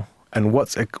world now, and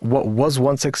what was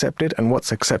once accepted and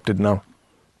what's accepted now,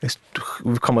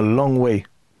 we've come a long way.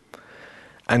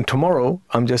 And tomorrow,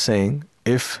 I'm just saying,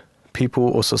 if people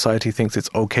or society thinks it's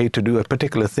okay to do a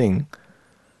particular thing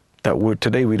that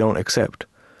today we don't accept,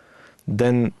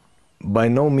 then by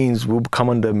no means we'll come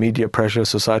under media pressure,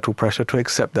 societal pressure to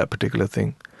accept that particular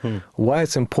thing. Why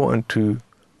it's important to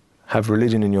have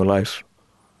religion in your life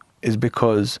is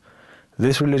because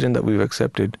this religion that we've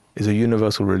accepted is a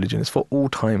universal religion. It's for all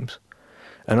times.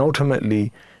 And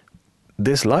ultimately,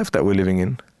 this life that we're living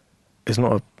in is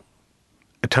not an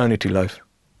eternity life.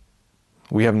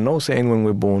 We have no say in when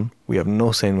we're born. We have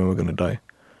no say in when we're going to die.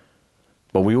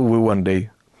 But we all will one day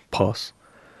pass.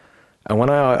 And when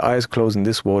our eyes close in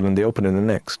this world and they open in the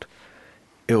next,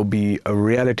 it'll be a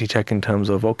reality check in terms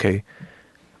of, okay,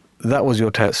 that was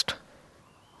your test.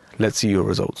 Let's see your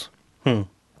results.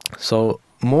 So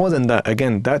more than that,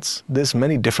 again, there's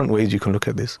many different ways you can look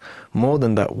at this. More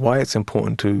than that, why it's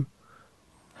important to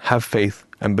have faith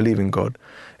and believe in God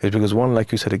is because, one,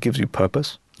 like you said, it gives you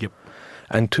purpose. Yep.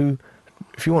 And two,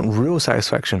 if you want real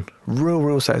satisfaction,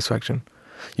 real satisfaction,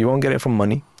 you won't get it from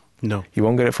money. No. You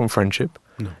won't get it from friendship.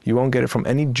 No. You won't get it from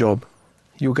any job.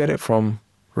 You'll get it from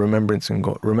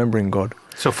remembering God.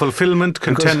 So fulfillment,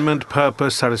 contentment,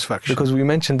 purpose, satisfaction. Because we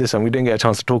mentioned this and we didn't get a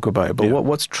chance to talk about it, but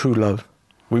what's true love?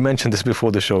 We mentioned this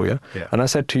before the show, yeah? And I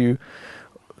said to you,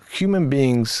 human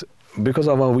beings, because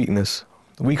of our weakness,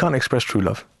 we can't express true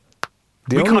love.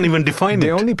 We can't even define it.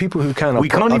 The only people who can are We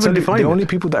can't even define it. The only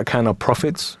people that can are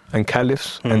prophets and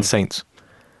caliphs and saints.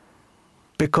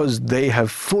 because they have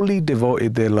fully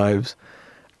devoted their lives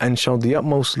and shown the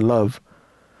utmost love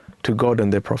to God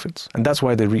and their prophets. And that's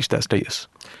why they reached that status.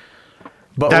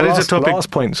 But That is a topic.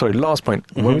 last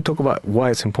point. When we talk about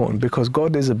why it's important, because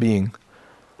God is a being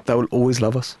that will always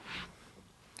love us.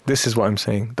 This is what I'm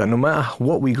saying, that no matter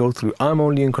what we go through, I'm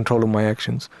only in control of my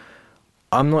actions.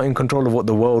 I'm not in control of what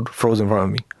the world throws in front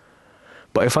of me.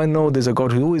 But if I know there's a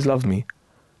God who always loves me,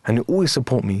 and who always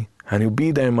support me, and who'll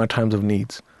be there in my times of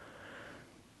needs,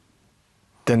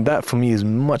 then that for me is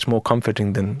much more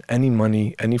comforting than any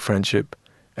money, any friendship,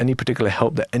 any particular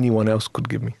help that anyone else could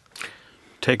give me.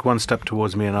 Take one step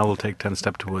towards me and I will take 10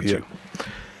 steps towards you.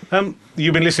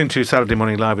 You've been listening to Saturday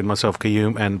Morning Live with myself,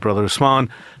 Qayyum, and Brother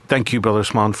Usman. Thank you, Brother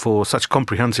Usman, for such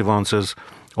comprehensive answers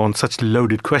on such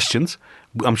loaded questions.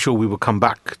 I'm sure we will come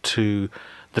back to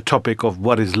the topic of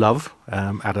what is love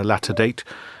at a later date.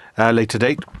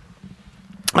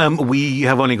 We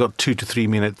have only got 2 to 3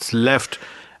 minutes left.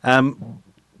 Any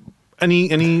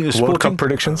sporting World Cup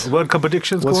predictions? World Cup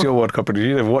predictions? What's Go on. your World Cup prediction?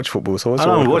 You never watch football, so what's I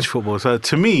your don't World watch Cup? football, so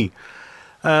to me,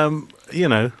 I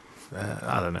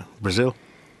don't know, Brazil.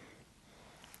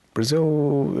 Brazil,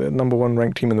 number one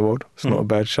ranked team in the world. It's not a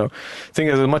bad show. Thing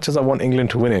is, as much as I want England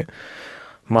to win it,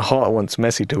 my heart wants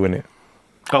Messi to win it.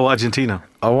 Oh, Argentina.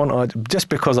 I want just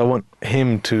because I want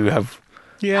him to have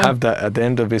that at the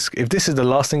end of his. If this is the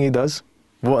last thing he does,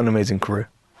 what an amazing career!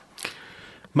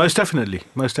 Most definitely.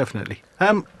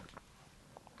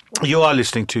 You are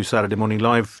listening to Saturday Morning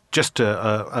Live. Just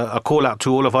a call out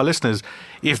to all of our listeners.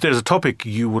 If there's a topic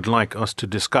you would like us to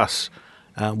discuss,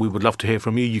 we would love to hear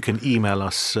from you. You can email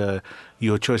us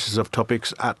your choices of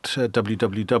topics at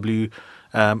www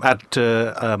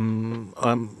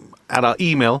at our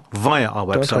email via our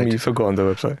website. Don't tell me you've forgotten the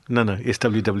website. No, it's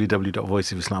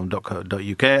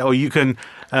www.voiceofislam.co.uk, or you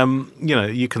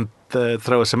can,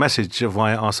 throw us a message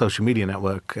via our social media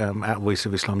network at Voice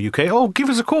of Islam UK, or give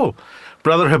us a call.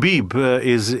 Brother Habib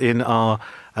is in our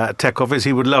tech office.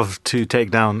 He would love to take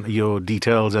down your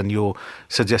details and your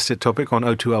suggested topic on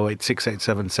 0208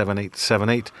 687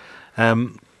 7878.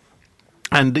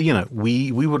 And,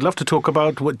 we would love to talk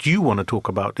about what you want to talk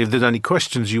about. If there's any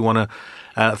questions you want to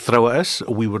throw at us,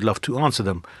 we would love to answer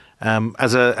them.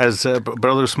 As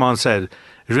Brother Usman said,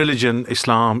 religion,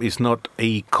 Islam, is not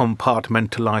a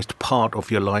compartmentalized part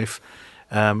of your life.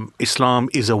 Islam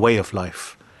is a way of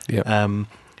life. Yeah.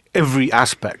 Every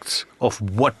aspect of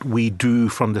what we do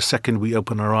from the second we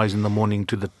open our eyes in the morning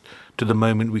to the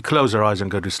moment we close our eyes and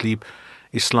go to sleep,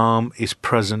 Islam is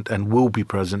present and will be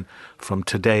present from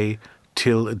today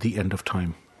till the end of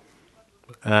time.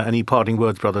 Any parting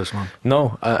words, Brother Usman?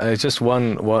 No, it's just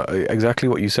exactly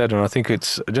what you said, and I think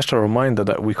it's just a reminder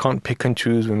that we can't pick and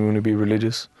choose when we want to be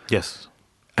religious. Yes.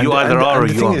 You either are or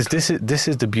you aren't. The thing is, this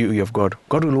is the beauty of God.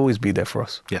 God will always be there for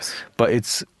us. Yes.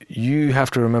 But you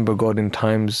have to remember God in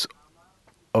times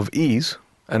of ease,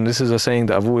 and this is a saying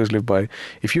that I've always lived by.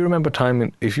 If you remember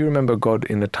God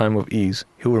in a time of ease,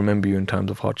 He'll remember you in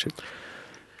times of hardship.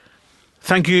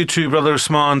 Thank you to Brother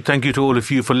Usman. Thank you to all of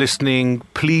you for listening.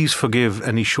 Please forgive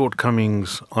any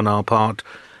shortcomings on our part.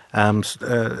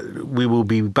 We will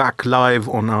be back live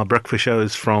on our breakfast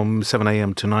shows from 7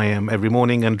 a.m. to 9 a.m. every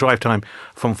morning, and drive time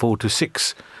from 4 to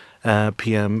 6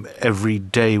 p.m. every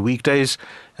day, weekdays.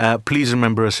 Please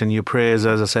remember us in your prayers.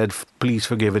 As I said, please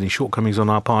forgive any shortcomings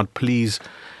on our part. Please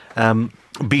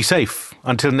be safe.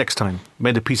 Until next time,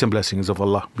 may the peace and blessings of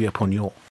Allah be upon you all.